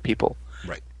other people.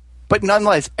 Right. But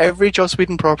nonetheless, every Joss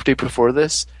Whedon property before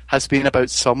this has been about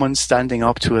someone standing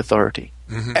up to authority.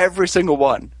 Mm-hmm. Every single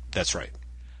one. That's right.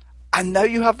 And now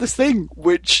you have this thing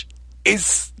which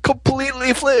is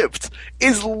completely flipped.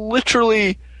 Is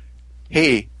literally,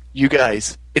 hey, you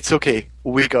guys, it's okay.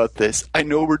 We got this. I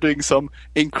know we're doing some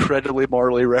incredibly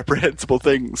morally reprehensible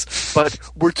things, but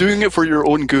we're doing it for your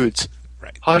own good.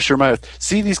 Right. Hush your mouth.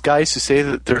 See these guys who say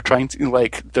that they're trying to,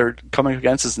 they're coming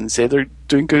against us and say they're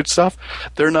doing good stuff?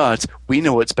 They're not. We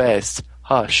know what's best.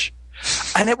 Hush.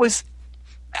 And it was...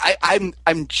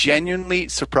 I'm genuinely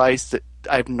surprised that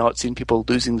I've not seen people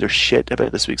losing their shit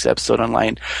about this week's episode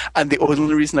online. And the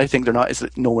only reason I think they're not is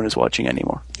that no one is watching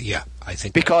anymore. Yeah, I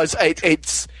think... Because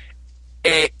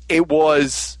it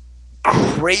was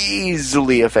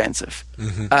crazily offensive.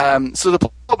 Mm-hmm. So the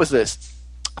plot was this.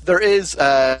 There is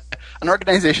an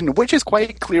organization which is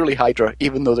quite clearly Hydra,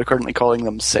 even though they're currently calling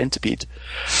them Centipede,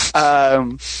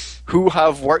 who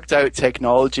have worked out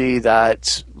technology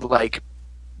that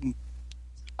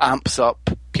amps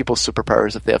up people's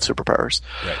superpowers if they have superpowers.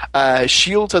 Right.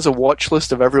 S.H.I.E.L.D. has a watch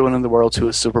list of everyone in the world who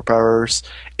has superpowers.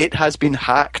 It has been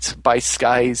hacked by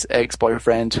Skye's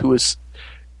ex-boyfriend, who has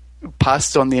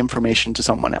passed on the information to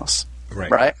someone else.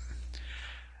 Right?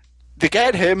 To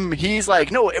get him, he's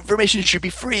like, no, information should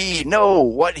be free. No,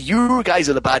 what? You guys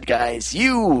are the bad guys.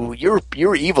 You're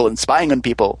evil and spying on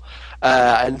people.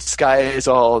 And Skye is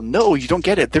all, no, you don't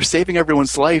get it. They're saving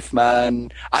everyone's life,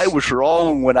 man. I was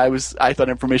wrong when I thought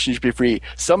information should be free.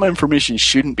 Some information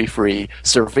shouldn't be free.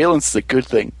 Surveillance is a good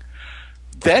thing.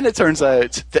 Then it turns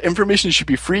out the information should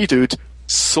be free, dude.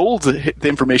 Sold the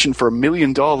information for $1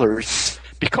 million.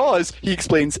 Because, he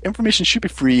explains, information should be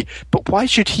free, but why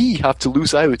should he have to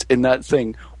lose out in that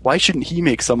thing? Why shouldn't he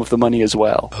make some of the money as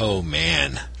well? Oh,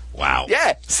 man. Wow.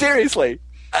 Yeah, seriously.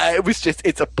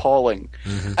 It's appalling.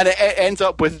 Mm-hmm. And it ends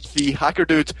up with the hacker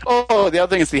dude. Oh, the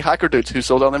other thing is the hacker dude who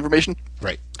sold all the information.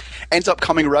 Right. Ends up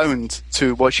coming around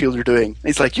to what S.H.I.E.L.D. are doing.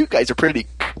 He's like, you guys are pretty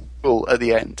cool at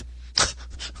the end.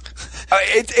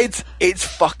 It's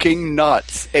fucking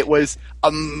nuts. It was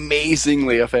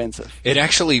amazingly offensive. It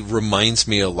actually reminds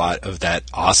me a lot of that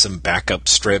awesome backup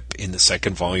strip in the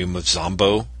second volume of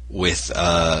Zombo with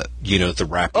the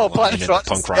rapping line and the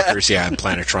punk rockers, and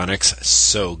Planetronics.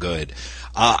 So good.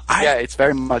 It's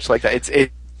very much like that.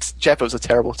 It's Jeff. It was a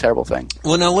terrible, terrible thing.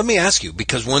 Well, now let me ask you,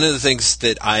 because one of the things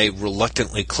that I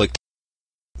reluctantly clicked.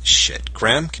 Shit,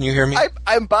 Graham, can you hear me?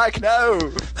 I'm back now.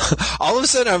 All of a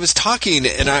sudden, I was talking,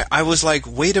 and I was like,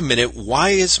 wait a minute, why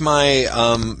is my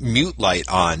mute light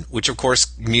on? Which, of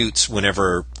course, mutes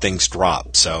whenever things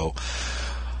drop, so...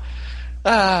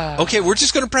 Okay, we're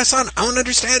just going to press on. I don't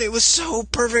understand. It was so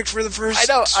perfect for the first...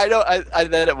 I know.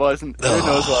 And then it wasn't. Who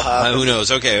knows what happened? Who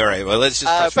knows? Okay, all right. Well, let's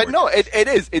just... but no, it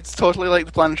is. It's totally like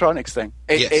the Plantronics thing.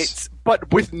 Yes.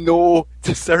 But with no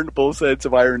discernible sense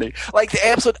of irony. Like, the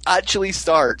episode actually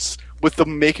starts with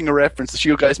them making a reference, the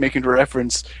S.H.I.E.L.D. guys making a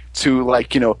reference to,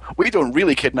 like, we don't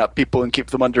really kidnap people and keep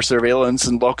them under surveillance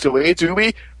and locked away, do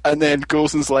we? And then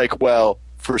Coulson's like, well,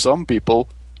 for some people...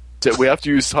 we have to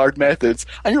use hard methods,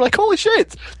 and you're like, holy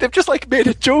shit, they've just like made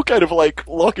a joke out of like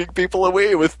locking people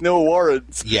away with no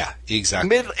warrants. Yeah,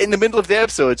 exactly. In the middle of the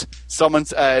episode,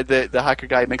 someone's the hacker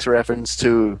guy makes a reference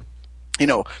to,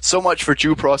 so much for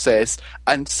due process,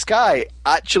 and Skye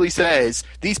actually says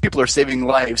these people are saving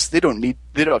lives. They don't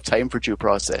have time for due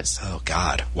process. Oh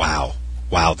God, wow,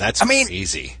 that's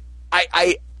crazy.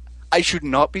 I should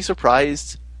not be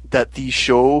surprised that the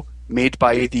show made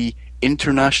by the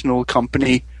international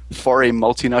company for a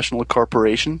multinational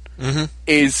corporation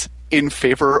is in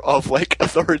favor of like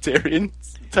authoritarian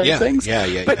type things.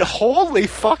 But holy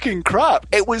fucking crap,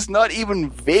 it was not even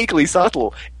vaguely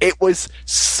subtle. It was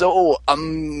so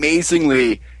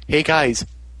amazingly, hey guys,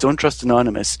 don't trust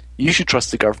Anonymous. You should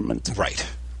trust the government. Right,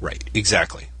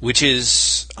 exactly. Which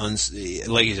is,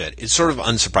 like you said, it's sort of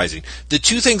unsurprising. The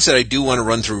two things that I do want to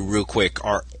run through real quick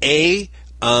are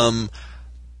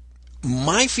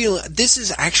my feeling, this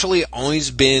has actually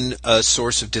always been a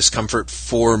source of discomfort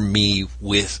for me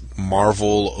with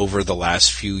Marvel over the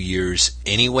last few years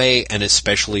anyway, and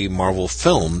especially Marvel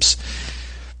films,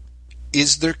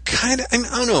 is they're kind of, I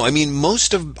don't know,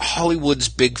 most of Hollywood's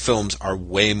big films are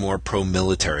way more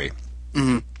pro-military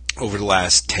over the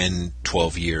last 10,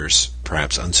 12 years,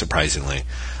 perhaps unsurprisingly.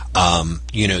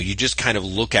 You just kind of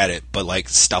look at it, but like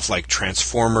stuff like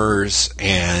Transformers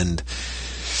and...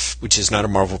 which is not a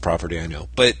Marvel property, I know.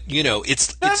 But,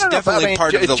 it's definitely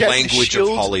part of the language of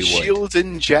Hollywood. S.H.I.E.L.D.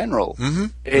 in general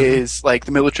is, like,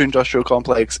 the military-industrial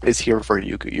complex is here for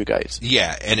you guys.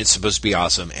 Yeah, and it's supposed to be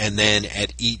awesome. And then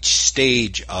at each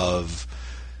stage of,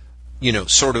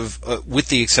 sort of, with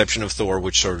the exception of Thor,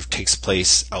 which sort of takes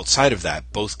place outside of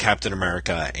that, both Captain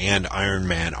America and Iron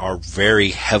Man are very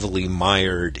heavily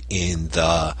mired in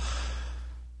the,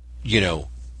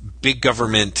 big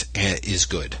government is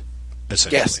good,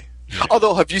 essentially. Yes.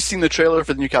 Although, have you seen the trailer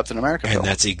for the new Captain America film? And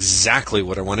that's exactly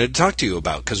what I wanted to talk to you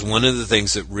about, because one of the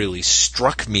things that really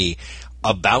struck me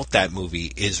about that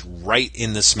movie is right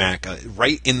in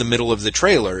the middle of the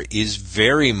trailer is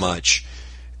very much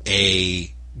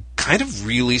a kind of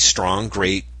really strong,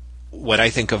 great, what I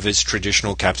think of as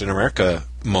traditional Captain America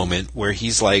moment, where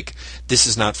he's like, this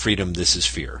is not freedom, this is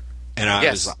fear. And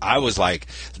I was like,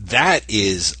 that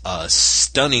is a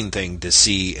stunning thing to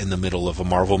see in the middle of a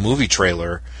Marvel movie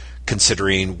trailer,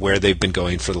 considering where they've been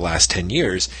going for the last 10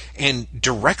 years, and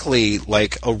directly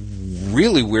like a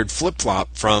really weird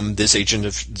flip-flop from this Agent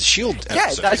of S.H.I.E.L.D. episode.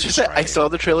 Yeah, that's just it. I saw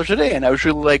the trailer today, and I was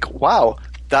really like, wow,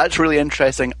 that's really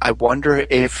interesting. I wonder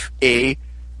if,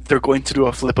 they're going to do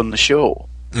a flip on the show.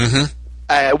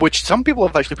 Which some people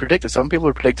have actually predicted. Some people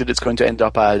have predicted it's going to end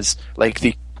up as, like,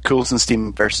 the Coulson's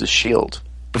team versus S.H.I.E.L.D.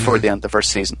 before the end of the first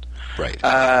season. Right.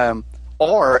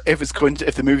 Or if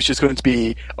the movie's just going to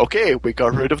be, okay, we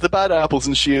got rid of the bad apples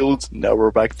in S.H.I.E.L.D., now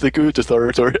we're back to the good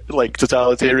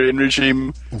totalitarian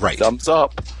regime. Right. Thumbs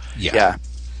up. Yeah,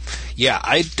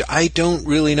 I don't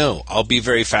really know. I'll be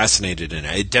very fascinated in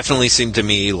it. It definitely seemed to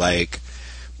me like,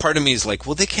 part of me is like,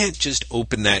 well, they can't just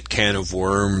open that can of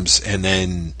worms and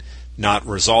then not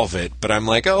resolve it, but I'm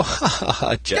like, oh,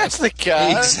 Jeff. That's the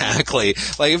guy. Exactly.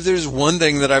 Like, if there's one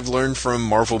thing that I've learned from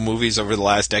Marvel movies over the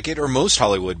last decade, or most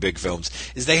Hollywood big films,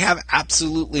 is they have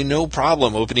absolutely no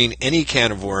problem opening any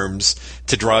can of worms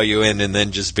to draw you in and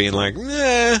then just being like,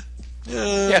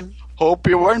 yeah, hope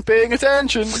you weren't paying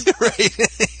attention. Right.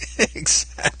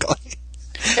 Exactly.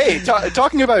 Hey,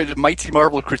 talking about mighty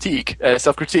Marvel critique,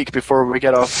 self-critique before we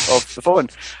get off the phone,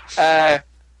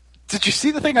 did you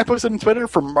see the thing I posted on Twitter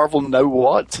for Marvel Now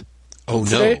What? Oh,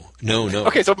 today? No.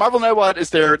 Okay, so Marvel Now What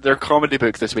is their comedy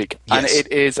book this week. Yes. And it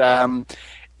is,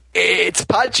 it's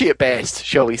patchy at best,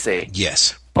 shall we say.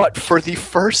 Yes. But for the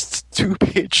first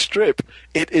 2-page strip,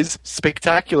 it is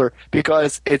spectacular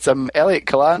because it's Elliot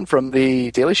Kalan from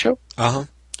The Daily Show.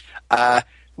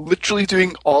 Literally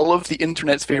doing all of the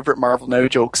internet's favorite Marvel Now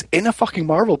jokes in a fucking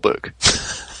Marvel book.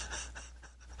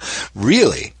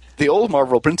 Really? The old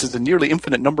Marvel prints a nearly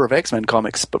infinite number of X-Men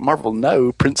comics, but Marvel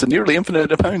Now prints a nearly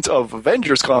infinite amount of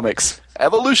Avengers comics.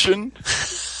 Evolution!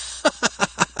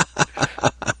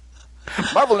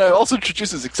 Marvel Now also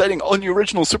introduces exciting all-new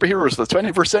original superheroes of the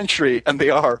 21st century, and they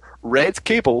are Red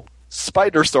Cable,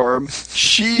 Spider-Storm,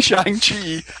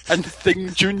 Shang-Chi, and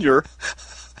Thing Jr.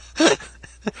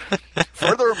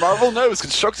 Further, Marvel now has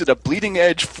constructed a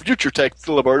bleeding-edge future tech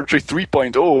laboratory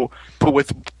 3.0, but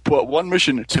with one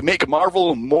mission: to make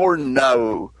Marvel more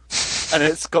now. And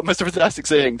it's got Mr. Fantastic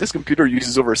saying, this computer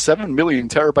uses over 7 million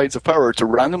terabytes of power to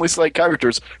randomly select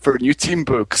characters for new team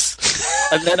books.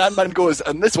 And then Ant-Man goes,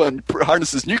 and this one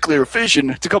harnesses nuclear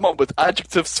fission to come up with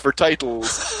adjectives for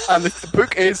titles. And the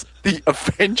book is The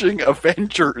Avenging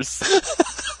Avengers.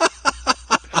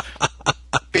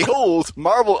 Behold,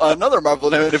 another Marvel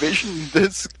Now innovation.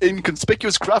 This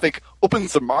inconspicuous graphic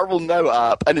opens the Marvel Now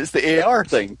app, and it's the AR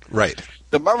thing. Right.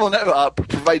 The Marvel Now app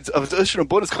provides additional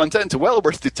bonus content well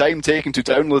worth the time taken to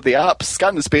download the app.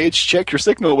 Scan this page, check your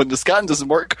signal. When the scan doesn't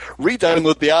work,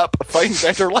 re-download the app, find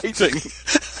better lighting.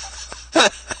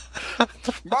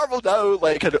 Marvel Now,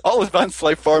 like all advanced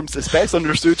life forms, is best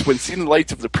understood when seen in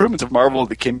light of the primitive Marvel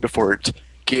that came before it.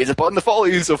 Gaze upon the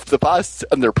follies of the past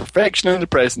and their perfection in the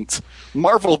present.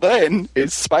 Marvel then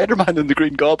is Spider-Man and the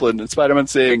Green Goblin, and Spider-Man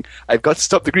saying, I've got to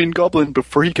stop the Green Goblin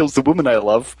before he kills the woman I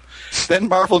love. Then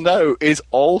Marvel Now is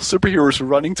all superheroes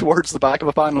running towards the back of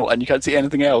a panel and you can't see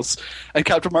anything else. And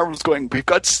Captain Marvel's going, we've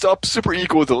got to stop Super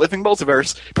Ego, the living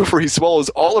multiverse, before he swallows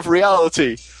all of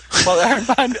reality. While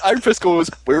Iron Fist goes,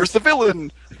 where's the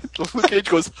villain? Luke Cage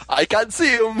goes, I can't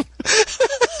see him.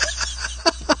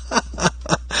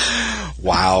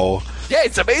 Wow. Yeah,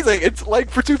 it's amazing. It's like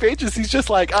for 2 pages, he's just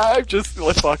like,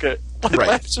 let's fuck it.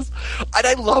 Right. And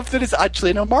I love that it's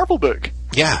actually in a Marvel book.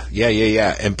 Yeah,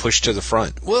 and pushed to the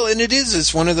front. Well, and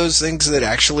it's one of those things that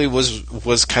actually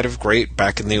was kind of great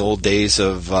back in the old days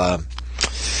of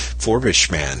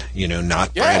Forbish Man,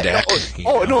 not Brand X.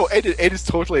 No, it is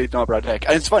totally not Brand X.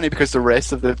 And it's funny because the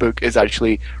rest of the book is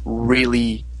actually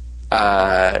really,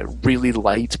 really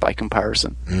light by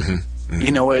comparison.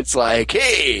 Mm-hmm. It's like,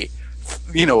 hey,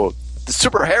 the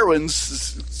super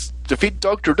heroines defeat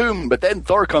Doctor Doom, but then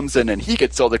Thor comes in and he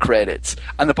gets all the credits.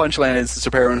 And the punchline is the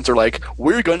super heroines are like,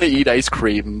 we're going to eat ice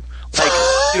cream. Like,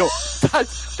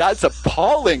 that's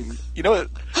appalling. That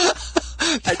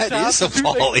is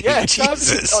appalling. Yeah,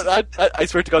 Jesus. I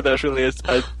swear to God, that really is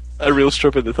a real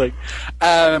strip of the thing.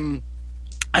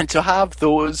 And to have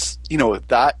those,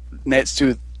 that next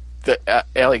to the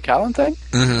Elliot Callan thing,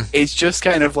 mm-hmm. it's just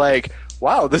kind of like,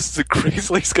 wow, this is a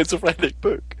crazily schizophrenic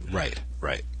book. Right.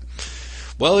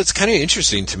 Well, it's kind of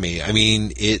interesting to me. I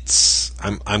mean,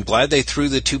 I'm glad they threw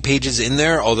the 2 pages in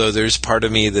there, although there's part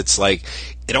of me that's like,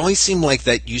 it always seemed like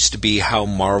that used to be how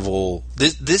Marvel,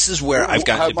 this is where I've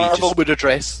gotten to be how Marvel would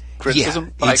address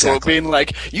criticism. Yeah, exactly. Being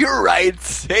like, you're right,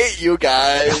 hey, you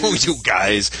guys. Oh, you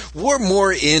guys. We're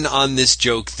more in on this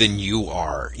joke than you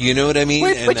are. You know what I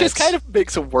mean? Which just kind of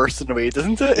makes it worse in a way,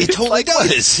 doesn't it? It totally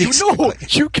does.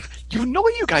 You know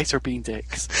you guys are being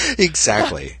dicks.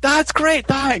 Exactly. That's great,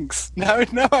 thanks. Now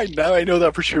I know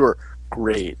that for sure.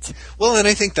 Great. Well, and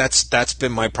I think that's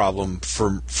been my problem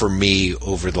for me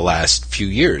over the last few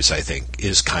years. I think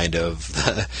is kind of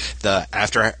the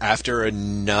after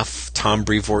enough Tom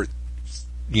Brevoort,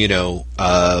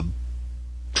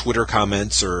 Twitter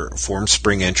comments or Forum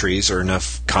Spring entries or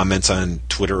enough comments on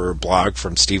Twitter or blog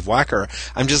from Steve Wacker,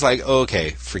 I'm just like, oh, okay,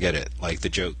 forget it. Like the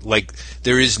joke, like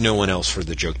there is no one else for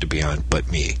the joke to be on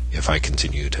but me if I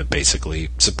continue to basically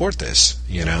support this,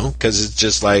 because it's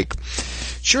just like,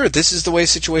 sure, this is the way the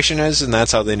situation is and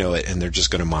that's how they know it and they're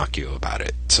just going to mock you about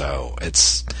it. So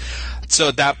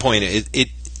at that point, it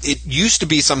used to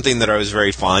be something that I was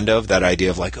very fond of, that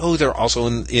idea of like, oh, they're also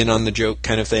in on the joke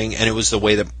kind of thing. And it was the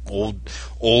way that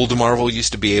old Marvel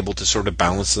used to be able to sort of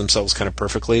balance themselves kind of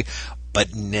perfectly.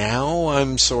 But now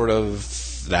I'm sort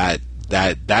of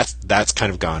that's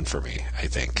kind of gone for me, I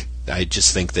think. I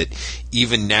just think that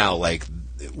even now, like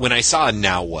when I saw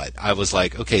Now What, I was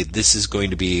like, okay, this is going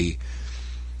to be,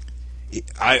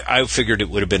 I figured it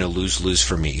would have been a lose-lose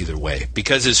for me either way.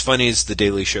 Because as funny as the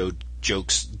Daily Show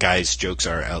jokes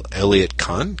are, Elliot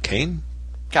Callan,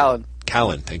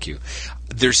 thank you.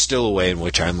 There's still a way in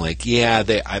which I'm like, yeah,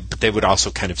 but they would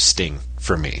also kind of sting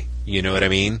for me. You know what I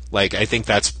mean? Like, I think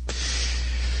that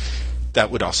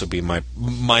would also be my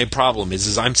problem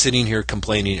is I'm sitting here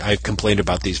complaining. I've complained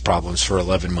about these problems for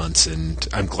 11 months, and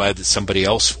I'm glad that somebody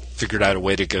else figured out a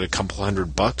way to get a couple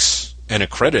 $100 and a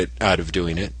credit out of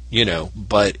doing it,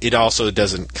 but it also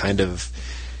doesn't kind of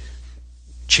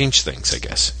change things, I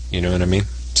guess. You know what I mean?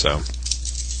 So,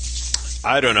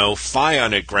 I don't know. Fie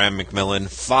on it, Graham McMillan.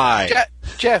 Fie.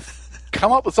 Jeff,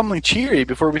 come up with something cheery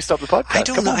before we stop the podcast. I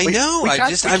don't know. I know. We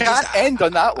can't end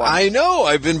on that one. I know.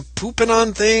 I've been pooping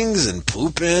on things and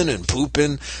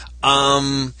pooping.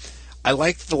 I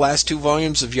like the last 2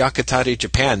 volumes of Yakutare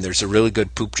Japan. There's a really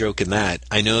good poop joke in that.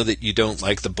 I know that you don't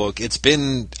like the book. It's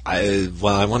been, I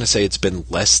want to say it's been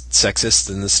less sexist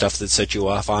than the stuff that set you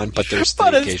off on, but there's the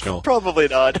occasional... Probably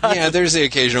not. Yeah, there's the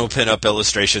occasional pin-up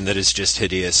illustration that is just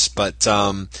hideous, but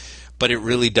it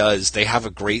really does. They have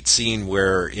a great scene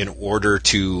where in order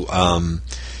to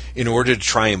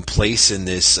try and place in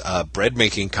this bread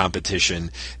making competition,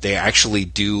 they actually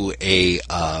do a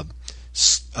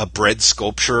bread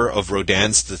sculpture of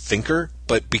Rodin's The Thinker,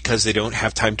 but because they don't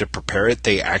have time to prepare it,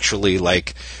 they actually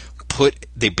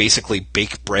they basically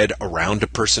bake bread around a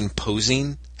person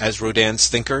posing as Rodin's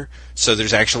Thinker. So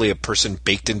there's actually a person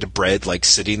baked into bread,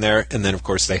 sitting there, and then of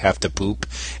course they have to poop,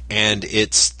 and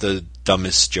it's the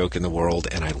dumbest joke in the world,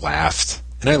 and I laughed.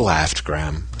 And I laughed,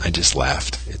 Graham. I just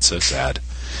laughed. It's so sad.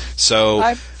 So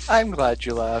I'm glad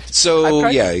you laughed. So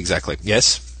yeah, exactly.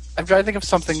 Yes? I'm trying to think of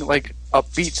something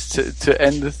upbeat to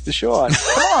end the show on.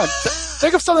 Come on,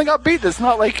 think of something upbeat that's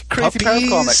not crazy power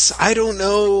comics. I don't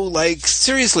know.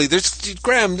 Seriously,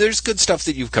 Graham. There's good stuff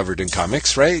that you've covered in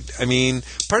comics, right? I mean,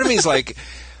 part of me is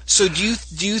so do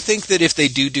you think that if they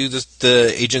do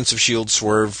the Agents of S.H.I.E.L.D.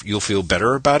 swerve, you'll feel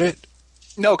better about it?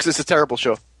 No, because it's a terrible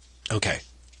show. Okay,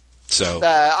 so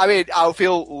I'll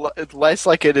feel less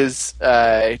like it is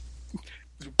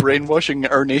brainwashing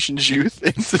our nation's youth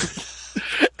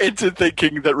into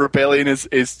thinking that rebellion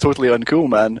is totally uncool,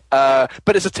 man.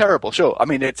 But it's a terrible show. I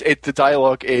mean, the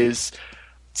dialogue is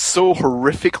so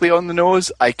horrifically on the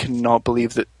nose. I cannot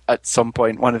believe that at some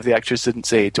point one of the actors didn't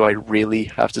say, "Do I really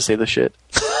have to say this shit?"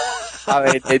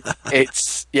 I mean,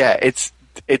 it's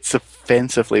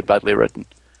offensively badly written.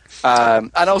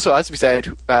 And also, as we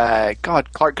said,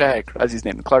 Clark Gregg, as his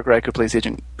name, Clark Gregg, who plays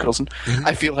Agent Coulson,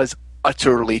 I feel has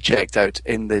utterly checked out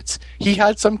in that he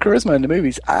had some charisma in the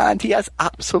movies, and he has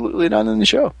absolutely none in the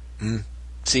show.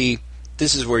 See,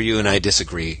 this is where you and I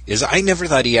disagree. I never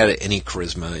thought he had any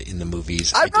charisma in the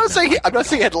movies. I'm not saying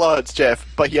he had loads,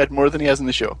 Jeff, but he had more than he has in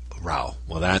the show. Wow.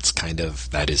 Well,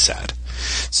 that is sad.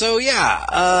 So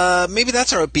yeah, maybe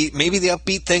that's our upbeat. Maybe the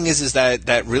upbeat thing is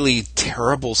that really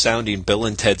terrible sounding Bill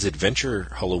and Ted's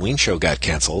Adventure Halloween show got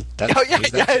canceled.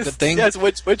 Yes,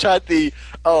 which had the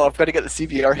I've got to get the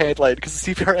CBR headline because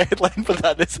the CBR headline for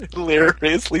that is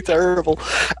hilariously terrible.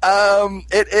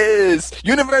 It is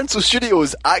Universal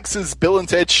Studios axes Bill and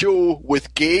Ted show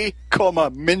with gay,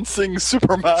 mincing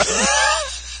Superman.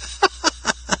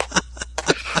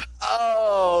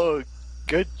 Oh.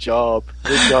 Good job,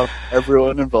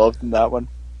 everyone involved in that one.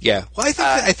 Yeah, well,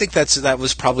 I think that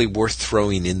was probably worth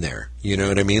throwing in there. You know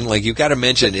what I mean? You've got to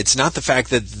mention it's not the fact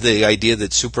that the idea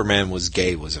that Superman was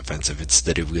gay was offensive; it's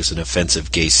that it was an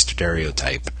offensive gay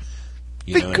stereotype.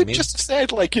 They could just have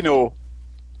said,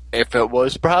 if it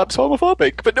was perhaps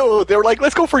homophobic, but no, they were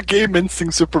let's go for gay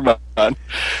mincing Superman.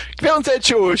 Bill and Ted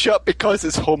show shut because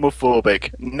it's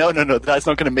homophobic. No, that's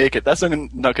not going to make it. That's not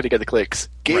going to get the clicks.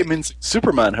 Gay mincing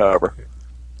Superman, however.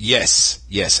 Yes,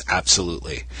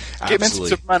 absolutely. Gay mincing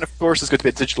Superman, of course, is going to be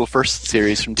a digital first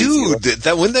series from DC.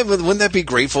 Dude, wouldn't that be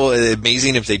grateful and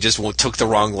amazing if they just took the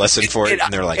wrong lesson for it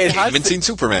and they're gay mincing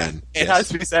Superman? It has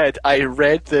to be said. I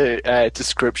read the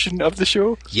description of the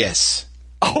show. Yes.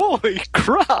 Holy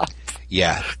crap!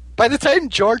 Yeah. By the time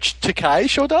George Takei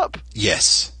showed up?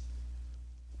 Yes.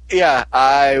 Yeah,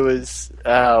 I was...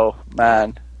 Oh,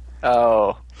 man.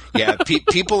 Oh. Yeah,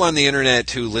 people on the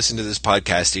internet who listen to this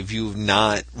podcast, if you've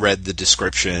not read the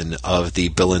description of the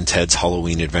Bill and Ted's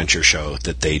Halloween Adventure show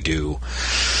that they do,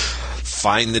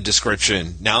 find the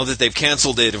description. Now that they've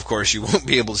canceled it, of course, you won't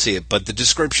be able to see it, but the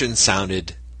description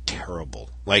sounded terrible.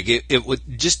 It was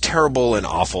just terrible and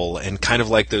awful and kind of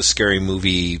like those scary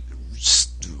movie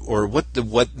or what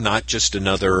not just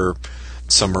another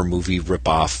summer movie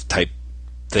ripoff type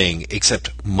thing,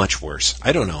 except much worse.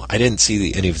 I don't know. I didn't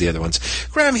see any of the other ones.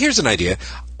 Graham, here's an idea.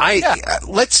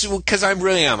 Let's, because I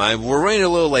really am. We're running a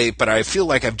little late, but I feel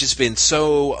like I've just been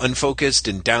so unfocused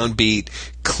and downbeat.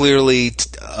 Clearly,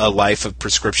 a life of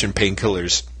prescription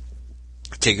painkillers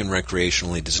taken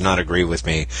recreationally does not agree with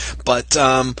me. But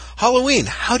Halloween,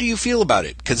 how do you feel about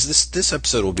it? Because this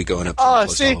episode will be going up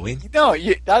post-Halloween. No,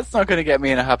 that's not going to get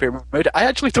me in a happier mood. I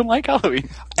actually don't like Halloween.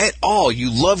 At all. You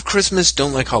love Christmas,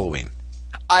 don't like Halloween.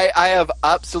 I have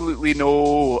absolutely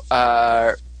no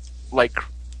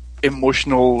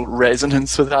emotional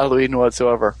resonance with Halloween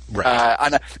whatsoever. Right.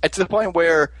 And it's to the point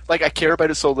where I care about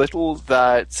it so little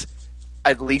that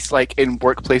at least in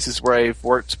workplaces where I've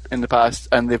worked in the past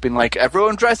and they've been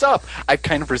everyone dress up, I've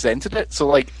kind of resented it.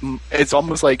 So it's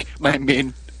almost like my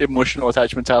main emotional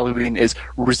attachment to Halloween is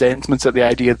resentment at the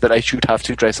idea that I should have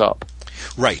to dress up.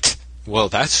 Right. Well,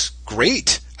 that's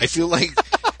great. I feel like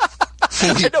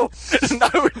I know.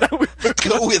 Now we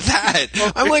Go with that.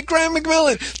 I'm like, Graham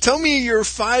McMillan, tell me your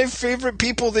 5 favorite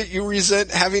people that you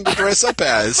resent having to dress up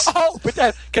as. Oh, but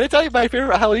can I tell you my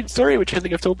favorite Halloween story, which I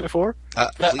think I've told before?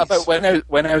 About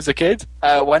when I was a kid.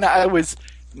 When I was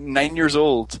 9 years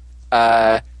old,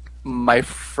 my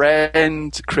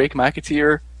friend Craig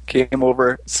McAteer came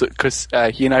over because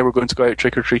he and I were going to go out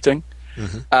trick-or-treating.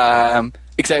 Mm-hmm.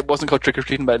 Except it wasn't called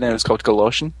trick-or-treating back then, it was called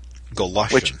Galoshin.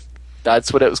 Which,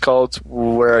 that's what it was called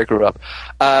where I grew up.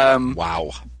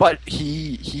 Wow. But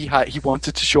he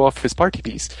wanted to show off his party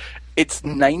piece. It's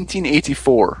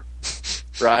 1984,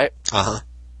 right? Uh-huh.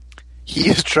 He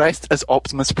is dressed as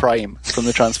Optimus Prime from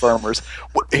the Transformers.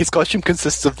 His costume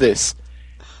consists of this: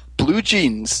 blue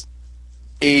jeans,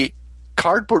 a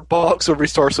cardboard box over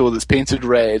his torso that's painted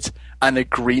red, and a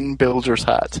green builder's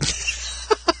hat.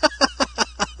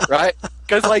 Right?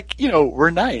 Because, we're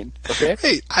 9, okay?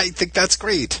 Hey, I think that's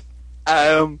great.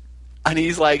 And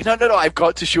he's like, no, I've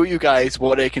got to show you guys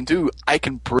what I can do. I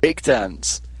can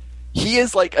breakdance. He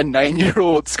is like a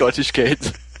 9-year-old Scottish kid.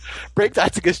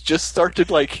 Breakdancing has just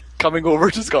started, coming over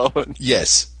to Scotland.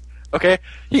 Yes. Okay?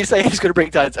 He's saying he's going to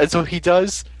breakdance, and so he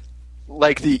does,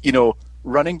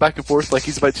 running back and forth like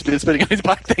he's about to do the spinning on his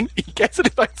back thing. He gets in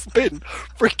his back spin,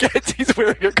 forgets he's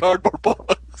wearing a cardboard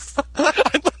box,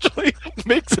 and literally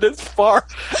makes it as far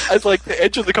as the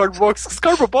edge of the cardboard box. Because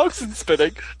cardboard box is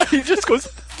spinning, and he just goes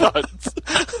thud.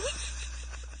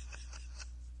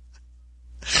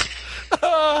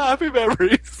 Happy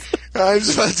memories. I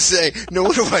was about to say, no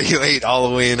wonder why you hate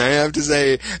Halloween. I have to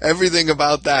say, everything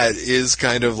about that is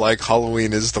kind of like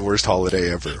Halloween is the worst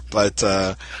holiday ever. But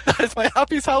that's my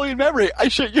happiest Halloween memory. I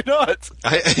shit you not.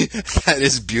 That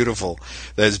is beautiful.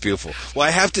 That is beautiful. Well,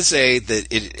 I have to say that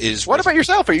it is... What about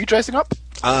yourself? Are you dressing up?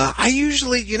 I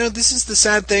usually, this is the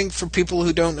sad thing for people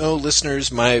who don't know,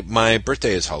 listeners, my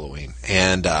birthday is Halloween.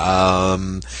 And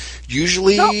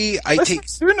usually I take...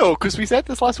 You know, because we said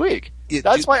this last week.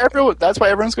 That's why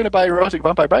everyone's going to buy Erotic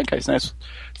Vampire Bank Heist next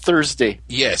Thursday.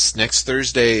 Yes, next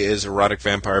Thursday is Erotic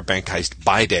Vampire Bank Heist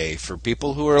buy day for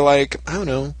people who are I don't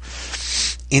know,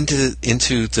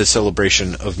 into the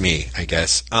celebration of me, I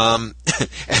guess. And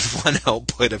want to help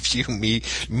put a few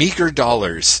meager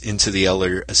dollars into the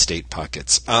Eller estate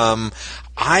pockets.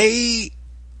 I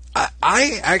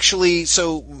actually,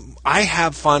 so I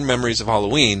have fond memories of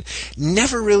Halloween,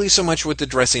 never really so much with the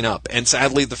dressing up. And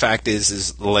sadly, the fact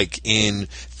is in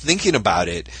thinking about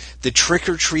it, the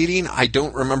trick-or-treating, I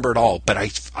don't remember at all, but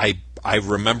I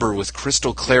remember with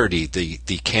crystal clarity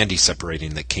the candy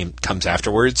separating that comes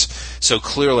afterwards. So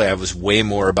clearly I was way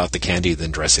more about the candy than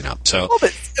dressing up. So,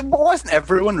 but wasn't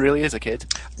everyone really as a kid?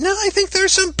 No, I think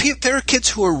there are kids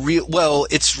who are real. Well,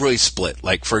 it's really split.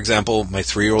 Like, for example, my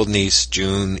 3-year-old niece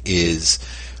June is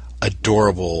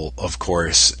adorable, of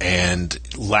course, and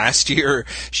last year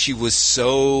she was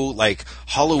so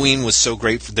Halloween was so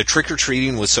great, the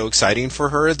trick-or-treating was so exciting for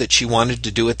her that she wanted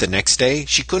to do it the next day.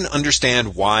 She couldn't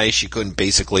understand why she couldn't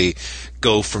basically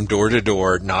go from door to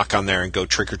door, knock on there and go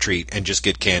trick-or-treat and just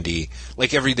get candy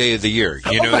every day of the year.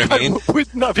 You know what I mean?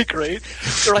 Wouldn't that be great?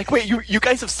 They're like, wait, you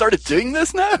guys have started doing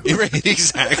this now? Right,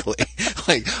 exactly.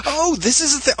 Oh, this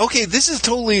is a thing. Okay, this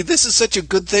is such a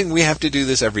good thing. We have to do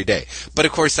this every day. But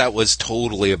of course that was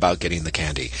totally about getting the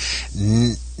candy.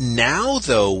 Now,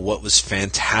 though, what was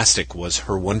fantastic was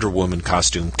her Wonder Woman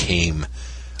costume came,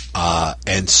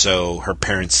 and so her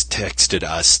parents texted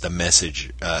us the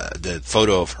message, the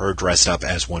photo of her dressed up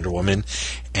as Wonder Woman,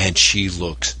 and she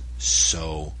looked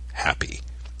so happy.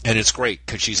 And it's great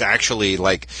because she's actually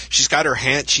she's got her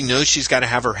hand. She knows she's got to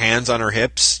have her hands on her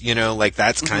hips.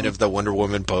 That's kind of the Wonder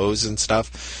Woman pose and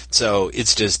stuff. So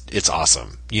it's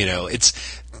awesome.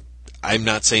 I'm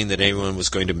not saying that anyone was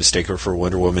going to mistake her for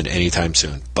Wonder Woman anytime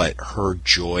soon, but her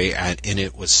joy in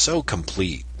it was so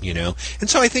complete, And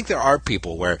so I think there are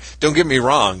people where, don't get me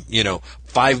wrong,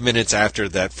 5 minutes after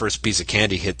that first piece of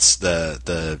candy hits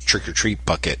the trick-or-treat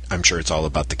bucket, I'm sure it's all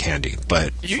about the candy.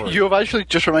 But you have actually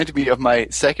just reminded me of my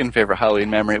second favorite Halloween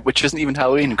memory, which isn't even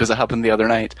Halloween because it happened the other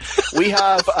night. We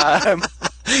have...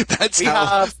 That's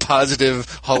how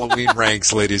positive Halloween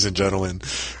ranks, ladies and gentlemen.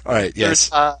 All right,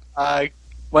 yes.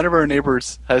 One of our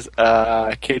neighbors has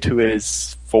a kid who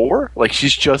is 4.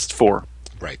 She's just 4.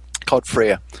 Right. Called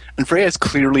Freya. And Freya is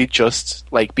clearly just,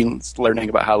 been learning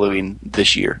about Halloween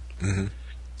this year. Mm-hmm.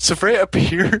 So Freya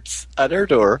appears at her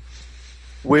door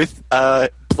with a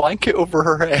blanket over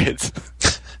her head,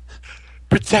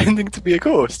 pretending to be a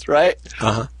ghost, right?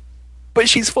 Uh-huh. But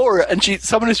she's 4, and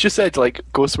someone has just said,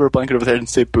 ghost wear a blanket over their head and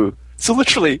say boo. So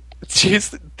literally,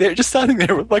 they're just standing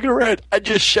there with a blanket over her head and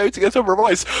just shouting at her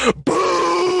voice, boo!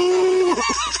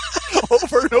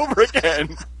 Over and over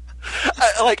again.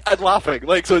 And laughing.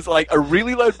 Like, so it's like a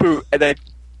really loud boo, and then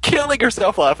killing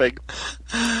herself laughing.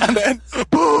 And then,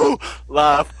 boo!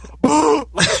 Laugh. Boo!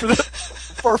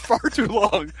 For far too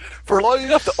long. For long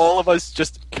enough that all of us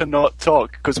just cannot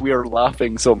talk because we are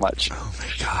laughing so much. Oh my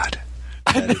god.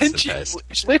 And then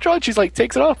later on, she's like,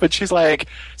 takes it off, and she's like,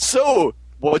 so,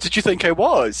 what did you think I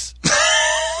was?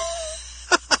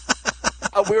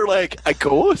 And we're like, a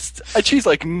ghost? And she's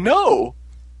like, no.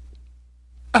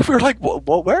 And we're like,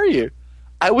 what were you?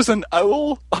 I was an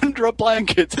owl under a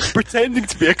blanket pretending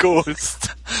to be a ghost.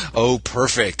 Oh,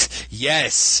 perfect.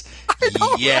 Yes.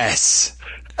 Yes.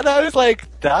 And I was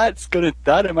like,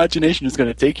 that imagination is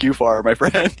gonna take you far, my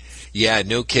friend. Yeah,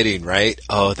 no kidding, right?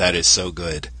 Oh, that is so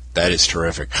good. That is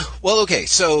terrific. Well, okay,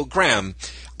 so Graham,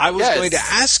 I was going to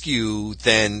ask you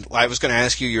then, I was going to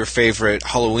ask you your favorite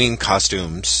Halloween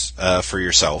costumes for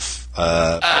yourself.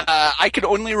 I can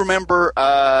only remember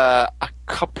a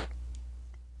couple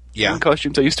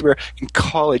costumes I used to wear in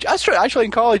college. Actually,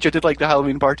 in college, I did like the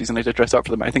Halloween parties and I did dress up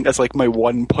for them. I think that's like my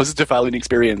one positive Halloween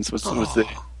experience was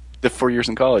the 4 years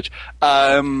in college.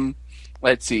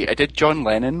 Let's see, I did John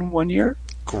Lennon one year.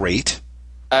 Great.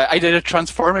 I did a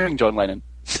transforming John Lennon.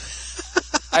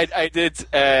 I did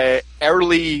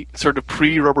early sort of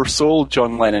pre-Rubber Soul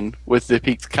John Lennon with the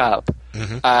peaked cap.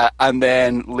 Mm-hmm. And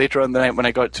then later on the night when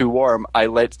I got too warm, I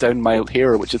let down my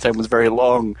hair, which at the time was very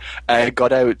long,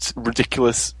 got out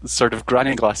ridiculous sort of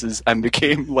granny glasses and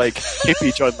became like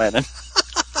hippie John Lennon.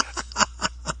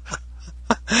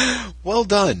 Well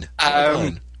done. Well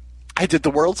done. I did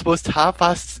the world's most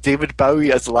half-assed David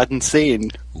Bowie as Aladdin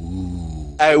Sane,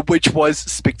 which was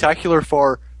spectacular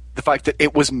for the fact that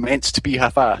it was meant to be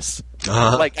half-ass.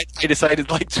 Uh-huh. Like, I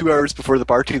decided like 2 hours before the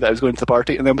party that I was going to the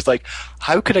party, and then was like,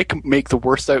 how could I make the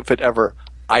worst outfit ever?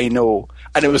 I know.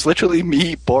 And it was literally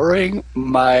me borrowing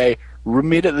my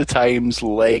roommate at the time's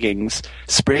leggings,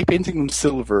 spray painting them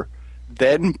silver,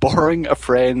 then borrowing a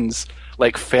friend's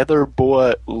like feather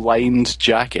boa lined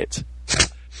jacket.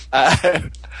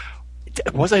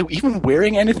 Was I even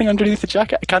wearing anything underneath the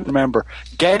jacket? I can't remember.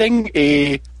 Getting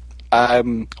a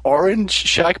orange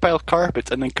shag pile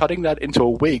carpet and then cutting that into a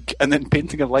wig and then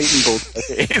painting a lightning bolt on my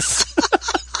face.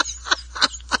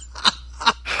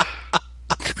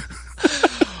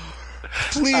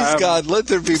 Please, God, let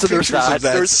there be pictures of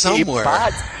that somewhere.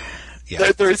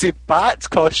 There is a bat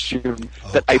costume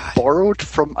that I borrowed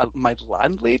from my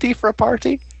landlady for a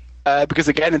party. Because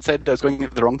again, it said I was going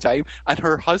at the wrong time, and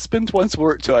her husband once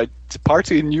wore it to a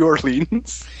party in New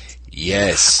Orleans.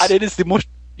 Yes, and it is the most.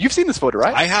 You've seen this photo,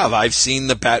 right? I have. I've seen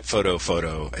the bat photo.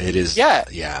 It is. Yeah.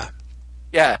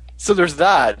 So there's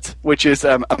that, which is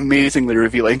amazingly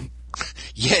revealing.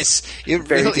 Yes, it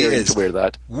very really is. To wear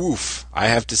that. Woof! I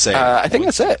have to say. I think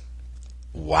that's it.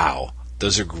 Wow,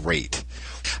 those are great.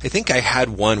 I think I had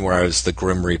one where I was the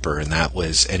Grim Reaper, and that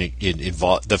was, and it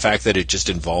involved the fact that it just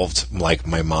involved like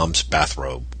my mom's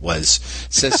bathrobe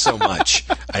says so much.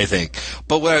 I think.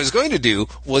 But what I was going to do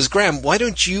was, Graham, why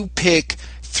don't you pick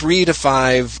 3 to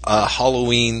 5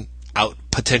 Halloween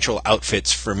potential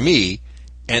outfits for me,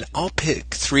 and I'll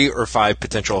pick 3 or 5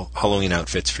 potential Halloween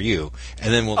outfits for you,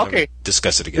 and then we'll never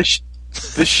discuss it again.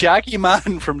 The Shaggy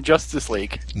Man from Justice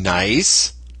League.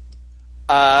 Nice.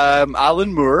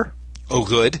 Alan Moore. Oh,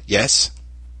 good. Yes.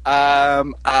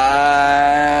 And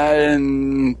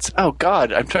oh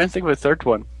God, I'm trying to think of a third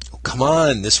one. Oh, come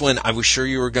on, this one. I was sure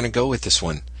you were going to go with this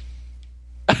one.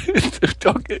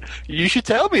 You should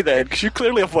tell me then, because you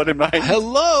clearly have one in mind.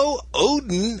 Hello,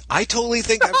 Odin. I totally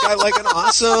think I've got like an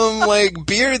awesome like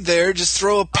beard there. Just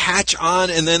throw a patch on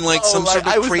and then like some sort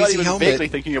of crazy helmet. I was not even vaguely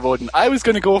thinking of Odin. I was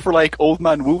going to go for like Old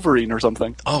Man Wolverine or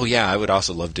something. Oh yeah, I would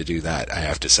also love to do that, I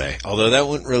have to say. Although that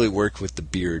wouldn't really work with the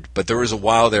beard. But there was a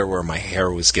while there where my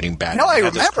hair was getting bad. No, I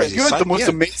remember. You had the most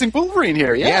amazing Wolverine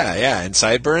hair. Yeah. And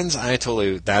sideburns. I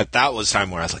totally that was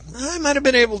time where I was like, I might have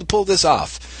been able to pull this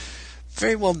off.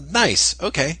 Very well, nice.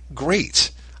 Okay,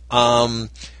 great. My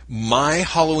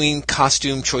Halloween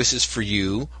costume choices for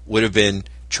you would have been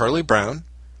Charlie Brown,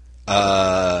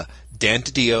 Dan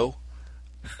DiDio.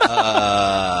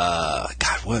 God,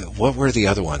 what were the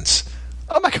other ones?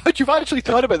 Oh my God, you've actually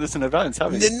thought about this in advance,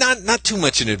 haven't you? Not too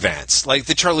much in advance. Like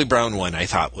the Charlie Brown one, I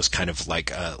thought was kind of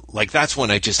like that's one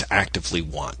I just actively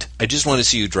want. I just want to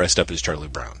see you dressed up as Charlie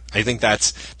Brown. I think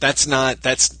that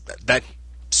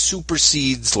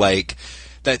supersedes like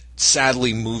that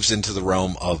sadly moves into the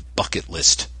realm of bucket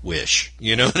list wish.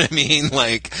 You know what I mean?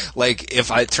 Like if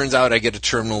it turns out I get a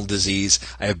terminal disease,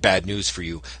 I have bad news for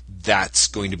you. That's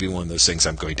going to be one of those things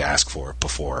I'm going to ask for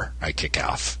before I kick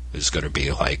off. Is going to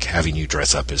be like having you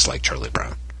dress up as like Charlie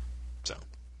Brown. So,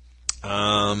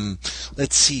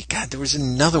 let's see. God, there was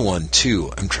another one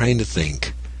too. I'm trying to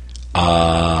think.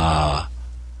 Oh,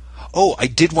 I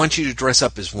did want you to dress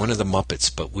up as one of the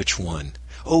Muppets, but which one?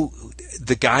 Oh,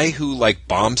 the guy who, like,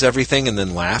 bombs everything and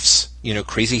then laughs. You know,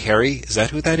 Crazy Harry? Is that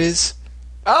who that is?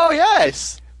 Oh,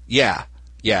 yes! Yeah.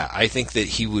 Yeah, I think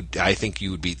that you would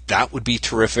be, that would be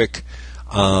terrific.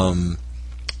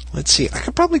 Let's see, I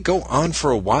could probably go on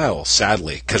for a while,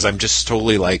 sadly, because I'm just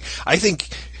totally like, I think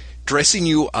dressing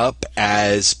you up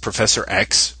as Professor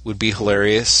X would be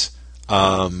hilarious,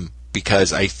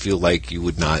 because I feel like you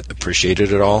would not appreciate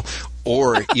it at all.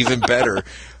 Or, even better,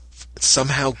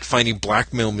 somehow finding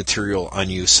blackmail material on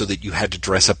you so that you had to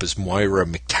dress up as Moira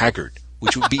McTaggart,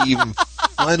 which would be even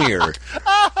funnier.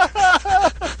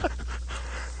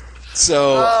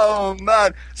 So, oh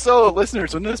man! So,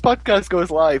 listeners, when this podcast goes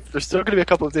live, there's still going to be a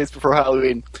couple of days before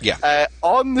Halloween. Yeah.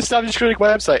 On the Savage Critic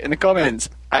website, in the comments,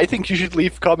 I think you should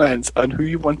leave comments on who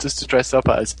you want us to dress up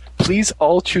as. Please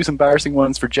all choose embarrassing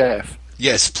ones for Jeff.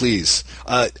 Yes, please.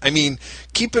 I mean,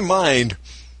 keep in mind,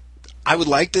 I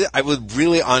would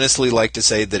really honestly like to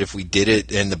say that if we did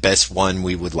it and the best one,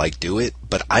 we would do it,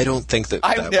 but I don't think that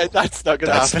that's not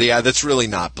going to happen. Yeah, that's really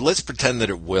not, but let's pretend that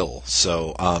it will.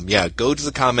 So, go to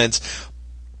the comments.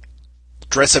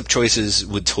 Dress-up choices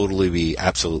would totally be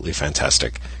absolutely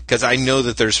fantastic, because I know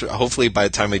that hopefully by the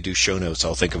time I do show notes,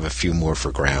 I'll think of a few more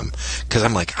for Graham, because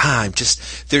I'm like,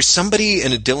 there's somebody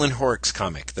in a Dylan Horrocks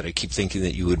comic that I keep thinking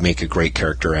that you would make a great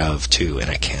character out of, too, and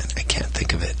I can't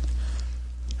think of it.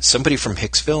 Somebody from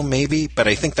Hicksville, maybe, but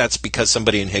I think that's because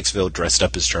somebody in Hicksville dressed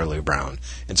up as Charlie Brown,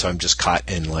 and so I'm just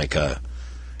caught in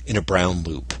in a Brown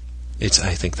loop. I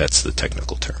think that's the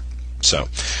technical term. So,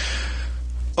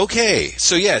 okay,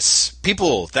 so yes,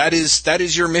 people, that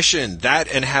is your mission. That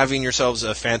and having yourselves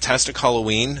a fantastic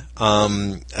Halloween.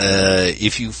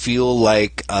 If you feel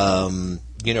like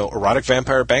Erotic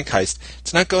Vampire Bank Heist,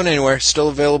 it's not going anywhere. Still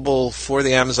available for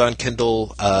the Amazon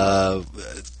Kindle.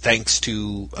 Thanks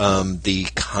to the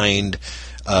kind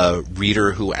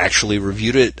reader who actually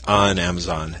reviewed it on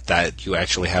Amazon, that you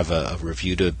actually have a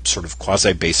review to sort of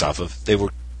quasi-base off of.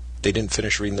 They didn't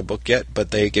finish reading the book yet, but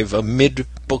they gave a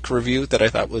mid-book review that I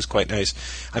thought was quite nice.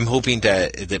 I'm hoping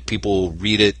that people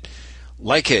read it,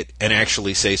 like it, and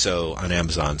actually say so on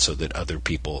Amazon, so that the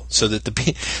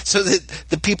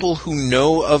people who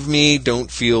know of me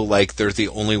don't feel like they're the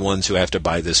only ones who have to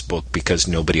buy this book, because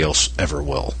nobody else ever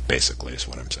will, basically, is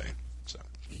what I'm saying. So.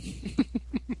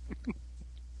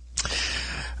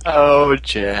 Oh,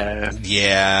 Jeff.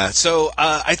 Yeah. So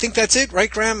I think that's it, right,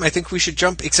 Graham? I think we should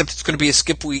jump, except it's going to be a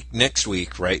skip week next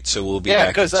week, right? So we'll be back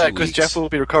in 2 weeks. Because Jeff will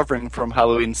be recovering from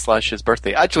Halloween / his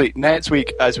birthday. Actually, next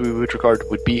week, as we would record,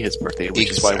 would be his birthday, which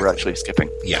is why we're actually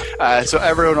skipping. Yeah. So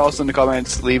everyone also in the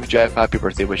comments, leave Jeff happy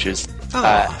birthday wishes. Can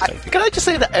I just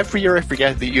say that every year I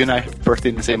forget that you and I have birthday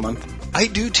in the same month? I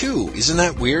do too. Isn't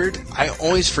that weird? I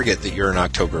always forget that you're an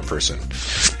October person.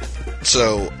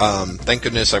 So, thank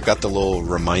goodness I've got the little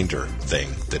reminder thing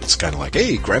that it's kind of like,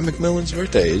 hey, Graham McMillan's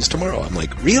birthday is tomorrow. I'm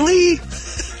like, really?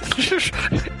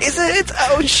 Is it?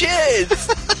 Oh, shit!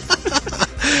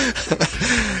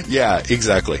 Yeah,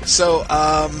 exactly. So,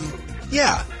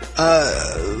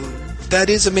 that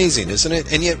is amazing, isn't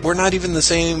it? And yet we're not even the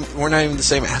same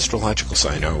astrological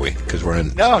sign, are we? Because we're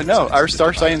in... No, our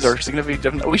star signs are significantly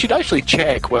different. We should actually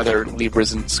check whether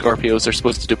Libras and Scorpios are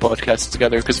supposed to do podcasts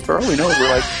together, because for all we know,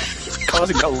 we're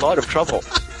causing a lot of trouble.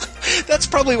 That's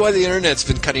probably why the internet's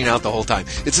been cutting out the whole time.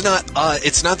 It's not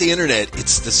the internet,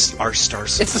 it's our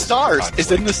stars. It's the stars. Conflict.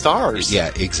 It's in the stars.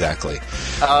 Yeah, exactly.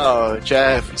 Oh,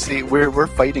 Jeff, see, we're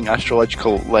fighting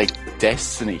astrological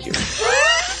destiny here.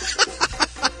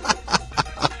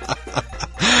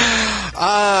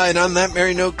 And on that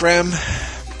merry note, Graham.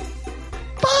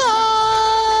 Bye!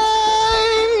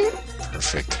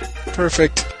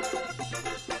 Perfect.